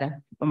tidak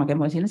ada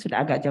pemakaian amoxicillin sudah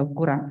agak jauh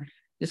kurang.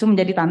 Justru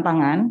menjadi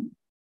tantangan.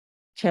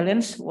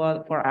 Challenge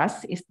for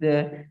us is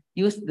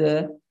use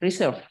the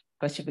reserve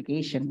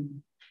classification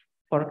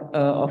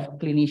of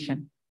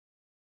clinician.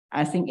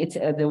 I think it's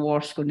the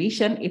worst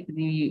condition if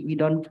we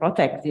don't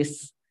protect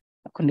this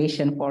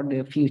condition for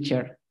the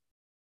future.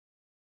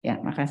 Ya,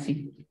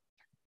 makasih.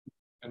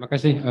 Terima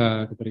kasih,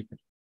 Dr. Rika.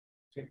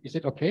 Is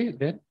it okay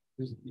then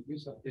to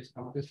use of this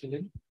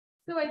amoxicillin?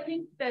 So I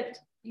think that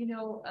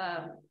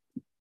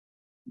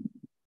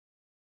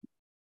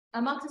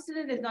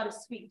amoxicillin is not a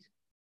sweet.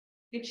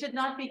 It should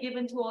not be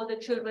given to all the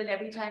children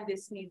every time they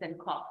sneeze and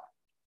cough.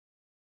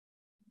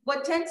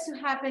 What tends to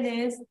happen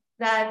is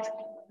that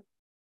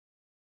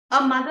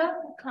a mother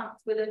who comes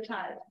with a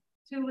child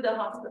to the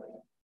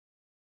hospital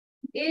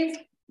is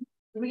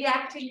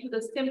reacting to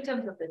the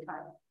symptoms of the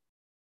child.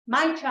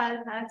 My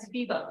child has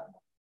fever.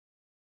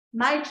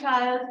 My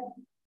child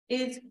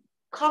is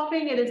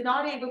coughing and is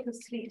not able to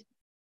sleep.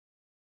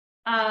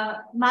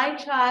 My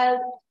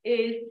child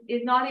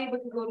is not able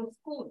to go to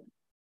school.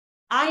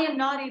 I am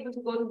not able to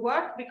go to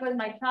work because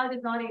my child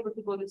is not able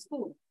to go to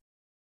school.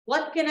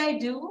 What can I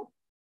do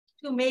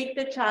to make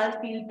the child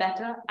feel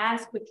better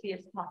as quickly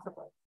as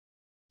possible?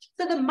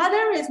 So the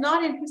mother is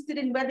not interested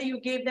in whether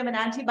you gave them an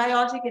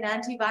antibiotic, an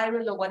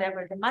antiviral, or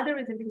whatever. The mother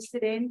is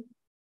interested in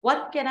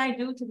what can I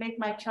do to make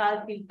my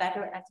child feel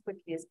better as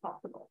quickly as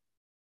possible.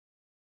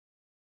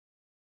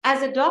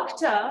 As a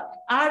doctor,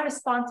 our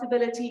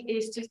responsibility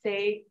is to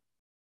say,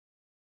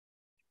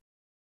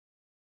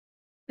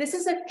 this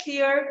is a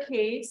clear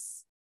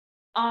case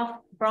of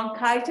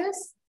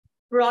bronchitis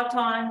brought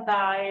on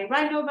by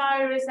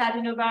rhinovirus,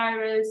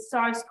 adenovirus,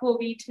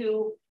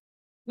 SARS-CoV-2.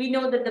 We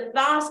know that the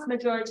vast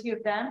majority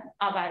of them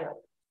are viral.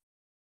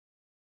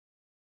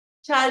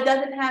 Child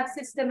doesn't have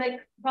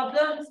systemic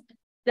problems,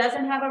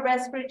 doesn't have a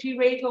respiratory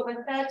rate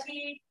over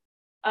 30,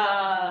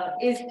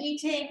 is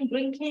eating,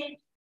 drinking.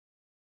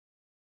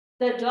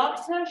 The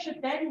doctor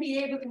should then be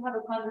able to have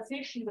a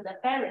conversation with a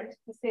parent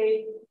to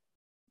say,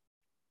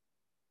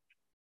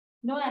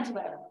 no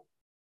antibiotic.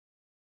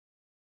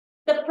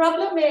 The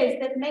problem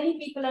is that many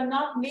people are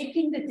not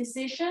making the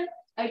decision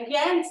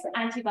against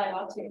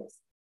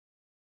antibiotics.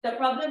 The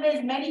problem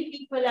is many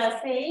people are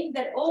saying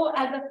that, oh,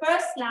 as a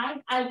first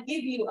line, I'll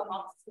give you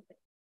amoxicillin.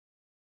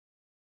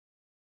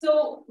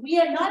 So we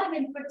are not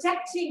even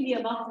protecting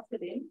the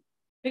amoxicillin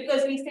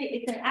because we say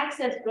it's an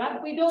access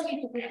drug. We don't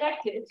need to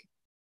protect it,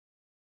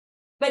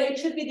 but it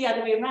should be the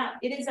other way around.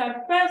 It is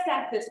our first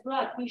access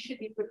drug. We should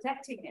be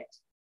protecting it.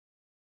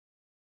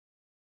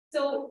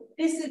 So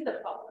this is the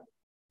problem.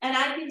 And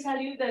I can tell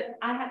you that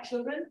I have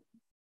children.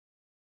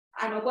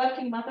 I'm a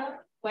working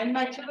mother. When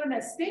my children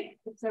are sick,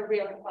 it's a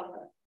real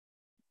problem.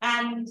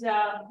 And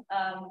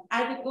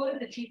I would go to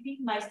the GP.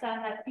 My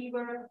son had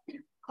fever,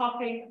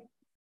 coughing,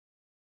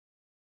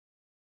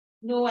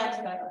 no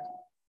antibiotic.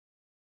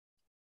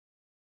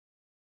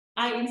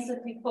 I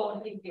instantly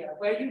phoned India,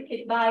 where you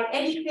can buy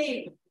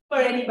anything for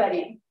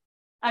anybody.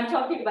 I'm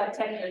talking about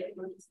 10 years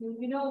ago.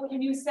 You know,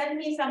 can you send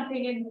me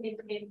something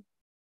in?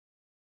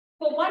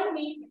 For 1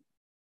 week,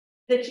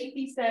 the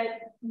GP said,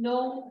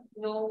 no,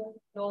 no,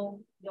 no,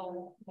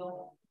 no,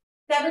 no.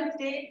 7th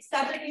day,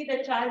 suddenly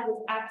the child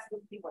was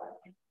absolutely well.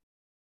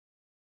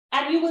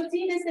 And you will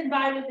see this in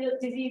viral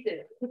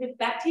diseases. Because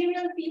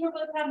bacterial fever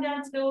will come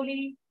down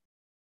slowly.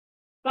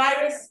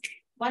 Virus,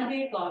 1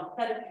 day gone,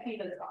 suddenly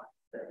fever is gone.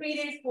 3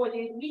 days, 4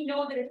 days, we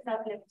know that it's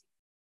self-limiting.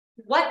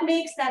 What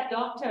makes that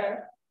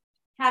doctor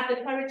have the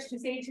courage to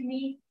say to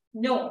me,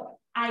 no,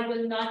 I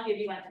will not give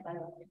you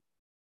antibiotics?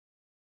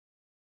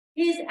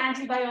 His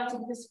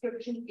antibiotic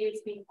prescription is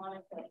being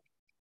monitored.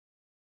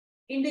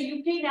 In the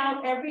UK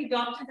now, every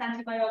doctor's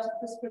antibiotic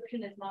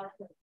prescription is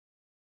monitored.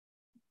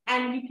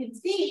 And you can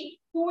see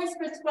who is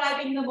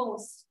prescribing the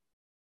most.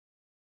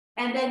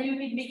 And then you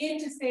can begin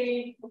to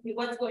say, okay,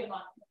 what's going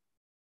on?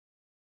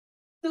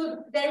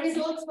 So there is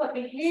also a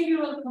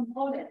behavioral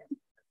component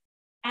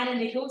and a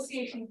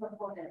negotiation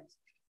component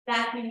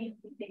that we need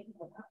to be thinking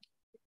about.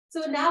 So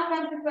now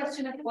comes the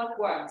question of what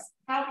works.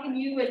 How can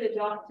you as a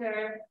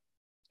doctor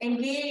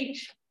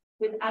engage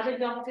with other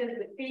doctors,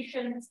 with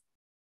patients,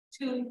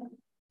 to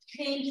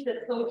change the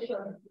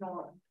social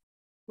norm?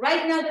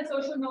 Right now, the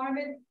social norm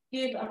is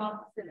give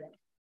amoxicillin.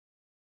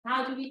 How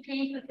do we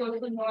change the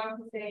social norm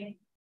to say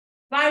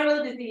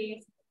viral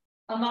disease,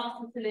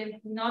 amoxicillin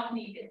not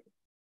needed?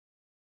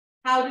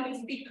 How do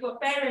we speak to a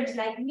parent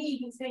like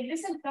me who's saying,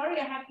 listen, sorry,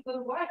 I have to go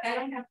to work. I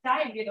don't have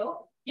time, you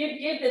know, give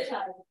the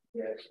child.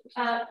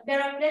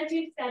 There are plenty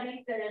of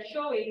studies that are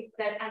showing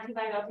that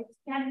antibiotics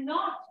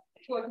cannot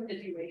shorten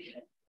the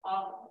duration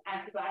of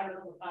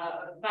antiviral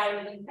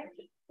viral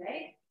infections,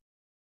 right?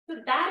 So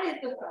that is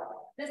the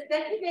problem. The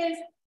second is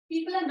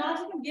people are not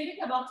even giving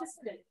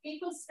amoxicillin.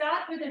 People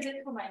start with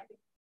azithromycin.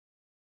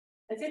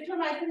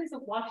 Azithromycin is a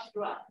wash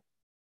drug.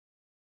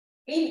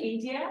 In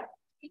India,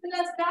 people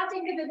are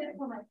starting with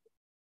azithromycin.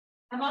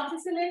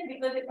 Amoxicillin,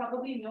 because they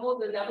probably know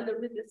the level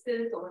of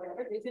resistance or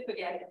whatever, they say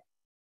forget it.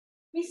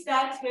 We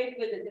start straight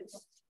with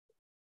azithromycin.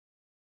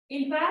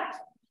 In fact,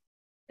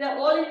 the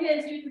All India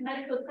Institute of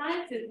Medical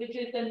Sciences, which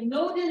is the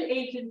nodal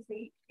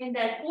agency in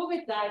their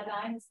COVID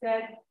guidelines,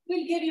 said,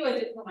 we'll give you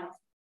azithromycin.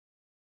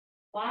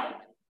 Why?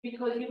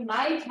 Because you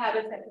might have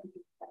a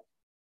secondary effect.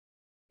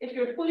 If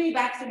you're fully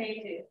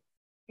vaccinated,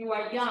 you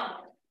are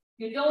young,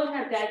 you don't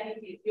have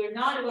diabetes, you're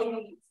not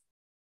obese,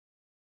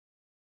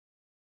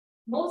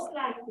 most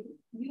likely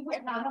you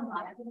will have a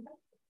mild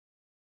infection.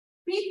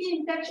 Treat the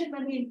infection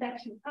when the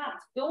infection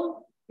comes.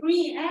 Don't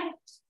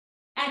preempt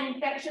an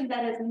infection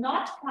that has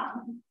not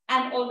come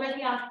and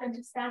already ask them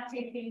to start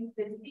taking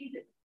the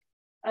diseases,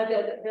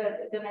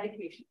 the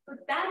medication. So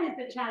that is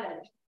the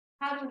challenge,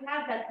 how to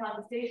have that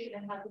conversation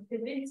and how to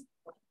convince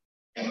people.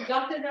 And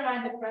doctors are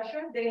under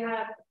pressure. They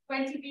have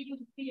 20 people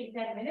to see in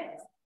 10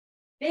 minutes.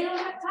 They don't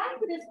have time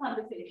for this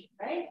conversation,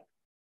 right?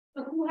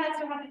 So who has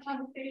to have the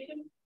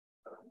conversation?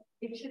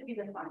 It should be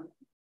the pharmacist.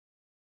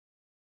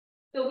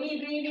 So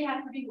we really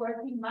have to be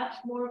working much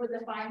more with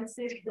the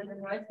pharmacists and the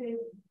nurses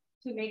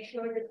to make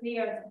sure that they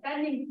are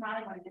spending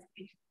time on this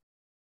patient.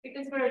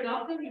 Because for a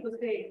doctor, he will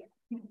say,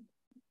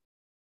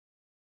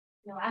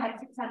 I had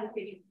 600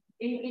 patients.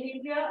 In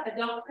India, a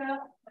doctor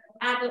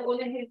at the All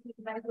India Institute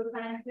of Medical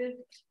Sciences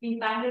in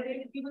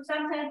Bangladesh, you will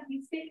sometimes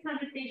see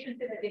 600 patients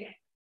in a day.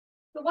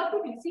 So what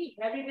would you see?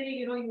 Every day,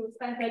 you would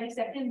spend 30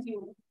 seconds,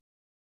 you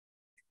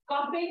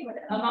coughing,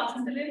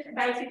 amoxicillin,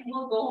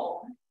 paracetamol, go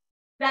home.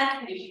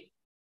 That's the issue.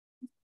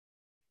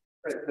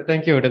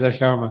 Thank you, Dr.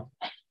 Sharma.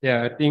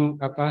 Ya, I think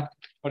kalau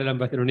dalam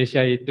bahasa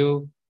Indonesia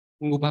itu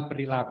mengubah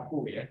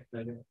perilaku ya,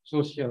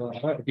 social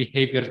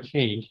behavior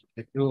change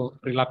itu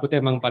perilaku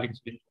itu emang paling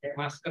sulit.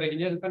 Masker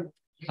ini kan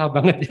susah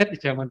banget ya di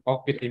zaman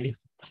COVID ini.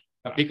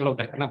 Tapi kalau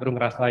udah kena baru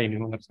ngerasain,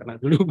 memang harus kena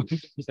dulu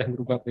bisa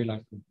merubah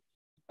perilaku.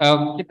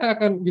 Kita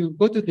akan we'll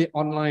go to the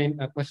online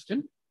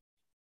question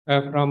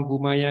from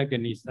Bumaya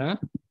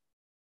Ganisa.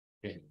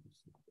 Okay.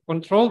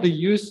 Control the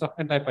use of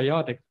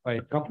antibiotics by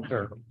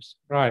doctor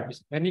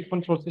prescribes any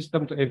control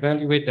system to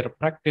evaluate their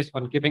practice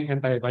on giving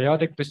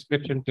antibiotic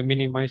prescription to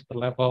minimize the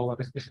level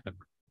of resistance.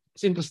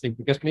 It's interesting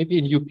because maybe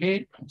in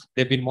UK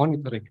they've been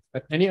monitoring,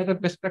 but any other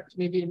best practice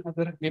maybe in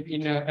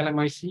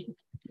LMIC?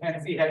 And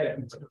she had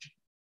a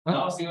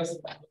no, she was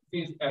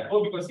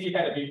because she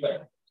had a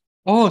fever.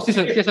 Oh, she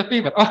has a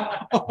fever.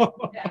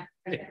 Oh.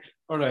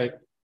 All right.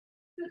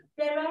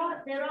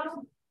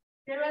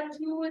 There are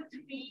 2 or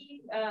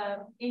 3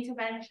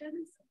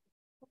 interventions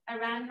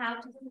around how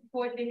to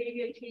support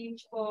behavior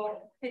change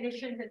for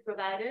clinicians and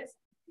providers,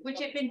 which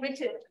have been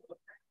written.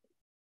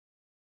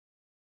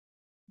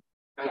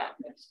 Yeah.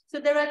 So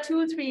there are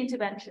 2 or 3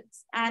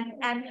 interventions,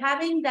 and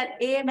having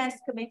that AMS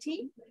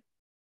committee,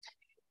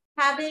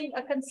 having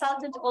a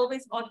consultant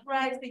always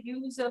authorize the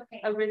use of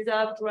a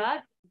reserved drug,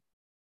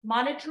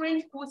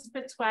 monitoring who's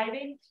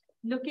prescribing,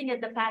 looking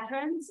at the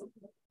patterns,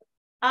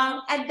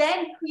 and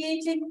then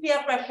creating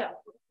peer pressure.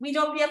 We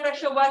know peer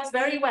pressure works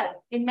very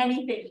well in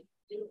many things.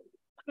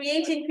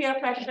 Creating peer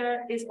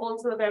pressure is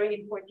also a very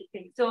important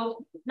thing.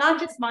 So not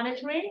just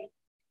monitoring,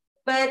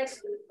 but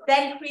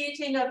then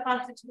creating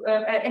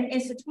an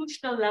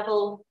institutional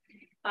level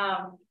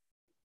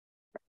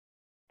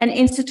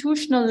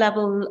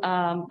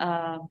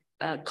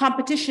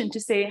competition to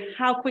say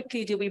how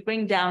quickly do we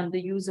bring down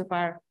the use of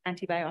our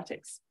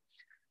antibiotics.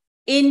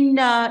 In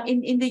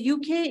the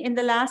UK, in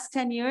the last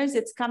 10 years,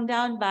 it's come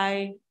down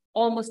by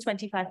almost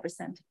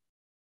 25%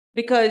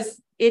 because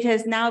it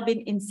has now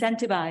been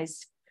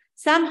incentivized.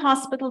 Some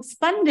hospitals'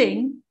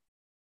 funding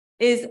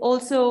is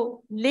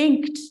also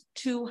linked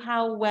to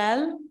how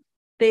well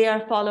they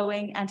are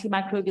following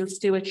antimicrobial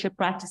stewardship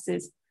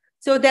practices.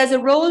 So there's a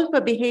role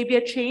for behavior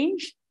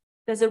change,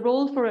 there's a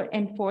role for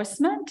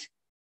enforcement,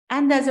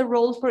 and there's a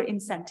role for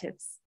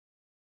incentives.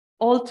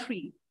 All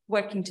 3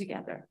 working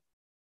together.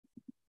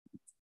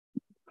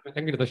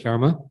 Thank you, Dr.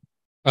 Sharma.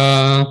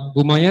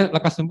 Bu Maya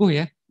lekas sembuh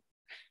ya.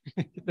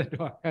 Kita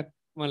doakan,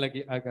 cuma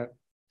lagi agak,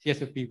 she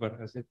has a fever,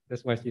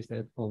 that's why she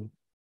stayed at home.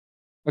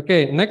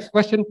 Okay, next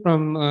question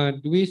from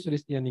Dwi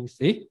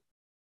Sulistianingsih.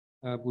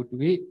 Bu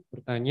Dwi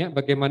bertanya,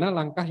 bagaimana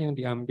langkah yang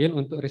diambil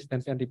untuk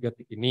resistensi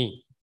antibiotik ini?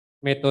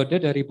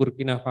 Metode dari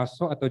Burkina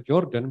Faso atau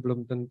Jordan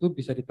belum tentu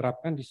bisa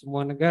diterapkan di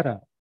semua negara.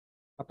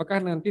 Apakah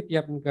nanti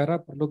tiap negara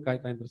perlu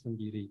guideline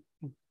tersendiri?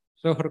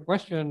 So her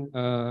question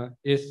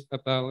is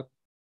about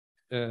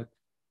the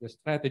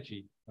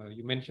strategy.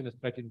 You mentioned the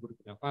strategy in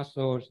Burkina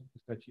Faso, the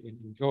strategy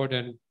in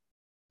Jordan.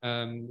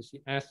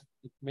 She asked,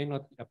 it may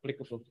not be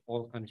applicable to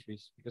all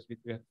countries because we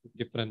have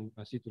different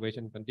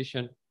situation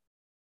condition.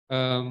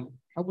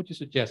 How would you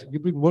suggest?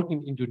 You've been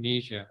working in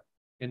Indonesia,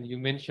 and you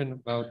mentioned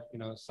about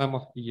some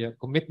of the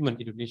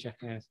commitment Indonesia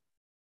has.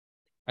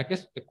 I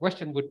guess the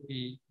question would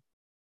be,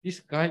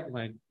 this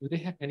guideline, do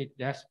they have any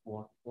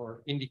dashboard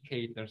or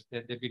indicators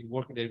that they've been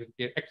working,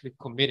 they're actually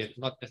committed,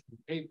 not just in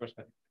papers,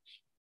 but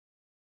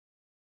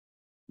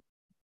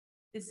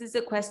This is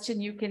a question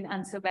you can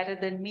answer better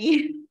than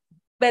me,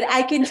 but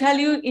I can tell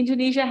you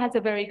Indonesia has a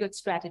very good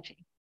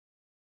strategy.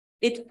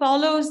 It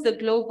follows the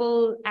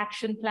global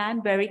action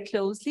plan very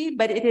closely,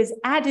 but it has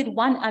added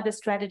one other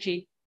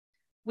strategy,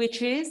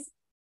 which is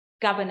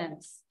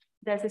governance.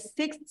 There's a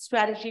sixth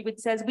strategy which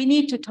says we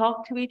need to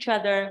talk to each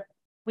other,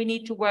 we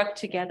need to work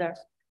together.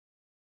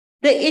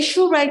 The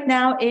issue right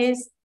now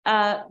is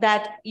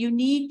that you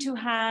need to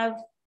have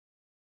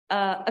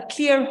a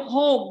clear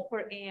home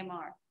for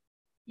AMR.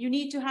 You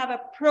need to have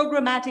a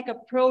programmatic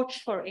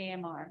approach for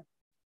AMR.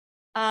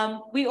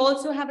 We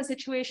also have a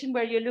situation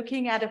where you're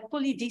looking at a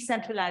fully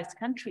decentralized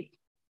country.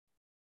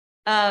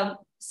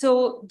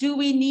 So do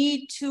we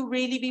need to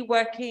really be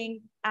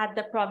working at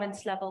the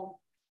province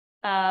level?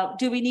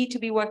 Do we need to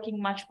be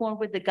working much more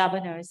with the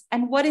governors?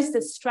 And what is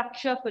the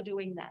structure for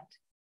doing that?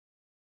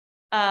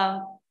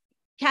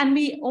 Can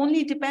we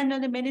only depend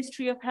on the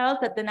Ministry of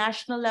Health at the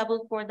national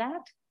level for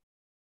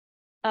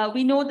that?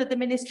 We know that the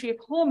Ministry of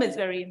Home is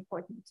very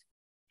important.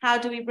 How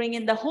do we bring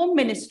in the Home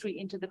Ministry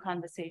into the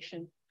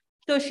conversation?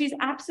 So she's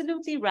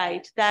absolutely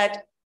right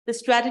that the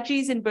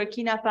strategies in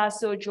Burkina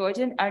Faso,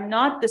 Jordan are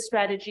not the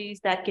strategies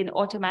that can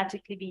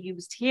automatically be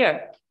used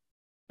here.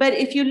 But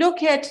if you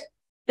look at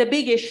the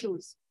big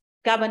issues,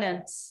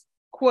 governance,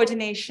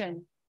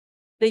 coordination,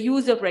 the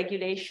use of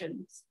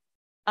regulations,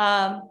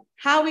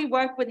 how we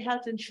work with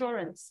health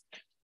insurance.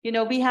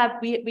 We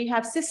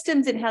have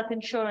systems in health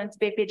insurance,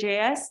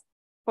 BPJS,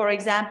 for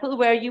example,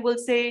 where you will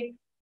say,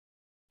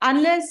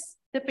 unless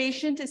the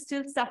patient is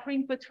still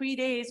suffering for 3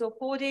 days or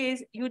 4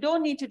 days, you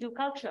don't need to do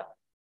culture.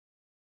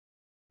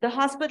 The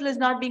hospital is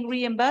not being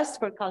reimbursed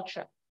for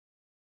culture.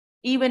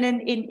 Even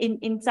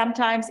in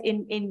sometimes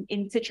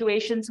in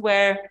situations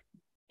where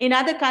in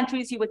other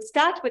countries you would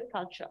start with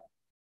culture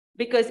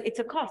because it's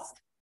a cost.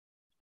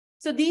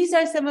 So these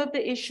are some of the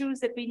issues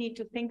that we need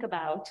to think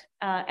about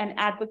and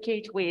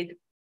advocate with.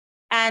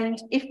 And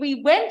if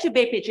we went to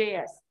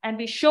BPJS and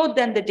we showed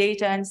them the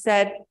data and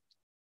said,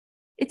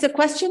 it's a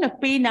question of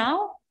pay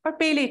now or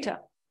pay later.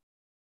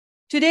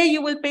 Today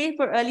you will pay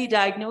for early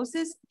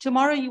diagnosis.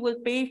 Tomorrow you will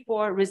pay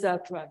for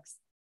reserve drugs.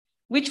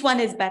 Which one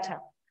is better?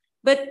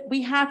 But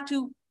we have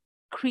to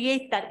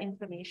create that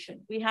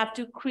information. We have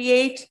to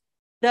create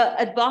the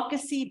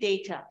advocacy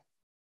data.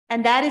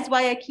 And that is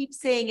why I keep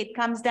saying it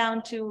comes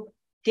down to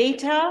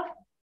data,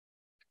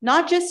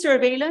 not just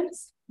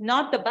surveillance,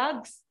 not the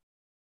bugs,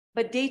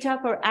 but data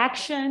for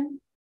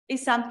action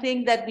is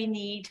something that we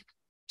need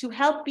to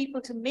help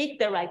people to make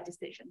the right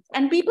decisions.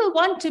 And people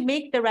want to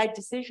make the right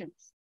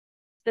decisions.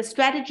 The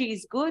strategy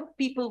is good.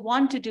 People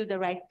want to do the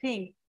right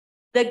thing.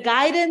 The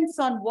guidance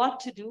on what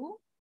to do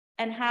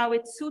and how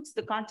it suits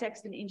the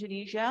context in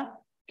Indonesia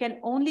can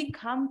only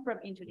come from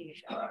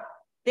Indonesia.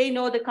 They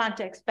know the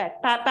context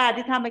best. Pak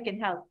Ditama can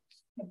help.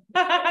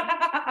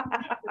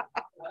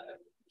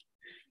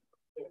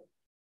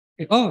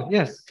 Oh,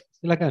 yes,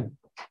 silakan.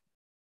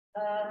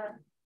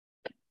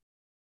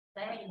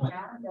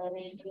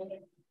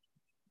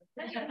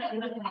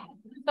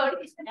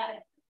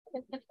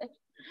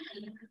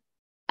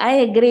 I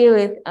agree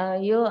with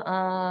you,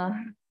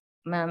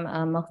 Ma'am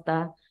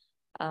Mukta.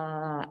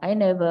 I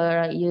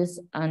never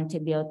use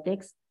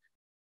antibiotics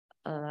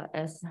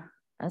as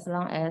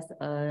long as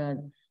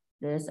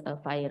there's a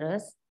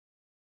virus.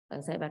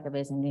 Saya pakai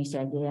bahasa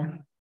Indonesia aja ya.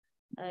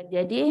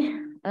 Jadi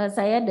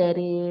saya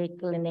dari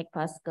klinik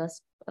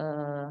vaskes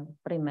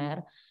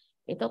primer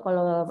itu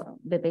kalau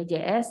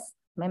BPJS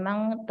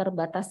memang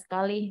terbatas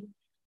sekali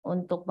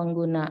untuk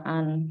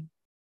penggunaan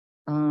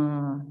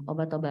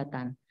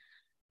obat-obatan.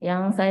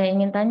 Yang saya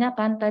ingin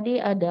tanyakan tadi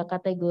ada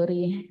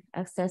kategori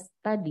akses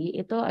tadi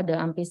itu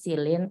ada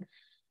ampicillin.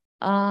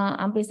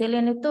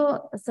 Ampicillin itu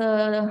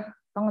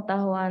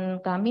sepengetahuan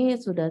kami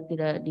sudah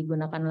tidak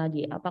digunakan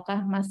lagi.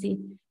 Apakah masih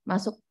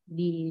masuk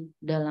di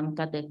dalam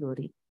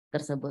kategori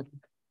tersebut?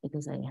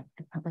 Itu saya.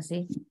 Terima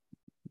kasih.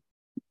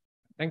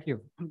 Thank you.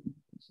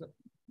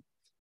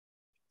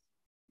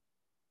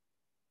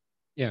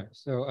 Yeah,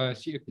 so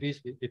she agrees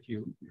with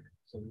you.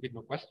 So we get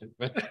no question,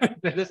 but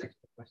that is a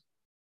question.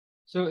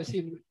 So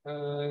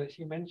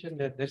she mentioned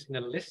that there's in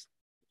a list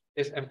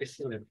is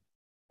ampicillin.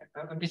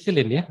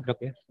 Ampicillin ya, dok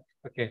ya.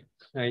 Oke,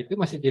 nah itu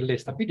masih di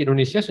list, tapi di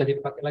Indonesia sudah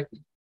dipakai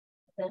lagi.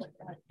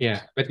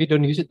 Yeah, but we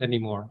don't use it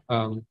anymore.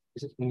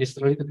 Is it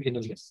necessary to be in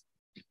the list?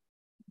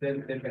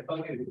 Then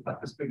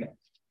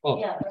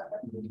oh,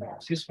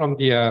 she's from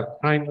the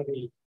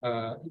primary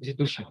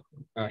institution,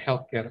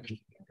 healthcare.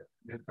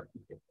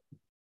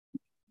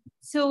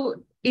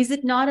 So is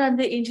it not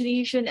on the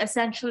Indonesian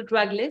essential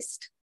drug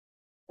list?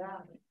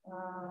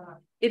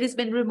 It has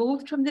been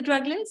removed from the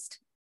drug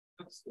list?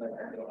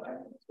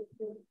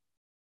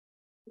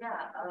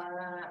 Yeah,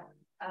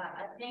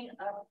 I think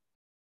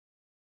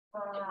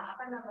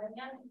apa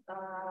namanya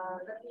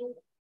lebih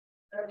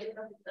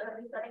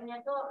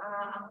seringnya tuh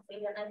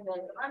amoxicillin aja,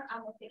 cuman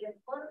amoxicillin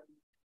pun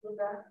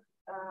sudah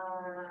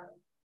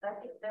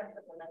resisten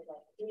sebenarnya.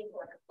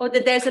 Or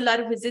that there's a lot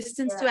of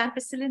resistance to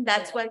ampicillin,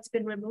 that's why it's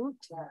been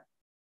removed?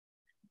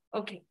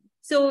 Okay,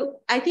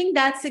 so I think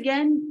that's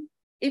again,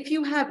 if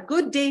you have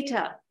good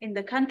data in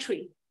the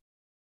country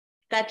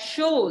that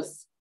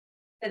shows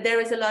that there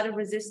is a lot of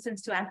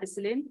resistance to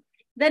ampicillin,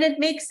 then it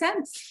makes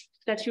sense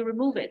that you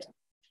remove it.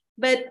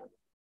 But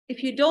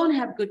if you don't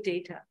have good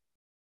data,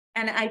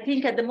 and I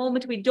think at the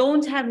moment we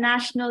don't have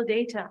national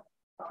data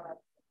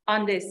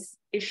on this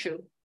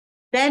issue,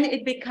 then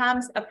it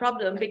becomes a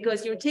problem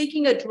because you're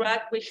taking a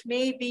drug which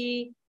may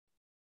be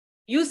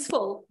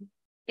useful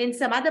in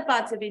some other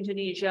parts of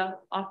Indonesia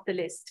off the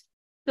list.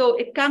 So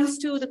it comes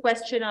to the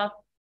question of,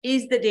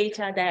 is the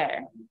data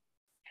there?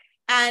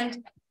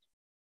 And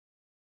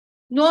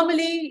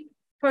normally,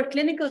 for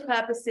clinical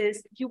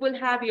purposes, you will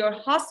have your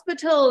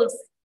hospital's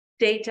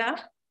data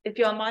if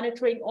you're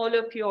monitoring all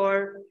of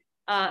your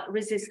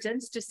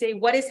resistance to say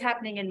what is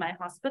happening in my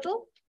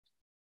hospital.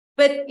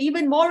 But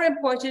even more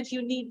important,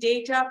 you need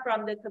data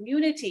from the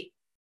community.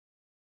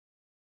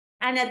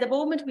 And at the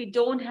moment, we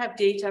don't have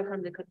data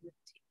from the community.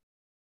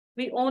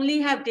 We only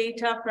have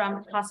data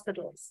from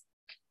hospitals.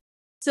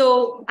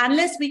 So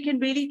unless we can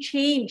really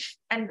change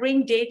and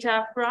bring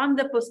data from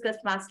the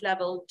Puskesmas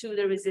level to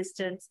the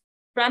resistance,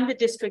 from the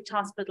district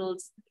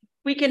hospitals,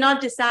 we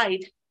cannot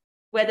decide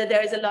whether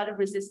there is a lot of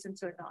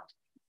resistance or not.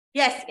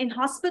 Yes, in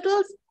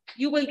hospitals,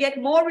 you will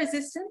get more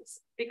resistance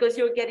because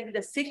you're getting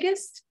the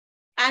sickest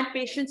and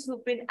patients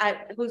who've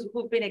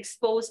been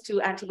exposed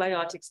to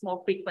antibiotics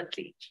more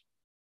frequently.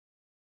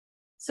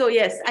 So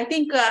yes, I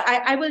think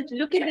I will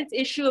look at this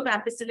issue of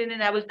ampicillin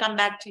and I will come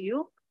back to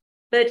you.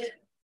 But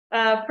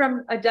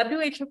from a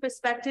WHO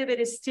perspective, it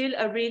is still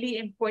a really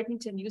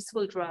important and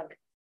useful drug.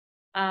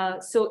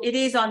 So it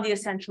is on the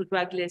essential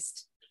drug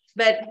list.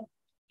 But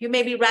you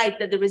may be right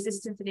that the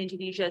resistance in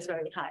Indonesia is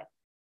very high.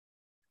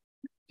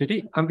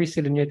 Jadi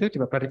ampicillinnya itu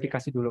coba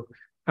klarifikasi dulu.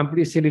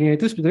 Ampicillinnya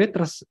itu sebetulnya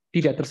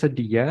tidak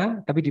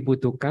tersedia, tapi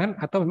dibutuhkan,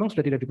 atau memang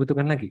sudah tidak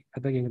dibutuhkan lagi,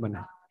 atau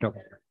gimana, dok?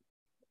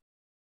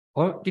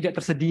 Oh, tidak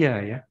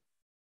tersedia ya,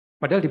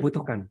 padahal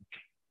dibutuhkan.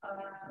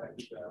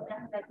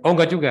 Oh,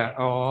 enggak juga.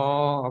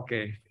 Oh, oke.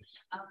 Okay.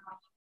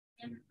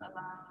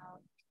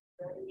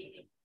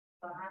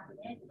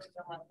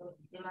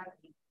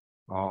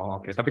 Oh,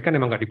 oke. Okay. Tapi kan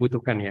memang nggak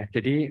dibutuhkan ya.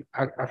 Jadi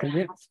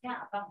akhirnya.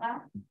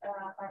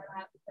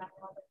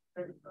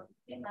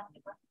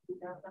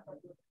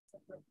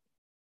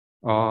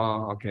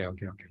 Oh, oke.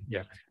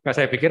 Ya. Nah,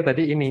 saya pikir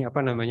tadi ini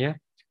apa namanya?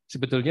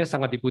 Sebetulnya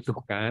sangat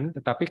dibutuhkan,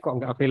 tetapi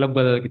kok nggak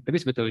available gitu. Tapi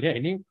sebetulnya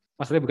ini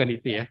masalahnya bukan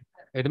itu ya.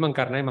 Itu memang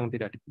karena memang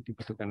tidak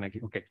dibutuhkan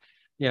lagi. Oke.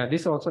 Yeah,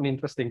 this is also an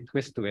interesting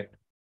twist to it.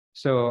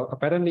 So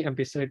apparently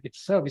ampicillin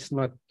itself is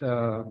not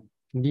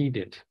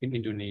needed in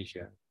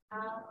Indonesia.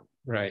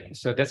 Right.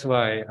 So that's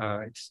why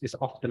it's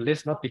off the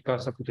list, not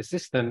because of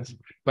resistance,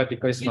 but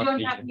because you not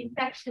don't needed. have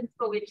infections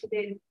for which it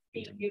is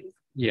being used.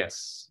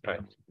 Yes, right.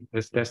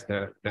 That's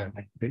the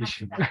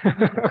issue.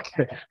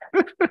 Okay.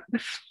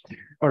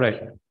 All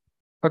right.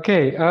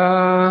 Oke.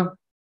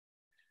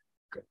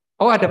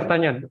 Oh, ada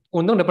pertanyaan.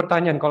 Untung ada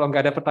pertanyaan. Kalau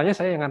nggak ada pertanyaan,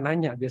 saya yang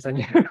nanya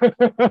biasanya.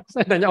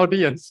 Saya nanya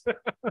audience.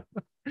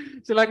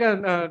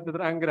 Silakan, Dr.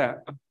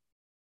 Anggra.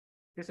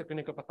 He's a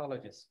clinical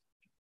pathologist.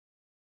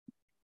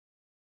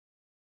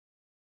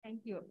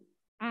 Thank you.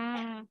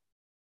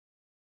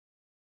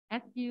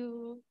 As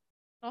you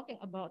talking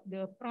about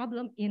the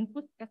problem in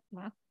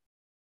Puskesmas,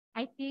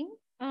 I think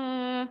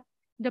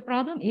the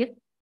problem is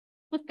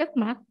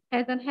Puskesmas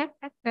doesn't have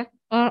access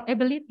or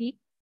ability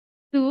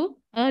to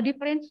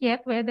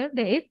differentiate whether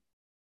there is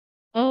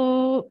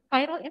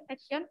viral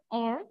infection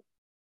or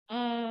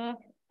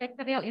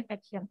bacterial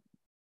infection.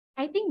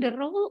 I think the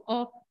role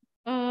of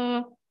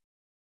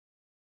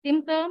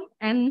symptom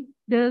and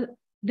the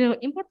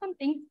important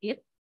thing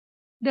is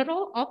the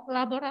role of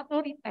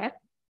laboratory tests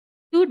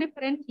to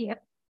differentiate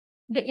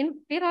the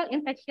viral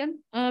infection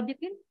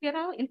between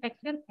viral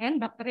infection and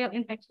bacterial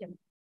infection.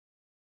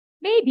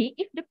 Maybe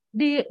if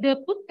the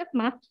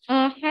Puskesmas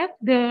has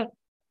the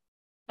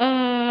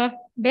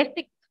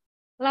basic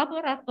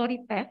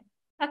laboratory test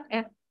such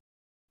as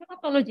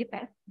hematology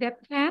test that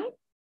can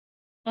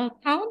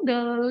count the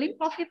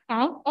lymphocyte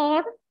count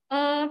or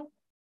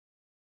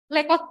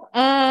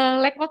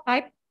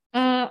leukocyte,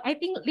 I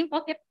think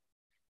lymphocyte,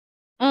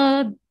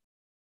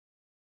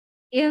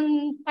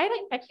 in viral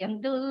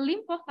infection, the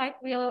lymphocyte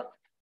will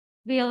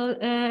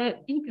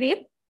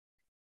increase.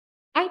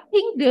 I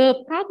think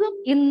the problem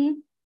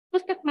in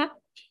puskesmas,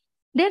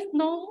 there's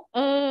no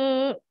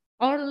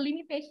or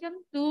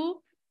limitation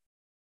to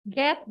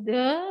get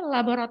the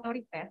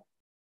laboratory test.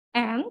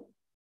 And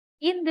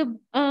in the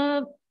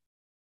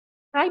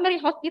primary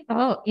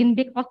hospital, in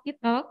big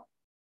hospital,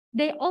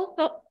 they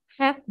also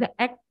have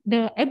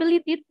the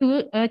ability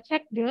to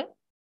check the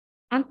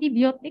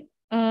antibiotic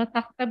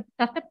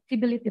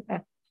susceptibility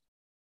test.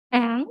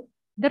 And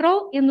the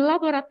role in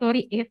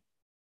laboratory is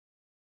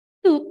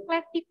to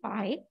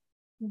classify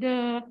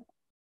the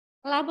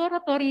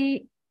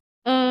laboratory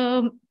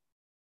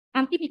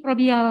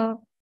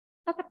antimicrobial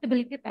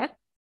susceptibility test,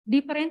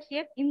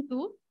 differentiate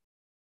into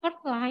first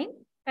line,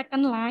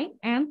 second line,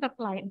 and third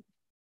line.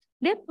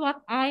 That's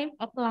what I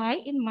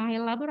apply in my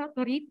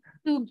laboratory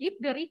to give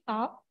the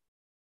result.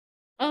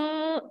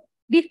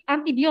 This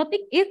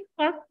antibiotic is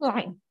first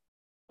line,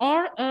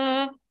 or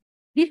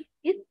this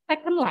is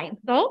second line.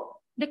 So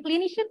the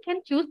clinician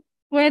can choose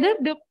whether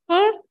the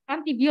first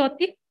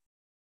antibiotic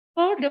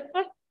for the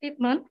first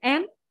treatment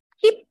and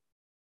keep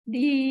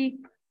the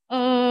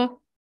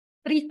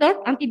reserve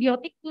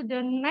antibiotic to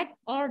the next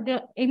or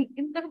the in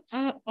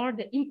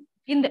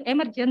the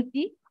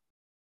emergency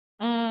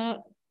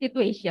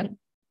situation.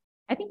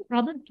 I think the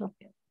problem is not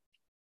there.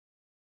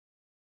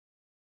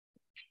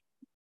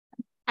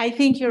 I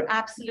think you're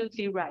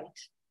absolutely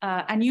right.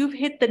 And you've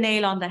hit the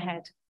nail on the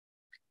head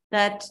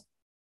that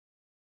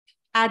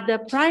at the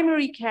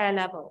primary care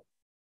level,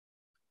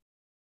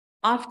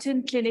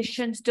 often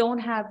clinicians don't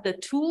have the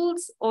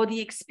tools or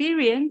the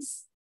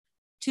experience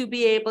to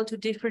be able to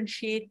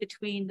differentiate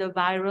between the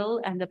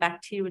viral and the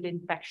bacterial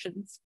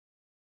infections.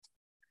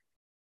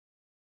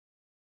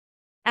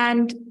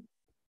 And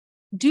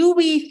do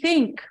we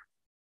think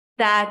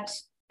that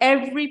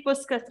every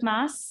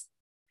puskesmas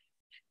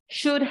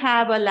should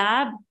have a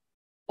lab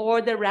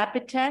or the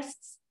rapid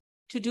tests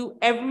to do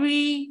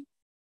every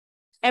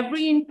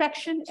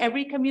infection,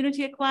 every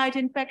community-acquired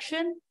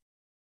infection?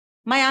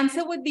 My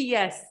answer would be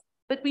yes,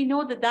 but we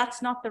know that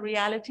that's not the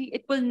reality.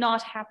 It will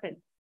not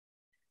happen.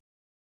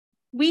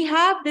 We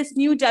have this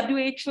new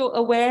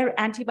WHO-aware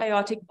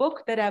antibiotic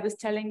book that I was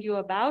telling you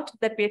about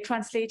that we're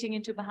translating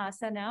into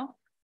Bahasa now.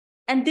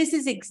 And this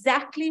is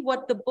exactly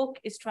what the book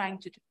is trying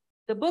to do.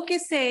 The book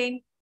is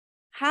saying,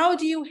 how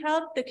do you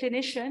help the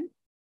clinician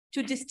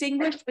to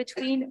distinguish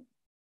between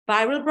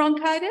viral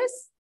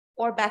bronchitis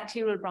or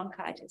bacterial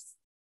bronchitis?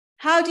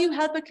 How do you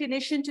help a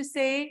clinician to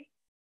say,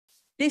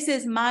 this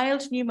is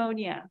mild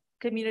pneumonia,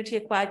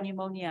 community-acquired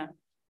pneumonia,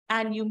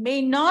 and you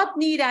may not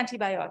need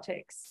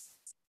antibiotics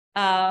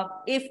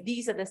if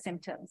these are the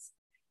symptoms?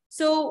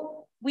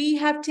 So we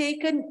have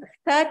taken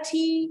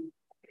 30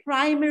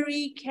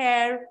 primary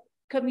care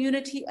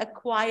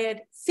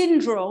community-acquired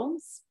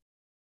syndromes,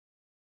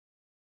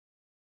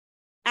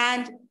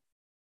 and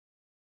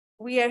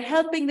we are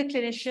helping the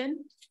clinician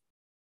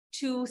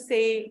to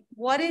say,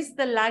 what is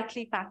the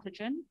likely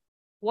pathogen?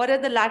 What are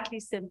the likely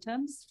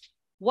symptoms?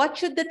 What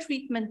should the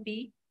treatment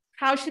be?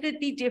 How should it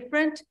be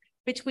different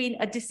between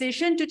a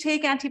decision to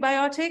take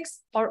antibiotics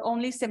or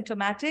only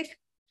symptomatic?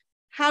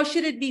 How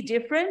should it be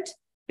different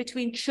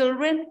between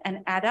children and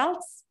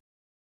adults?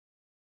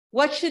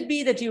 What should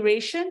be the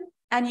duration?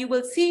 And you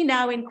will see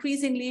now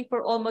increasingly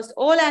for almost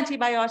all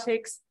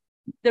antibiotics,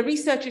 the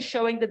research is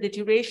showing that the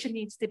duration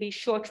needs to be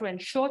shorter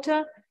and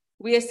shorter.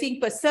 We are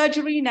seeing for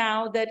surgery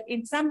now that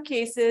in some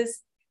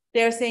cases,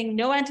 they're saying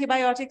no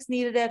antibiotics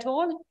needed at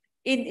all.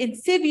 In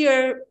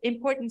severe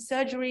important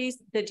surgeries,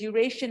 the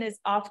duration is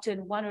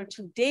often 1 or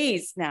 2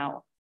 days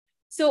now.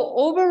 So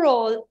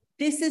overall,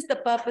 this is the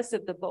purpose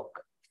of the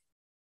book,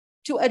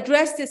 to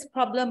address this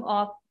problem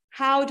of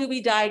how do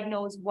we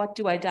diagnose, what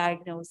do I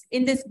diagnose?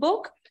 In this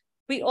book,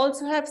 we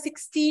also have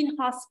 16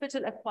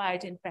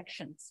 hospital-acquired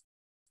infections.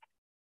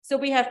 So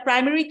we have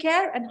primary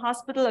care and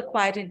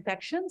hospital-acquired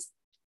infections,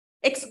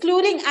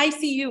 excluding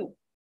ICU,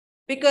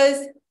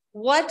 because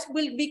what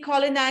will be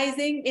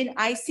colonizing in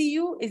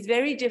ICU is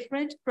very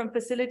different from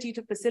facility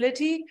to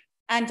facility,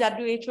 and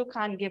WHO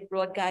can't give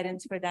broad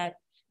guidance for that.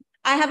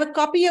 I have a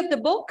copy of the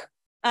book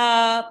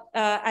as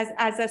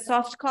a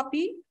soft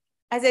copy.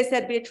 As I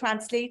said, we're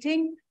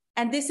translating,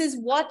 and this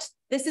is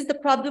the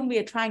problem we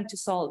are trying to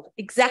solve,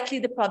 exactly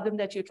the problem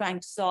that you're trying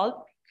to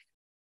solve.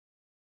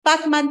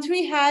 Pak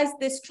Mantri has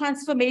this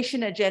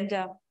transformation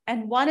agenda,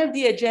 and one of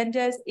the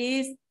agendas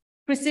is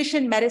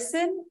precision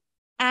medicine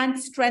and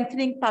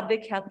strengthening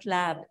public health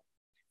lab.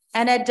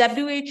 And at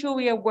WHO,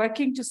 we are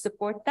working to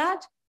support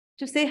that,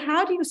 to say,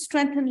 how do you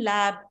strengthen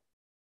lab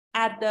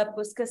at the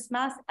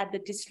puskesmas, at the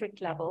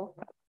district level,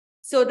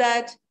 so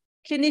that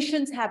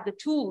clinicians have the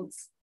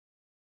tools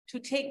to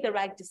take the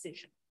right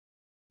decision,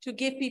 to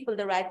give people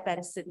the right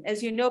medicine.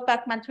 As you know,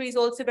 Pak Mantri is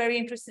also very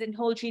interested in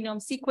whole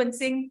genome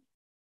sequencing.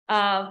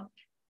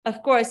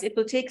 Of course, it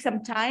will take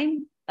some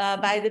time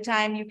by the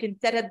time you can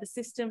set up the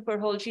system for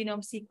whole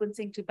genome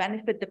sequencing to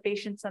benefit the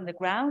patients on the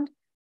ground.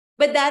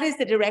 But that is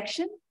the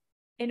direction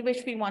in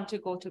which we want to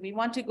go to. We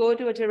want to go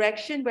to a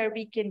direction where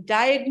we can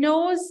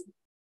diagnose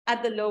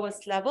at the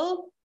lowest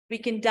level, we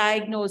can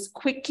diagnose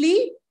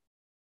quickly,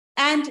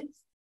 and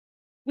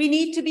we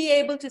need to be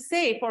able to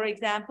say, for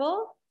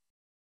example,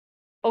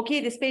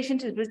 okay, this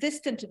patient is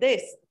resistant to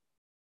this,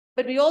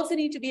 but we also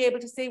need to be able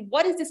to say,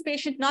 what is this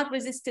patient not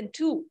resistant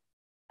to?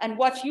 And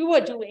what you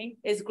are doing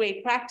is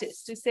great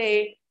practice to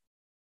say,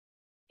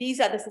 these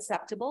are the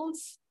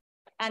susceptibles,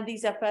 and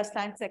these are first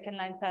line, second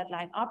line, third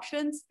line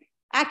options.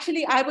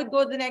 Actually, I would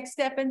go the next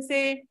step and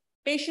say,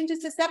 patient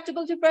is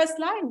susceptible to first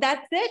line,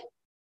 that's it.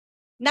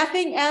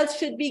 Nothing else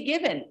should be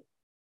given,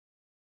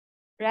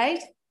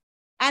 right?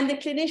 And the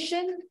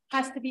clinician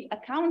has to be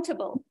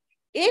accountable.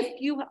 If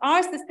you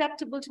are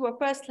susceptible to a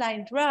first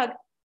line drug,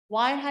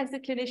 why has the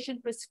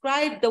clinician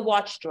prescribed the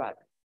watch drug?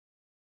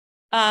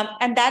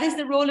 And that is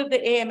the role of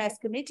the AMS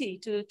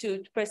committee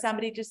for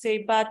somebody to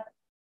say, but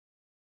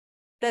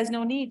there's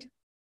no need.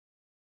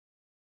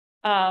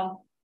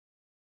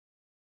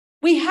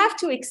 We have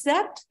to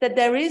accept that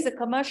there is a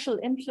commercial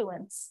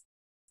influence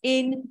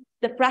in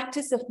the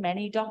practice of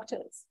many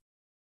doctors.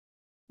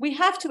 We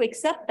have to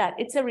accept that.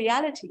 It's a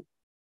reality,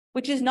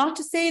 which is not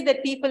to say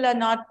that people are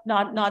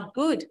not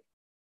good.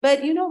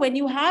 But you know, when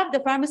you have the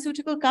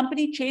pharmaceutical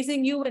company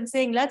chasing you and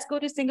saying, let's go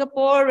to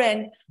Singapore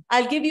and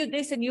I'll give you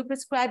this and you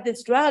prescribe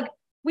this drug,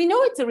 we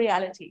know it's a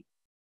reality.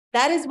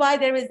 That is why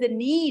there is the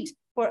need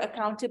for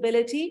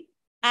accountability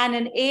and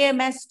an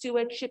AMS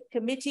stewardship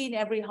committee in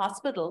every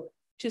hospital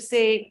to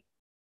say,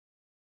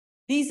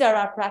 these are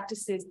our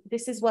practices,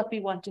 this is what we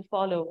want to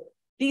follow,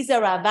 these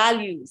are our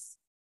values.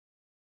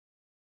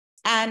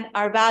 And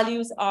our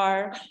values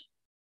are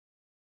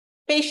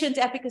patient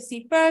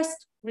efficacy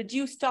first,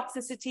 reduce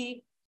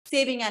toxicity,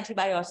 saving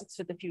antibiotics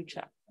for the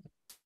future.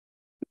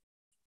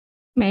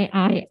 May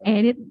I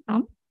edit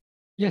some?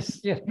 Yes,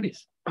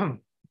 please.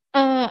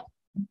 I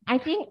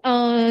think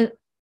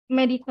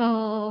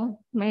medical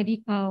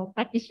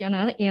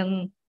practitioner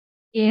in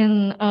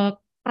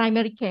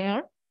primary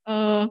care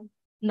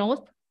knows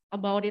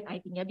about it, I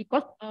think, yeah,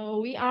 because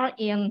we are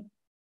in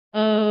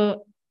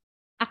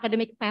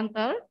academic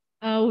center.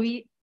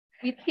 We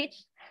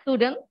teach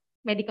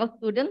medical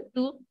students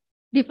to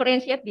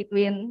differentiate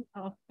between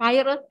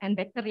virus and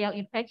bacterial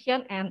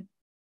infection, and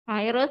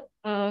virus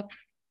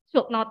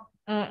should not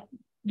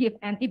give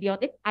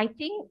antibiotics. I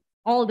think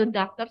all the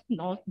doctors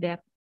know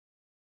that.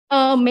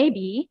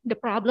 Maybe the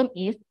problem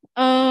is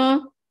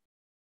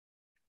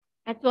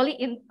actually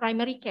in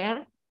primary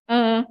care,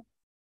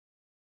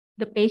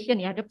 the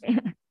patient,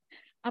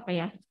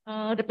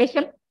 the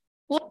patient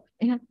put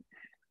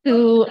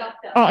to,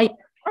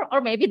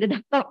 or maybe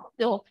the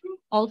doctor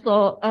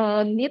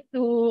also need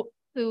to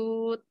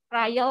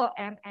trial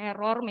and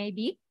error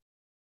maybe,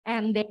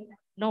 and they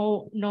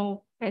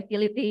no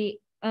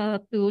facility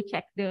to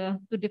check to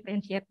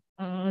differentiate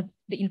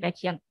the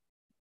infection.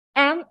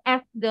 And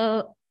as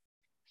the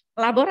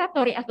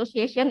laboratory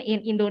association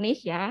in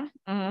Indonesia,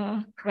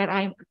 where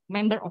I'm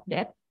member of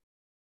that,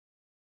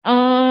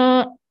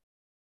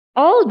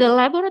 all the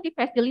laboratory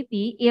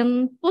facility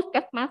in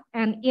puskesmas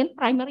and in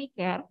primary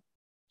care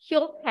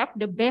should have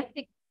the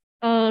basic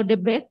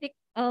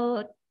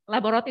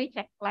laboratory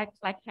check like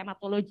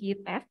hematology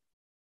test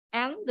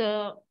and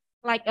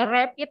like a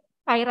rapid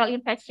viral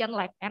infection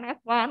like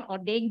NS1 or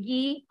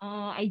dengue,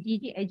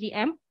 IgG,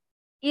 IgM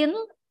in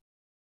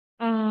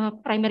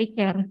primary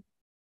care.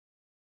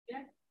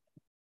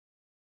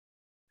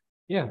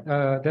 Yeah,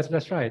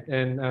 that's right.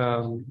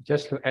 And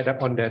just to add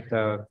up on that,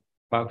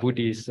 Pak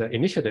Budi's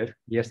initiative,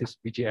 yes, this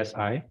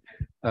BGSI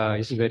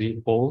is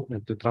very bold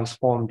to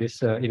transform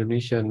this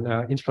Indonesian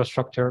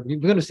infrastructure. We're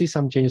going to see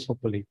some changes,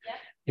 hopefully.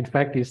 In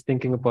fact, he's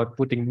thinking about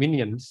putting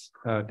minions,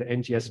 the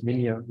NGS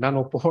minion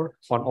nanopore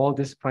on all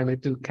this primary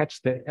to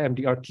catch the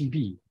MDR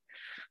TB.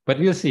 But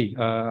we'll see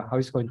how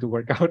it's going to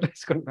work out.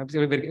 It's going to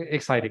be very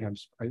exciting,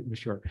 I'm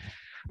sure.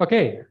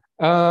 Okay,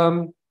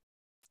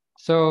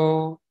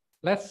 so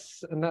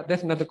there's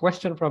another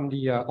question from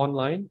the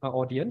online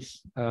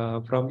audience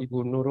from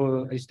Ibu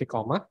Nurul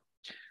Istiqomah,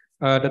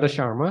 Dr.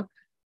 Sharma.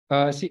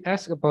 She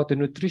asked about the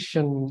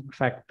nutrition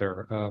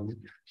factor.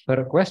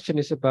 Her question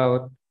is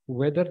about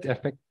whether the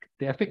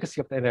efficacy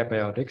of the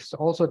antibiotics is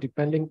also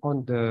depending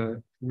on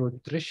the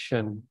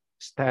nutrition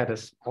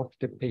status of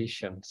the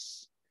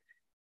patients.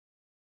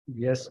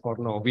 Yes or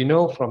no? We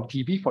know from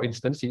TB, for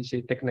instance, you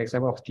take an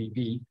example of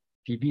TB.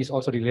 TB is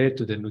also related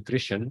to the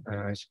nutrition,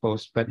 I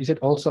suppose, but is it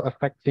also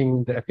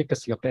affecting the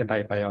efficacy of the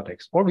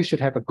antibiotics? Or we should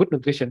have a good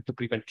nutrition to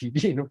prevent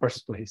TB in the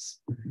first place?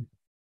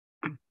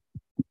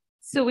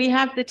 So we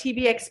have the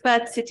TB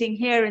experts sitting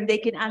here and they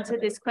can answer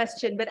this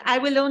question, but I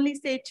will only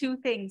say two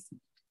things.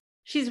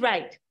 She's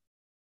right.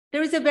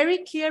 There is a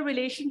very clear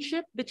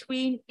relationship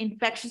between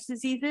infectious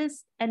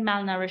diseases and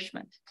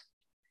malnourishment.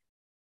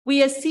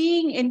 We are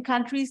seeing in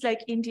countries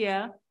like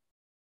India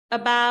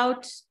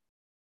about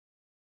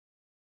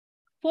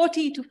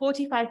 40 to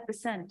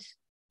 45%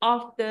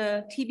 of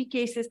the TB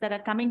cases that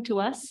are coming to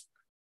us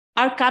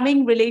are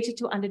coming related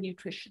to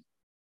undernutrition.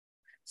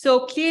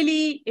 So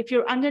clearly, if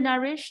you're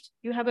undernourished,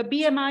 you have a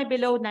BMI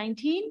below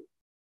 19,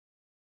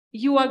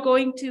 you are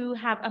going to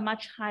have a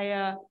much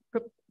higher,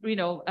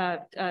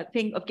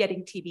 thing of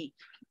getting TB.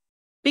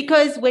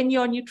 Because when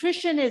your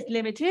nutrition is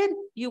limited,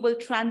 you will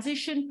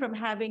transition from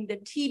having the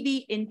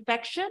TB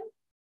infection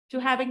to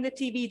having the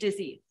TB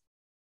disease.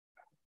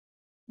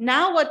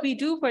 Now what we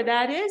do for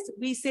that is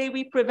we say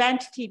we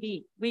prevent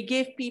TB. We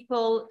give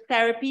people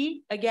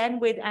therapy, again,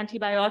 with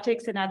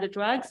antibiotics and other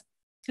drugs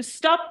to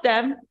stop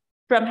them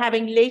from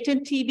having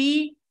latent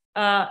TB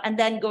and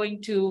then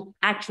going to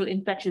actual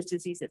infectious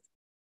diseases.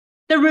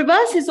 The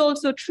reverse is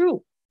also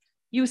true.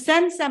 You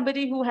send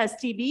somebody who has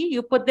TB,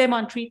 you put them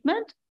on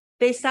treatment,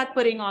 they start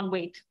putting on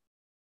weight.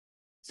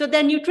 So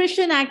their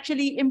nutrition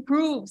actually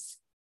improves.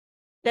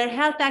 Their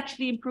health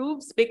actually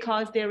improves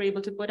because they're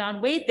able to put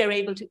on weight, they're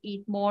able to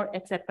eat more,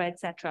 et cetera, et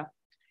cetera.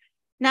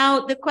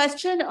 Now, the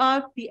question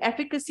of the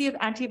efficacy of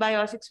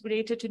antibiotics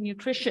related to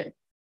nutrition,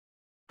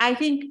 I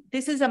think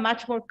this is a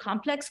much more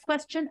complex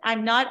question.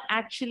 I'm not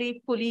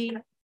actually fully,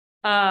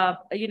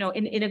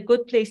 in a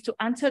good place to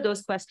answer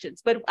those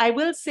questions. But I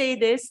will say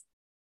this,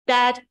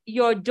 that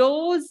your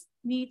dose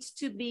needs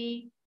to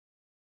be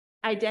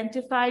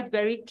identified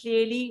very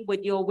clearly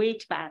with your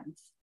weight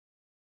bands.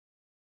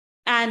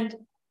 And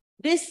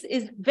this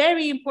is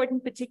very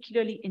important,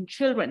 particularly in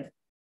children,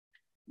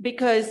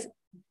 because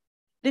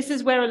this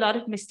is where a lot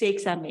of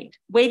mistakes are made.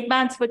 Weight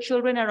bands for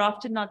children are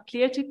often not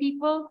clear to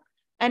people,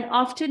 and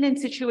often in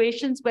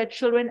situations where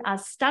children are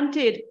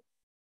stunted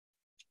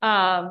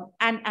and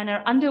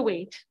are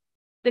underweight,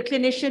 the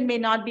clinician may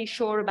not be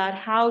sure about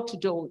how to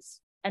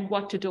dose and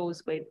what to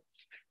dose with.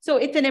 So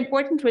it's an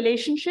important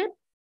relationship.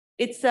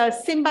 It's a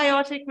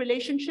symbiotic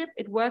relationship.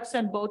 It works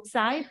on both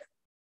sides.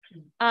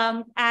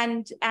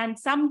 And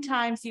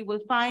sometimes you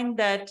will find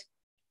that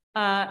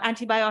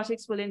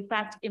antibiotics will in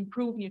fact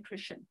improve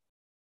nutrition,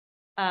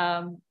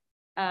 and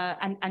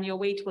your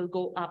weight will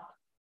go up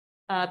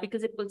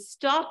because it will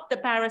stop the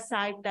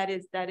parasite that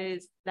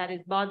is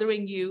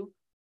bothering you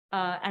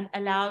and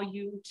allow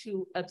you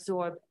to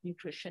absorb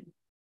nutrition.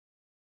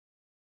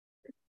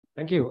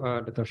 Thank you,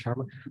 Dr.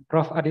 Sharma.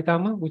 Prof.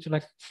 Aditama, would you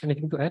like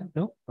anything to add?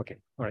 No? Okay.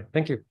 All right.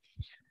 Thank you.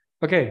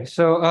 Okay.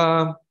 So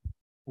let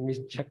me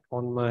check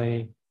on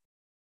my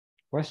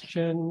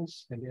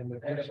questions.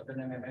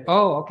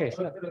 Oh, okay.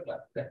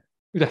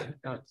 Udah.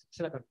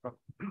 Silakan, Prof.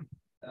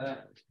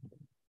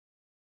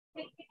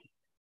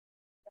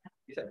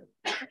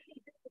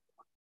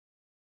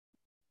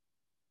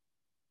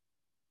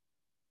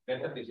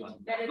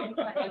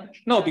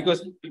 No,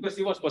 because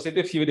he was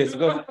positive few days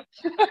ago.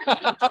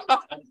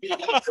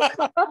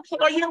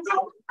 Oh, you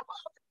go.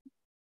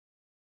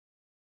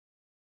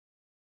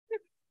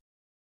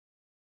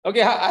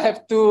 Okay, I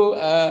have two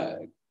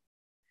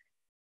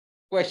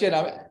question.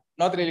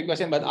 Not really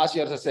question, but ask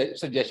your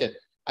suggestion.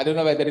 I don't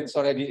know whether it's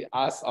already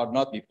asked or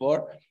not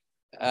before.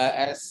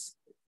 As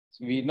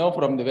we know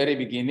from the very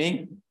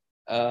beginning,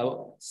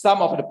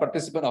 some of the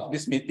participants of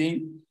this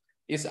meeting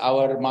is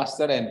our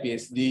master and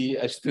PhD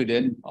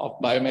student of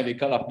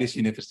biomedical of this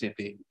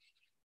university.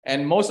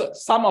 And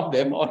some of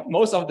them, or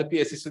most of the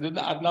PhD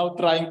students are now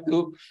trying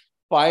to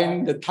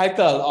find the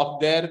title of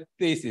their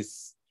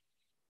thesis.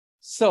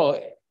 So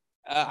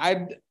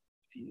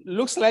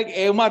looks like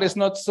AMR is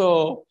not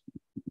so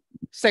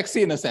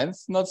sexy in a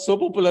sense, not so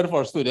popular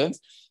for students.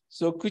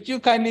 So could you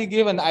kindly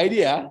give an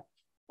idea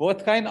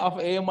what kind of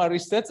AMR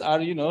research are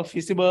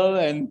feasible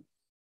and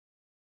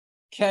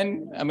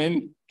can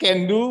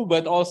do,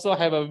 but also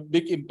have a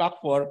big impact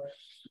for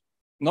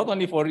not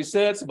only for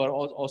research, but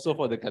also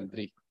for the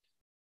country?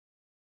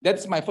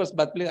 That's my first,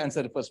 but please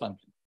answer the first one.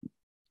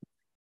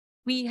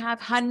 We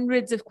have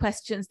hundreds of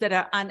questions that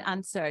are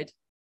unanswered.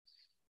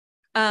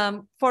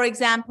 For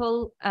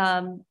example,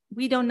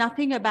 we know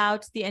nothing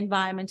about the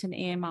environment in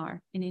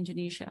AMR in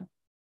Indonesia.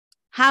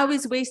 How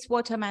is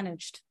wastewater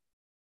managed?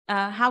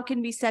 How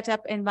can we set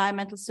up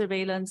environmental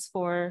surveillance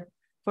for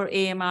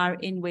AMR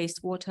in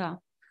wastewater?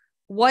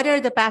 What are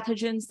the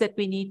pathogens that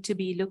we need to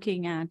be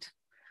looking at?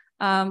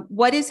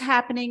 What is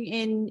happening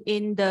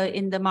in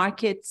the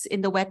markets,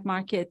 in the wet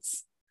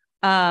markets?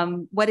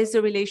 What is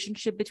the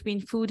relationship between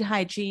food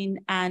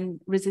hygiene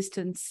and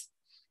resistance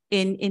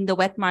in the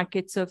wet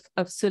markets of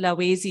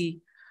Sulawesi?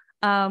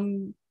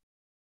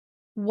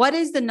 What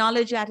is the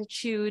knowledge,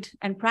 attitude,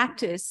 and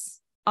practice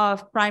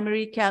of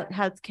primary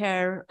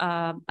healthcare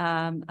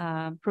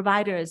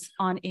providers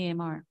on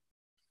AMR?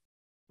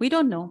 We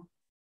don't know.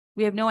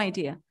 We have no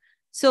idea.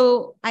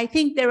 So I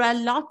think there are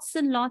lots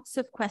and lots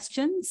of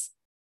questions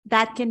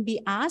that can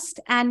be asked.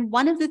 And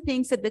one of the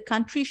things that the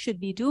country should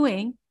be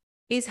doing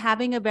is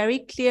having a very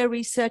clear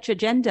research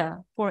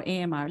agenda for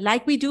AMR,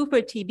 like we do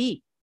for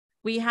TB.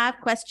 We have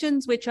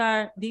questions these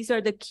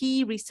are the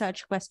key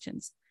research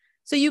questions.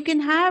 So you can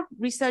have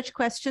research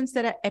questions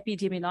that are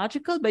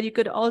epidemiological, but you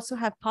could also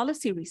have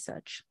policy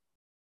research.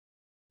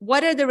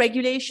 What are the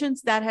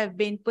regulations that have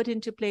been put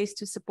into place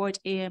to support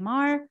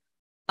AMR?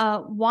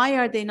 Why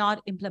are they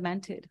not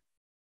implemented?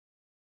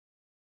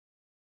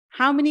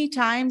 How many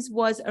times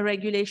was a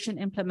regulation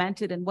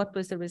implemented and what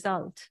was the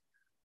result?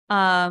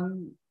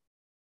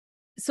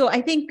 So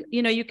I think,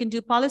 you can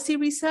do policy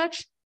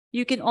research.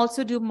 You can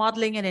also do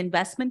modeling and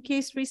investment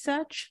case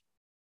research.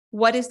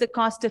 What is the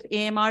cost of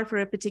AMR for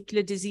a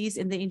particular disease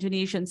in the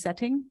Indonesian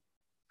setting?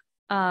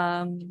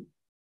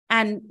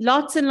 And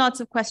lots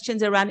of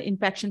questions around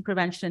infection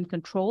prevention and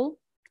control.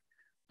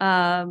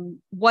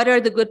 What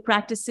are the good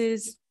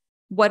practices?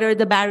 What are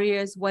the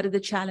barriers? What are the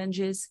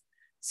challenges?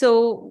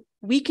 So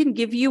we can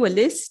give you a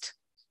list,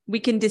 we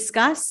can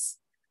discuss,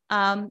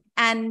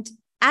 and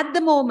at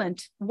the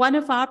moment, one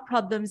of our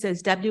problems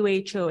as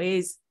WHO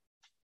is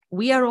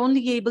we are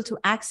only able to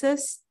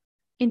access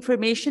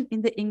information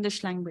in the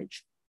English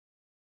language.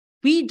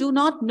 We do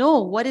not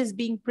know what is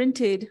being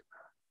printed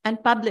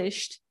and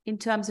published in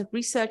terms of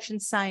research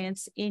and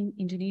science in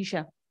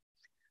Indonesia.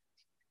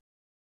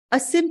 A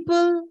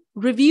simple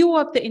review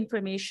of the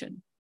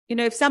information.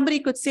 If somebody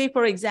could say,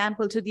 for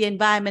example, to the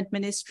Environment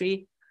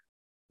Ministry,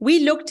 we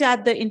looked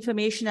at the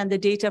information and the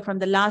data from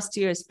the last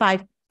year's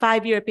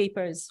five-year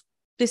papers.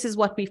 This is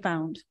what we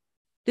found.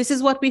 This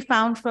is what we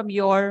found from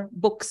your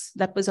books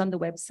that was on the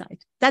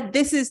website, that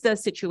this is the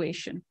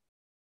situation.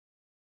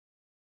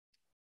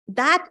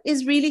 That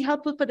is really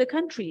helpful for the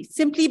country.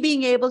 Simply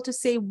being able to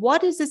say,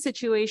 what is the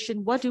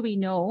situation? What do we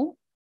know?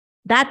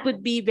 That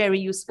would be very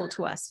useful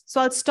to us. So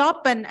I'll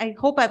stop, and I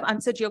hope I've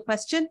answered your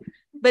question,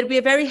 but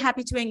we're very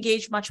happy to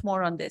engage much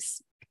more on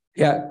this.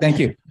 Yeah, thank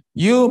you.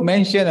 You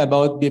mentioned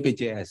about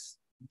BPJS.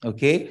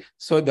 Okay,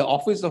 so the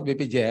office of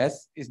BPJS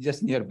is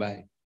just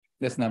nearby.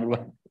 That's number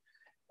one.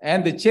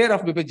 And the chair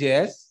of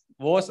BPJS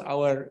was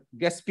our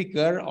guest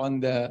speaker on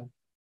the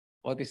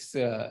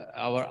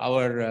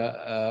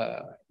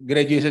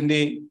graduation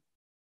day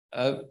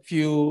a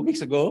few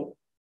weeks ago,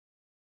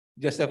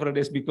 just several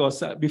days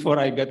before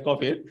I got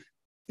COVID.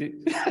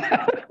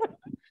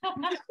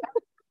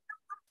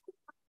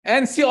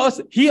 And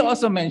he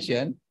also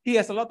mentioned he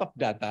has a lot of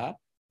data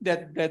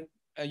that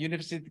a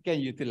university can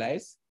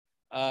utilize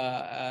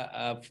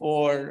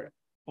for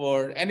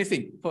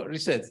anything, for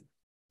research.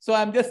 So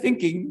I'm just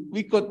thinking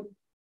we could.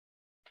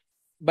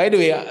 By the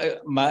way,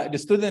 the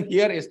student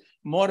here is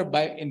more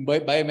in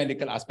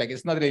biomedical aspect.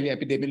 It's not really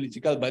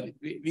epidemiological, but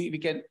we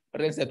can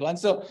arrange that one.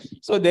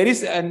 So there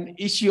is an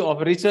issue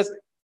of research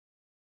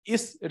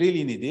is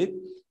really needed.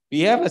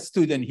 We have a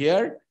student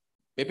here,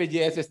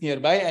 BPJS is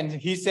nearby, and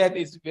he said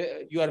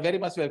you are very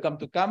much welcome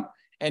to come.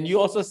 And you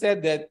also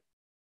said that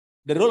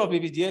the role of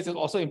BPJS is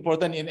also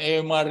important in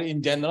AMR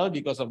in general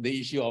because of the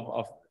issue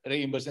of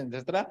reimbursement,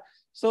 etc.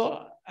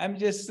 So I'm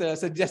just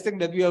suggesting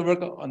that we will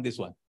work on this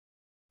one,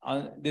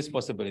 on this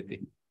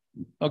possibility.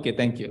 Okay,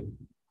 thank you.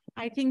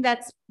 I think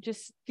that's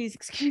just, please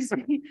excuse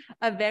me,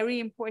 a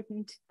very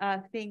important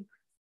thing.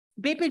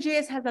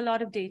 BPJS has a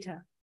lot of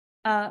data,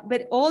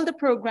 but all the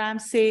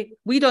programs say,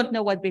 we don't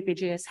know what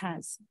BPJS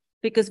has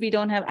because we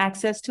don't have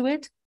access to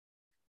it.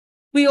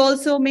 We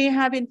also may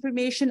have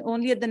information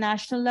only at the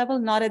national level,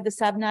 not at the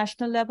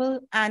subnational level.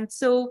 And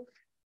so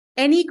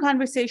any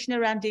conversation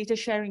around data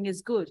sharing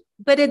is good.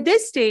 But at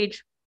this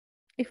stage,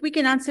 if we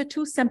can answer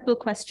two simple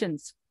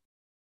questions,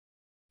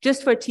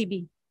 just for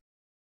TB,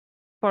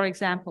 for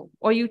example,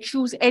 or you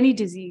choose any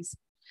disease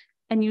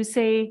and you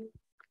say,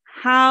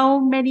 how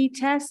many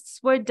tests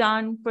were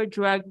done for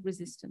drug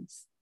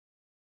resistance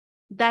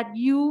that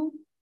you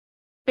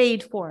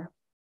paid for?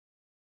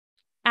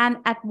 And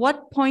at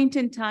what point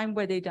in time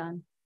were they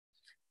done?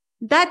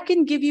 That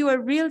can give you a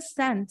real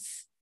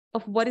sense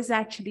of what is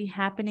actually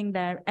happening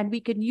there. And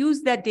we can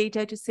use that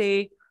data to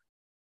say,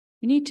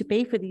 you need to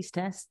pay for these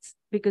tests,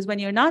 because when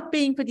you're not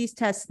paying for these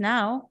tests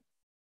now,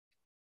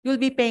 you'll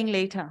be paying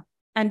later,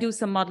 and do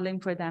some modeling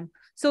for them.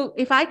 So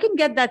if I can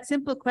get that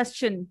simple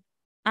question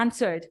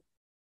answered,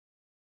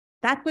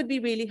 that would be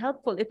really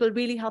helpful. It will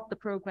really help the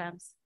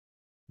programs.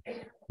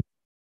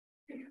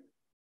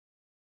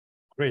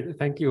 Great,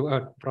 thank you,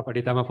 Prof.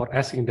 Aditama, for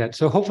asking that.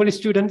 So hopefully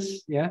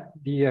students,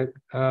 the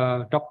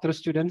doctoral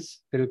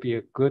students, there will be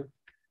a good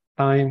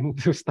time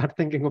to start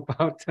thinking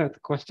about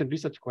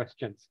research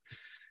questions.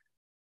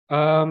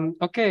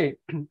 Okay,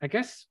 I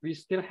guess we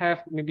still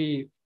have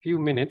maybe few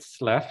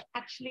minutes left.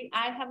 Actually,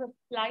 I have a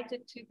flight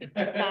at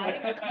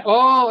 2:55.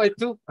 Oh, I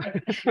do.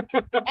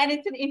 And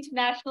it's an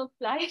international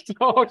flight.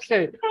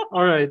 Okay,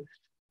 all right.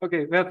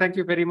 Okay, well, thank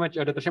you very much,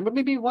 Dr. Sharma. But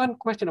maybe one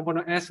question I want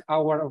to ask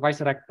our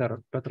Vice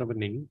Rector, Dr.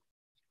 Bening.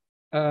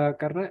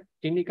 Karena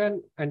ini kan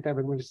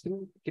anti-viral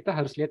medicine, kita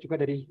harus lihat juga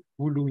dari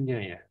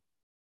hulunya ya.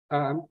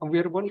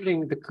 We are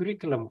wondering the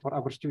curriculum for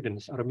our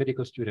students, our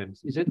medical students,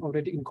 is it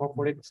already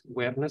incorporated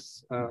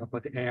awareness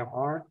about the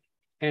AMR?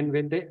 And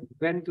when they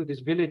went to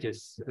these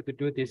villages to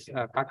do this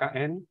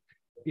KKN,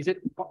 is it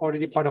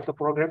already part of the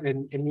program,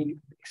 and any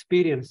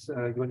experience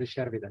you want to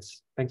share with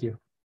us? Thank you.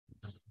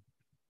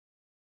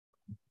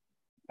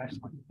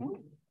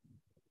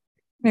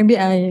 Maybe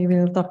I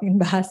will talk in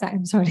bahasa,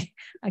 I'm sorry.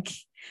 Okay.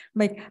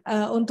 Baik,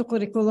 untuk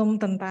kurikulum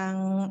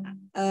tentang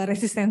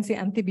resistensi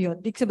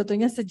antibiotik,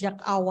 sebetulnya sejak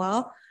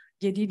awal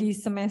Jadi di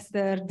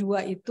semester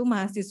 2 itu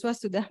mahasiswa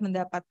sudah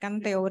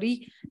mendapatkan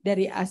teori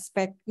dari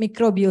aspek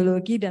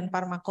mikrobiologi dan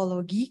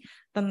farmakologi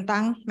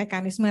tentang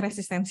mekanisme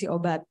resistensi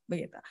obat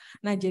begitu.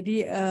 Nah,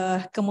 jadi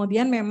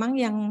kemudian memang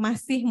yang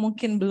masih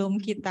mungkin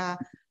belum kita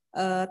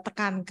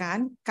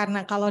tekankan,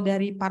 karena kalau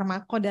dari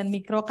farmako dan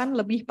mikro kan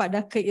lebih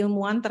pada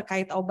keilmuan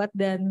terkait obat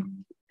dan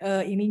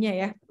ininya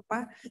ya,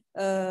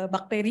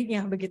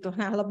 bakterinya begitu.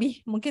 Nah,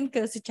 lebih mungkin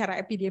ke secara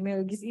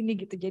epidemiologis ini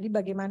gitu. Jadi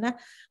bagaimana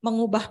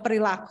mengubah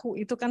perilaku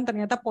itu kan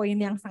ternyata poin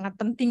yang sangat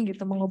penting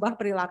gitu, mengubah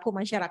perilaku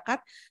masyarakat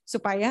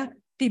supaya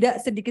tidak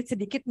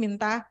sedikit-sedikit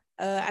minta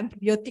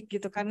antibiotik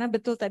gitu, karena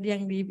betul tadi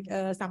yang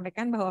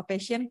disampaikan bahwa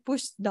patient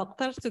push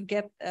doctor to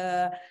get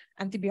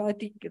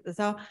antibiotik gitu.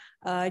 So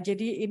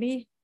jadi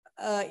ini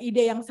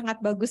ide yang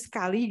sangat bagus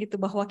sekali gitu,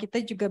 bahwa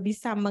kita juga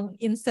bisa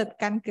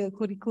menginsertkan ke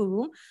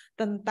kurikulum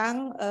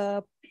tentang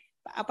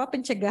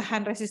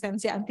pencegahan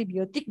resistensi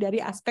antibiotik dari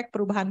aspek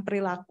perubahan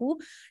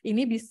perilaku.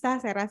 Ini bisa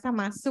saya rasa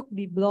masuk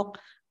di blok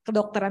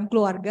kedokteran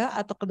keluarga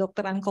atau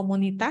kedokteran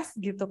komunitas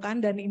gitu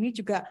kan, dan ini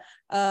juga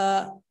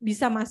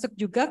bisa masuk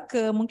juga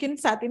ke, mungkin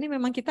saat ini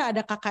memang kita ada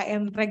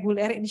KKN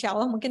reguler, insya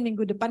Allah mungkin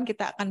minggu depan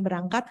kita akan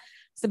berangkat,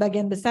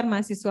 sebagian besar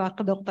mahasiswa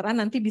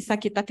kedokteran, nanti bisa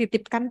kita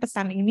titipkan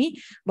pesan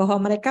ini bahwa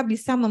mereka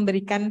bisa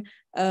memberikan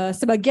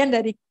sebagian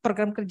dari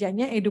program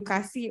kerjanya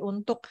edukasi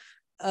untuk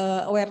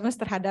awareness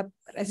terhadap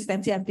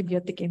resistensi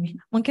antibiotik ini.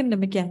 Mungkin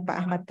demikian Pak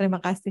Ahmad,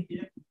 terima kasih.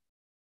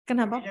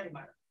 Kenapa?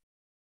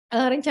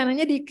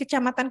 Rencananya di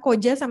Kecamatan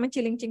Koja sama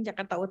Cilincing,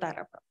 Jakarta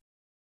Utara, Pak.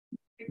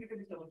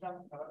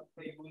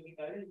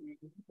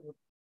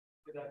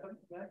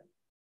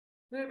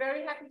 We're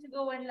very happy to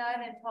go and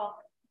learn and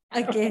talk.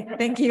 Okay,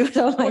 thank you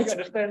so much.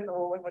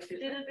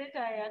 Little bit,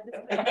 I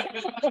understand.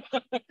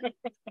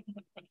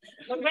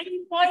 When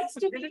he points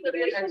to me,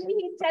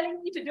 he's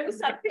telling me to do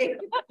something.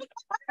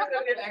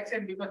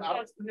 Action, because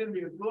our student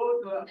will go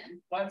to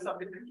one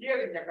subject here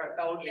in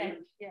Jakarta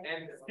only,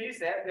 and he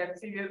said that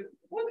she will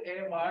put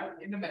AMR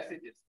in the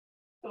messages.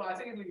 So I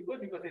think it will be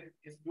good because it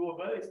is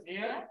doable, it's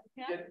near.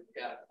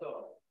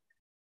 So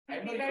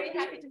I'd be very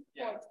happy to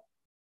support.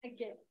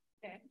 Okay.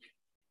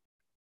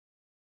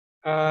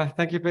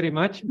 Thank you very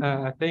much.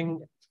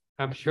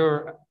 I'm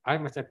sure I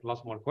must have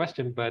lost more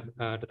questions, but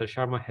Dr.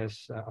 Sharma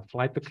has a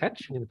flight to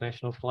catch, an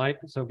international flight.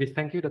 So we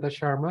thank you, Dr.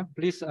 Sharma.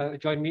 Please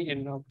join me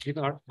in giving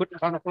our good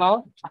round of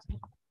applause.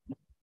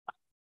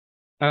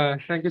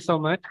 Thank you so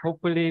much.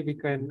 Hopefully we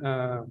can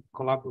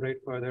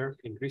collaborate further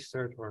in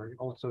research or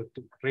also to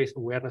raise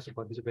awareness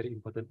about this very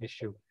important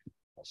issue.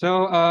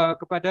 So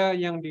kepada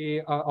yang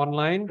di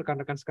online,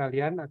 rekan-rekan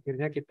sekalian,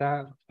 akhirnya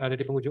kita ada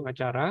di penghujung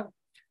acara.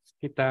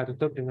 Kita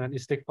tutup dengan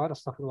istighfar,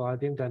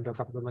 astagfirullahaladzim, dan doa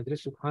kafaratul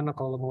majelis.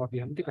 Subhanakallahumma wa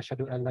bihamdika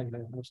asyhadu an la ilaha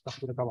illa anta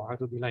astaghfiruka wa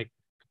atubu ilaik.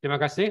 Terima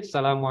kasih.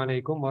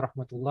 Assalamualaikum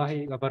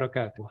warahmatullahi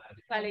wabarakatuh.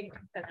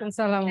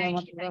 Waalaikumsalam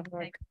warahmatullahi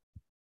wabarakatuh.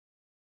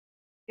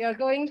 We are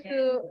going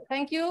to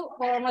thank you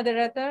for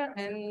moderator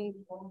and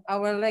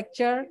our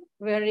lecture.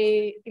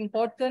 Very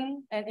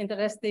important and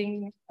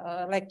interesting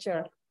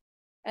lecture.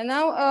 And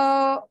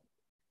now,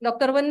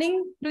 Dr.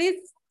 Wening,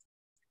 please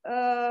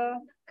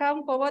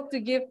come forward to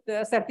give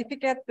the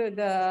certificate to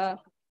the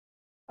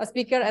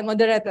speaker and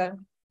moderator.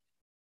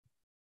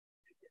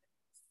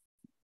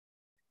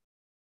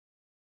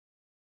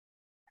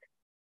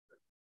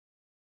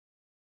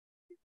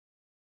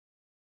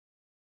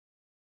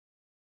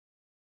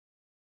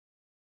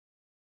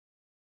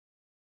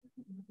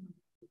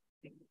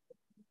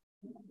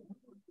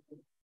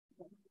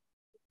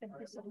 Thank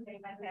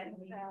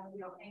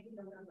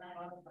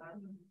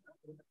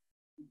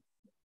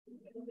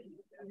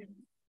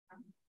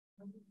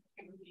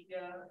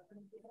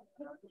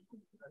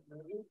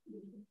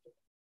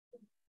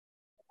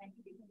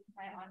you.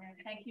 My honor.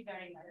 Thank you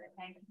very much.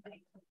 Thank you.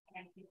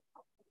 Thank you.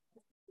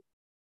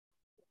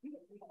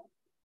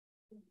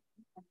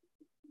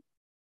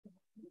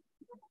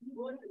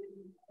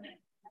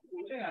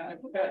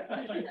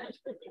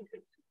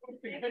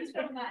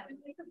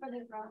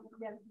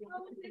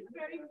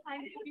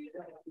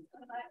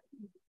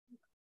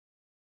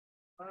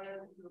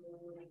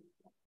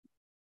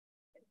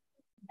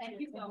 Thank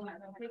you so much.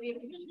 Really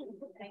appreciate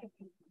it. Thank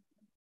you.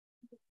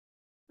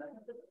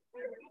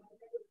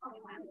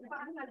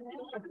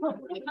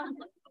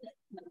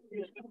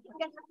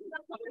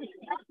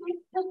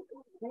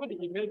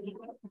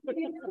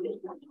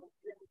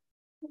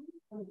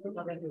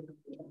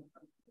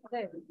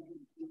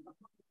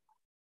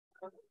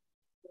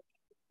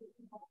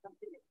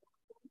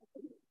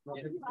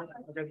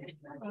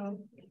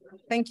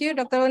 Thank you,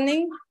 Dr.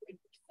 Wening.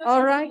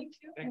 All right.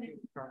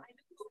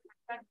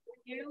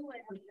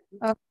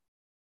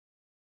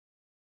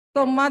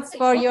 So much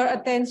for your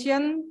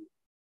attention,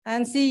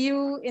 and see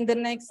you in the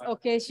next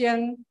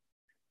occasion.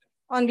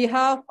 On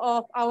behalf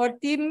of our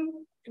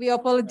team, we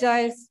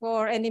apologize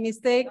for any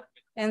mistake,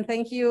 and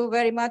thank you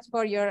very much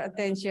for your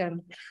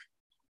attention.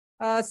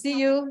 See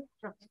you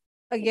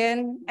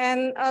again.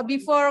 And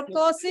before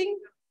closing,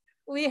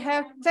 we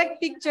have take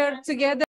picture together.